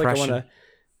like I want Depression. to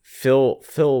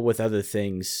fill with other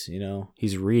things, you know.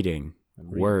 He's reading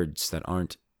reading. words that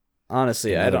aren't.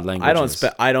 Honestly, In I other don't languages.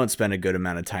 I don't spend a good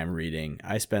amount of time reading.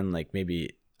 I spend like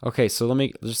maybe Okay, so let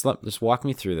me just walk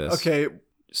me through this. Okay,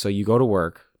 So you go to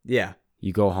work, yeah.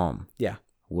 you go home. Yeah.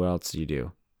 What else do you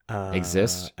do?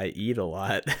 Exist? I eat a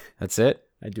lot. That's it.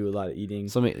 I do a lot of eating.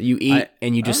 So you eat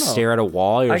and you I just don't know. stare at a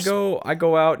wall. You're I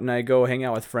go out and I go hang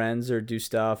out with friends or do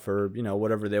stuff or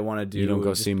whatever they want to do. You don't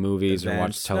go just see movies or watch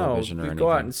events. television no, or we anything.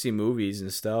 go out and see movies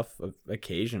and stuff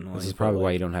occasionally. This is but, probably why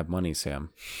like, you don't have money, Sam.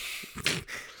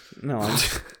 No, I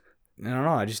don't know.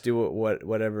 I just do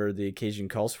whatever the occasion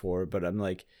calls for. But I'm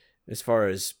like, as far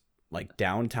as like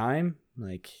downtime,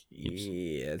 like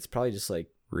yeah, it's probably just like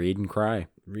Read and cry.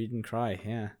 read and cry.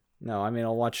 Yeah. No, I mean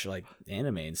I'll watch like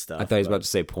anime and stuff. I thought he was but- about to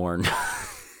say porn.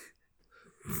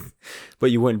 But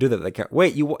you wouldn't do that. Like,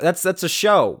 wait, that's a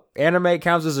show. Anime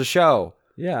counts as a show.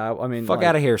 Yeah, I mean, Fuck like,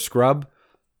 out of here, scrub.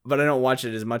 But I don't watch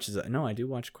it as much as no, I do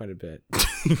watch quite a bit.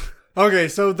 okay.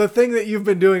 So the thing that you've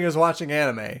been doing is watching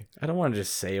anime. I don't want to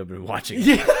just say I've been watching.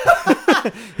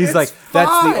 He's like,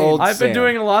 that's the fine. old I've been Sam.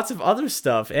 doing lots of other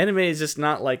stuff. Anime is just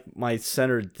not like my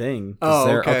centered thing.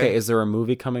 Oh, Okay, is there a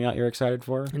movie coming out you're excited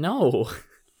for? No,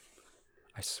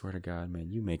 I swear to God, man,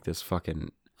 you make this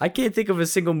fucking I can't think of a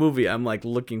single movie I'm like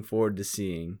looking forward to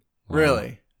seeing.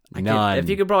 Really? none. If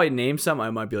you could probably name some, I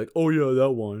might be like, oh yeah,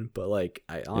 that one. But like,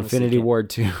 I honestly Infinity can't- Ward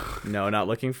 2, No, not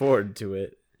looking forward to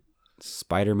it.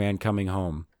 Spider-Man Coming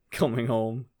Home, Coming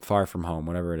home. Far From Home,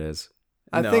 whatever it is.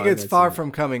 I No, think I it's haven't Far seen it.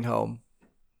 From Coming Home.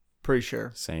 Pretty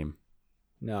sure. Same.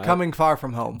 No, Coming Far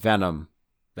From Home. Venom.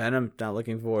 Venom. Not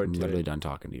looking I'm forward to literally it. done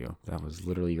talking to you. That was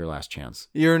literally your last chance.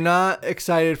 You're not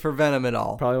excited for Venom at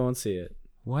all. Probably won't see it.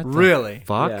 What? Really?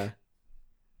 Fuck. Yeah.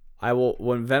 I will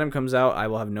when Venom comes out, I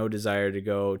will have no desire to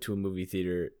go to a movie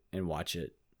theater and watch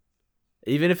it.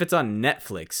 Even if it's on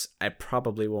Netflix, I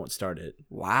probably won't start it.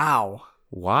 Wow.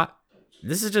 What?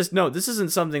 This isn't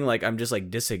something like I'm just like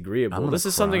disagreeable. I'm gonna This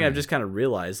is something cry. I've just kind of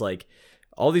realized like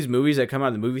all these movies that come out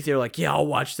of the movie theater, like, yeah, I'll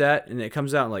watch that. And it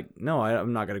comes out and like, no,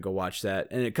 I'm not going to go watch that.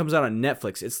 And it comes out on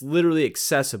Netflix. It's literally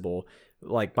accessible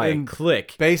like by a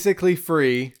click. Basically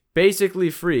free. Basically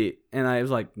free. And I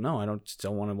was like, no, I don't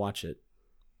want to watch it.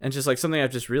 And just like something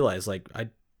I've just realized, like I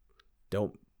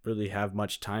don't really have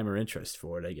much time or interest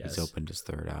for it, I guess. He's opened his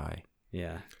third eye.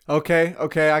 Yeah. Okay,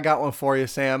 I got one for you,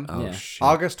 Sam. Oh, Yeah. shit.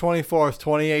 August 24th,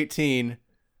 2018,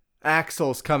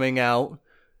 Axel's coming out.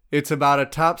 It's about a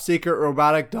top secret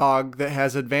robotic dog that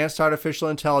has advanced artificial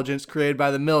intelligence created by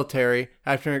the military.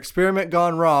 After an experiment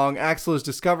gone wrong, Axel is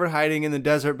discovered hiding in the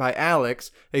desert by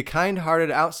Alex, a kind-hearted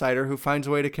outsider who finds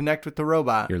a way to connect with the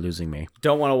robot. You're losing me.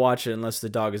 Don't want to watch it unless the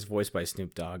dog is voiced by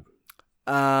Snoop Dogg.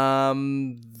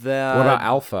 The What about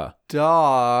Alpha?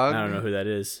 dog. I don't know who that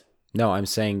is. No, I'm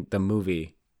saying the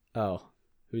movie. Oh,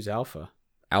 who's Alpha?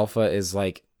 Alpha is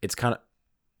like, it's kind of,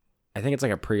 I think it's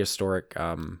like a prehistoric.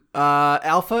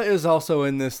 Alpha is also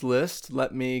in this list.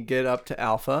 Let me get up to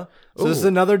Alpha. So this is Ooh.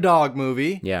 another dog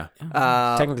movie. Yeah.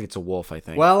 Uh, Technically, it's a wolf, I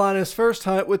think. Well, on his first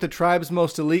hunt with the tribe's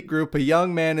most elite group, a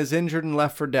young man is injured and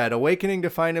left for dead. Awakening to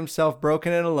find himself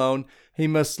broken and alone, he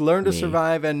must learn to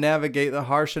survive and navigate the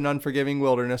harsh and unforgiving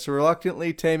wilderness.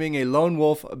 Reluctantly taming a lone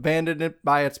wolf abandoned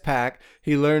by its pack,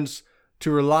 he learns to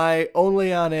rely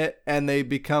only on it, and they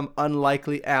become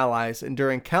unlikely allies,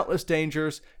 enduring countless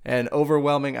dangers and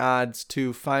overwhelming odds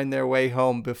to find their way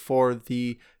home before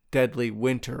the deadly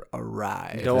winter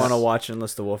arrives. Don't want to watch it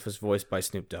unless the wolf is voiced by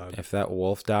Snoop Dogg. If that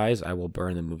wolf dies, I will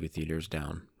burn the movie theaters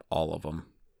down. All of them.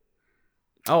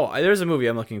 Oh, there's a movie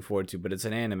I'm looking forward to, but it's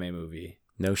an anime movie.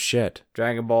 No shit.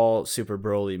 Dragon Ball Super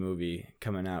Broly movie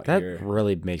coming out That here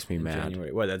really makes me in mad.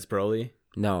 January. What, that's Broly?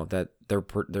 No, that they're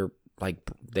like,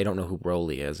 they don't know who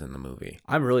Broly is in the movie.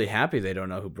 I'm really happy they don't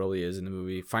know who Broly is in the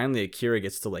movie. Finally, Akira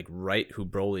gets to like write who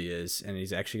Broly is, and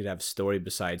he's actually gonna have a story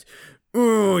besides,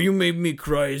 "Oh, you made me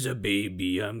cry as a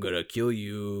baby. I'm gonna kill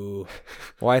you."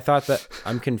 Well, I thought that,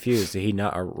 I'm confused. Did he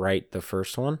not write the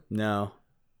first one? No.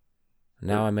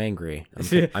 Now I'm angry.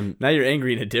 I'm Now you're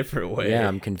angry in a different way. yeah,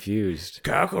 I'm confused.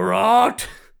 Kakarot.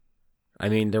 I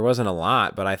mean, there wasn't a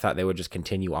lot, but I thought they would just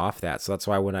continue off that. So that's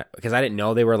why because I didn't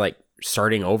know they were like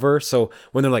starting over. So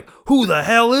when they're like, "Who the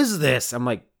hell is this?" I'm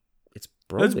like, "It's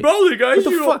Broly." That's Broly, guys. What the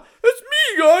You fuck? That's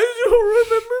me, guys. You don't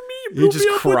remember me? You He blew just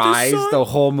me up with the cries sun. the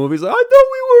whole movie. He's like, "I thought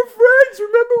we were friends.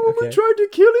 Remember when we Okay. tried to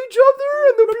kill each other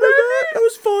in the planet?" It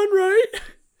was fun, right?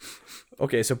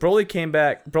 Okay, so Broly came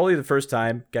back. Broly the first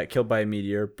time got killed by a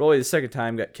meteor. Broly the second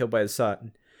time got killed by the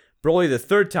sun. Broly the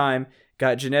third time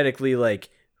got genetically like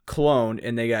cloned,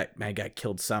 and they got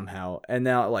killed somehow. And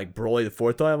now like Broly the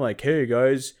fourth time, like, hey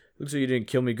guys, looks like you didn't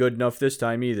kill me good enough this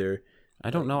time either. I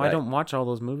don't know. I don't watch all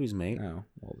those movies, mate. Oh,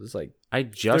 well, there's like I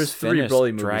There's just 3 finished Broly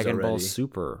movies Dragon Ball already.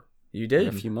 Super you a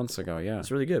did. few months ago. Yeah,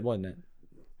 It's really good, wasn't it?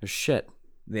 it was shit.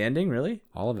 The ending, really?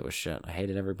 All of it was shit. I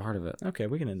hated every part of it. Okay,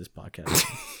 we can end this podcast.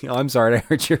 Oh, I'm sorry to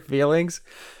hurt your feelings.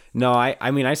 No,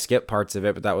 I mean I skipped parts of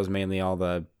it, but that was mainly all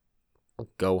the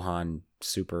Gohan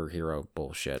superhero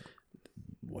bullshit.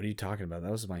 What are you talking about?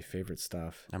 That was my favorite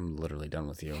stuff. I'm literally done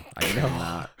with you. I know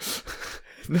not.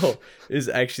 No, it's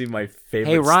actually my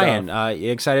favorite. Hey Ryan, stuff.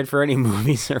 you excited for any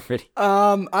movies already?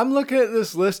 I'm looking at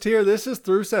this list here. This is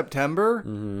through September.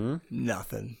 Mm-hmm.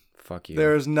 Nothing. Fuck you.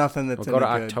 There's nothing that's We'll go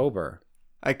any to good. October.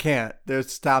 I can't. There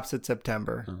stops at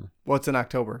September. Oh. What's in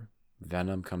October?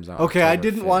 Venom comes out. Okay, I October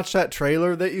didn't 5th. watch that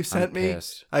trailer that you sent I'm me.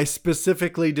 pissed. I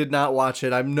specifically did not watch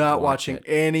it. I'm not Watch watching it.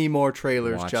 any more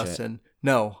trailers, Watch Justin.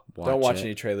 No. Don't watch it.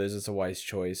 any trailers. It's a wise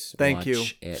choice. Thank you,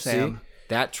 Watch it. Sam. See?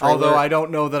 That trailer. Although I don't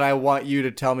know that I want you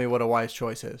to tell me what a wise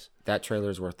choice is. that trailer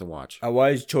is worth the watch. A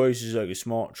wise choice is like a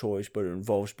smart choice, but it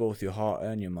involves both your heart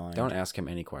and your mind. Don't ask him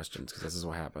any questions because this is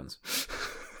what happens.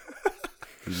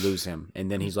 You lose him, and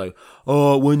then he's like,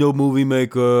 "Oh, window movie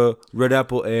maker, Red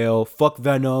Apple Ale, fuck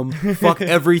Venom, fuck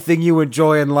everything you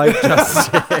enjoy in life,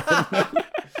 Justin."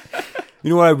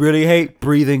 You know what I really hate?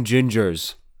 Breathing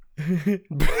gingers.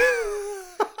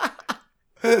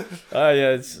 Yeah,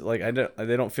 it's like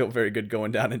they don't feel very good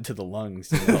going down into the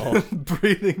lungs. You know?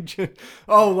 Breathing.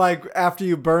 Oh, like after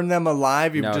you burn them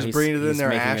alive, you just breathe it in he's their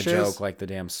making ashes. a joke like the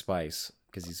damn Spice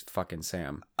because he's fucking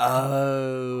Sam.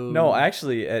 Oh. No,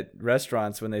 actually, at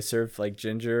restaurants when they serve like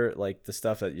ginger, like the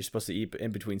stuff that you're supposed to eat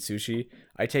in between sushi,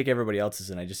 I take everybody else's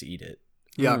and I just eat it.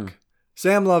 Yuck.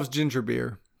 Sam loves ginger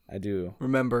beer. I do.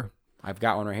 Remember. I've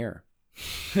got one right here.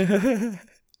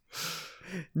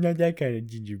 Not that kind of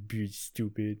ginger beer,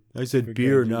 stupid. I said Forgot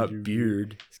beer, ginger not beer.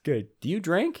 beard. It's good. Do you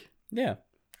drink? Yeah.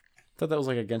 I thought that was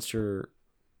like against your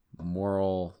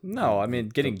moral. No, I mean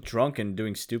getting drunk and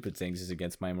doing stupid things is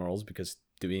against my morals because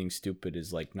being stupid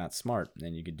is like not smart,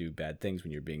 and you can do bad things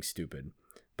when you're being stupid.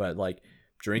 But like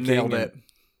drinking, Nailed it.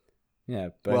 Yeah,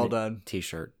 but Well done.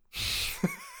 T-shirt.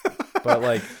 But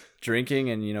like drinking,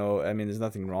 and I mean, there's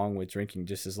nothing wrong with drinking,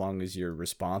 just as long as you're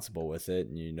responsible with it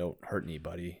and you don't hurt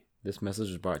anybody This message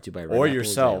was brought to you by Red or Apple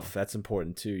yourself. Ale. That's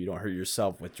important too. You don't hurt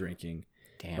yourself with drinking.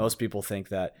 Damn. Most people think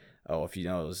that, if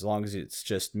as long as it's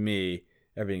just me,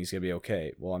 everything's gonna be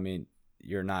okay. Well, I mean,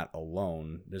 you're not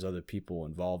alone. There's other people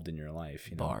involved in your life.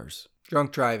 Bars.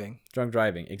 Drunk driving. Drunk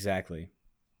driving, exactly.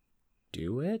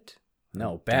 Do it?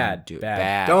 No, bad, do it.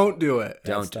 bad. Don't do it.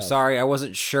 Don't. stuff. Sorry, I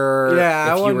wasn't sure Yeah,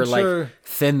 I if you wasn't were like sure.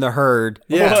 thin the herd,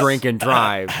 Yes. drink and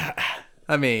drive.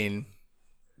 I mean,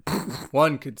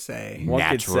 one could say. One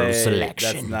Natural could say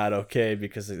selection. that's not okay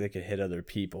because they could hit other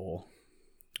people.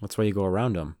 That's why you go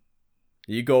around them.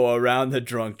 You go around the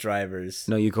drunk drivers.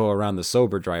 No, you go around the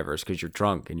sober drivers because you're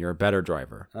drunk and you're a better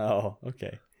driver. Oh,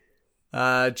 okay.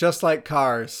 Just like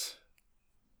cars.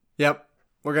 Yep,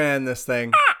 we're gonna end this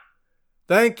thing.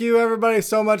 Thank you everybody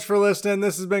so much for listening.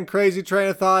 This has been Crazy Train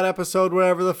of Thought episode,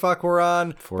 whatever the fuck we're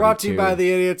on. 42. Brought to you by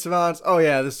the Idiot Savants. Oh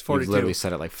yeah, this is 42. You've literally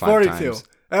said it like 5 42. times.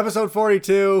 Episode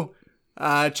 42.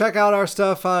 Check out our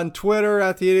stuff on Twitter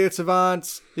at The Idiot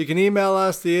Savants. You can email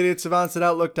us,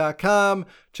 theidiotsavants@outlook.com.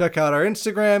 Check out our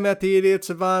Instagram at The Idiot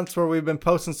Savants, where we've been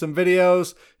posting some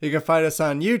videos. You can find us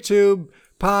on YouTube,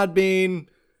 Podbean,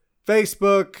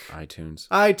 Facebook,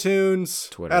 iTunes,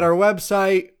 Twitter. at our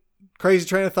website,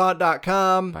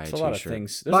 crazytrainofthought.com. Buy It's a a lot of t-shirt.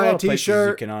 things. There's Buy a lot a of places you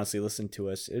t-shirt. can honestly listen to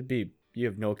us. You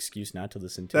have no excuse not to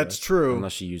listen to That's us. true.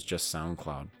 Unless you use just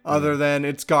SoundCloud. Other than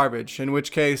it's garbage, in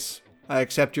which case I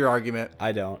accept your argument.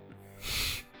 I don't.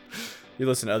 You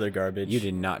listen to other garbage. You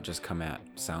did not just come at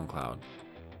SoundCloud.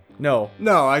 No.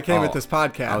 No, I came at Oh, this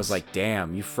podcast. I was like,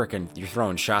 damn, you're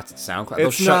throwing shots at SoundCloud. They'll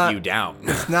It's shut not- you down.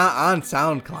 It's not on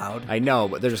SoundCloud. I know,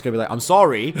 but they're just going to be like, I'm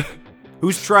sorry.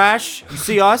 Who's trash? You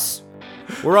see us?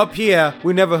 We're up here.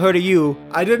 We never heard of you.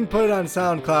 I didn't put it on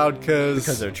SoundCloud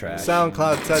Because they're trash.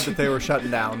 SoundCloud said that they were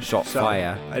shutting down. Shot so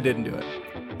fire. I didn't do it.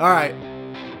 All right.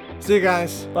 See you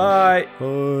guys. Bye.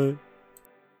 Bye.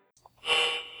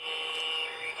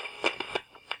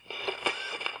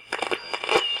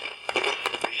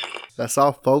 That's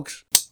all, folks.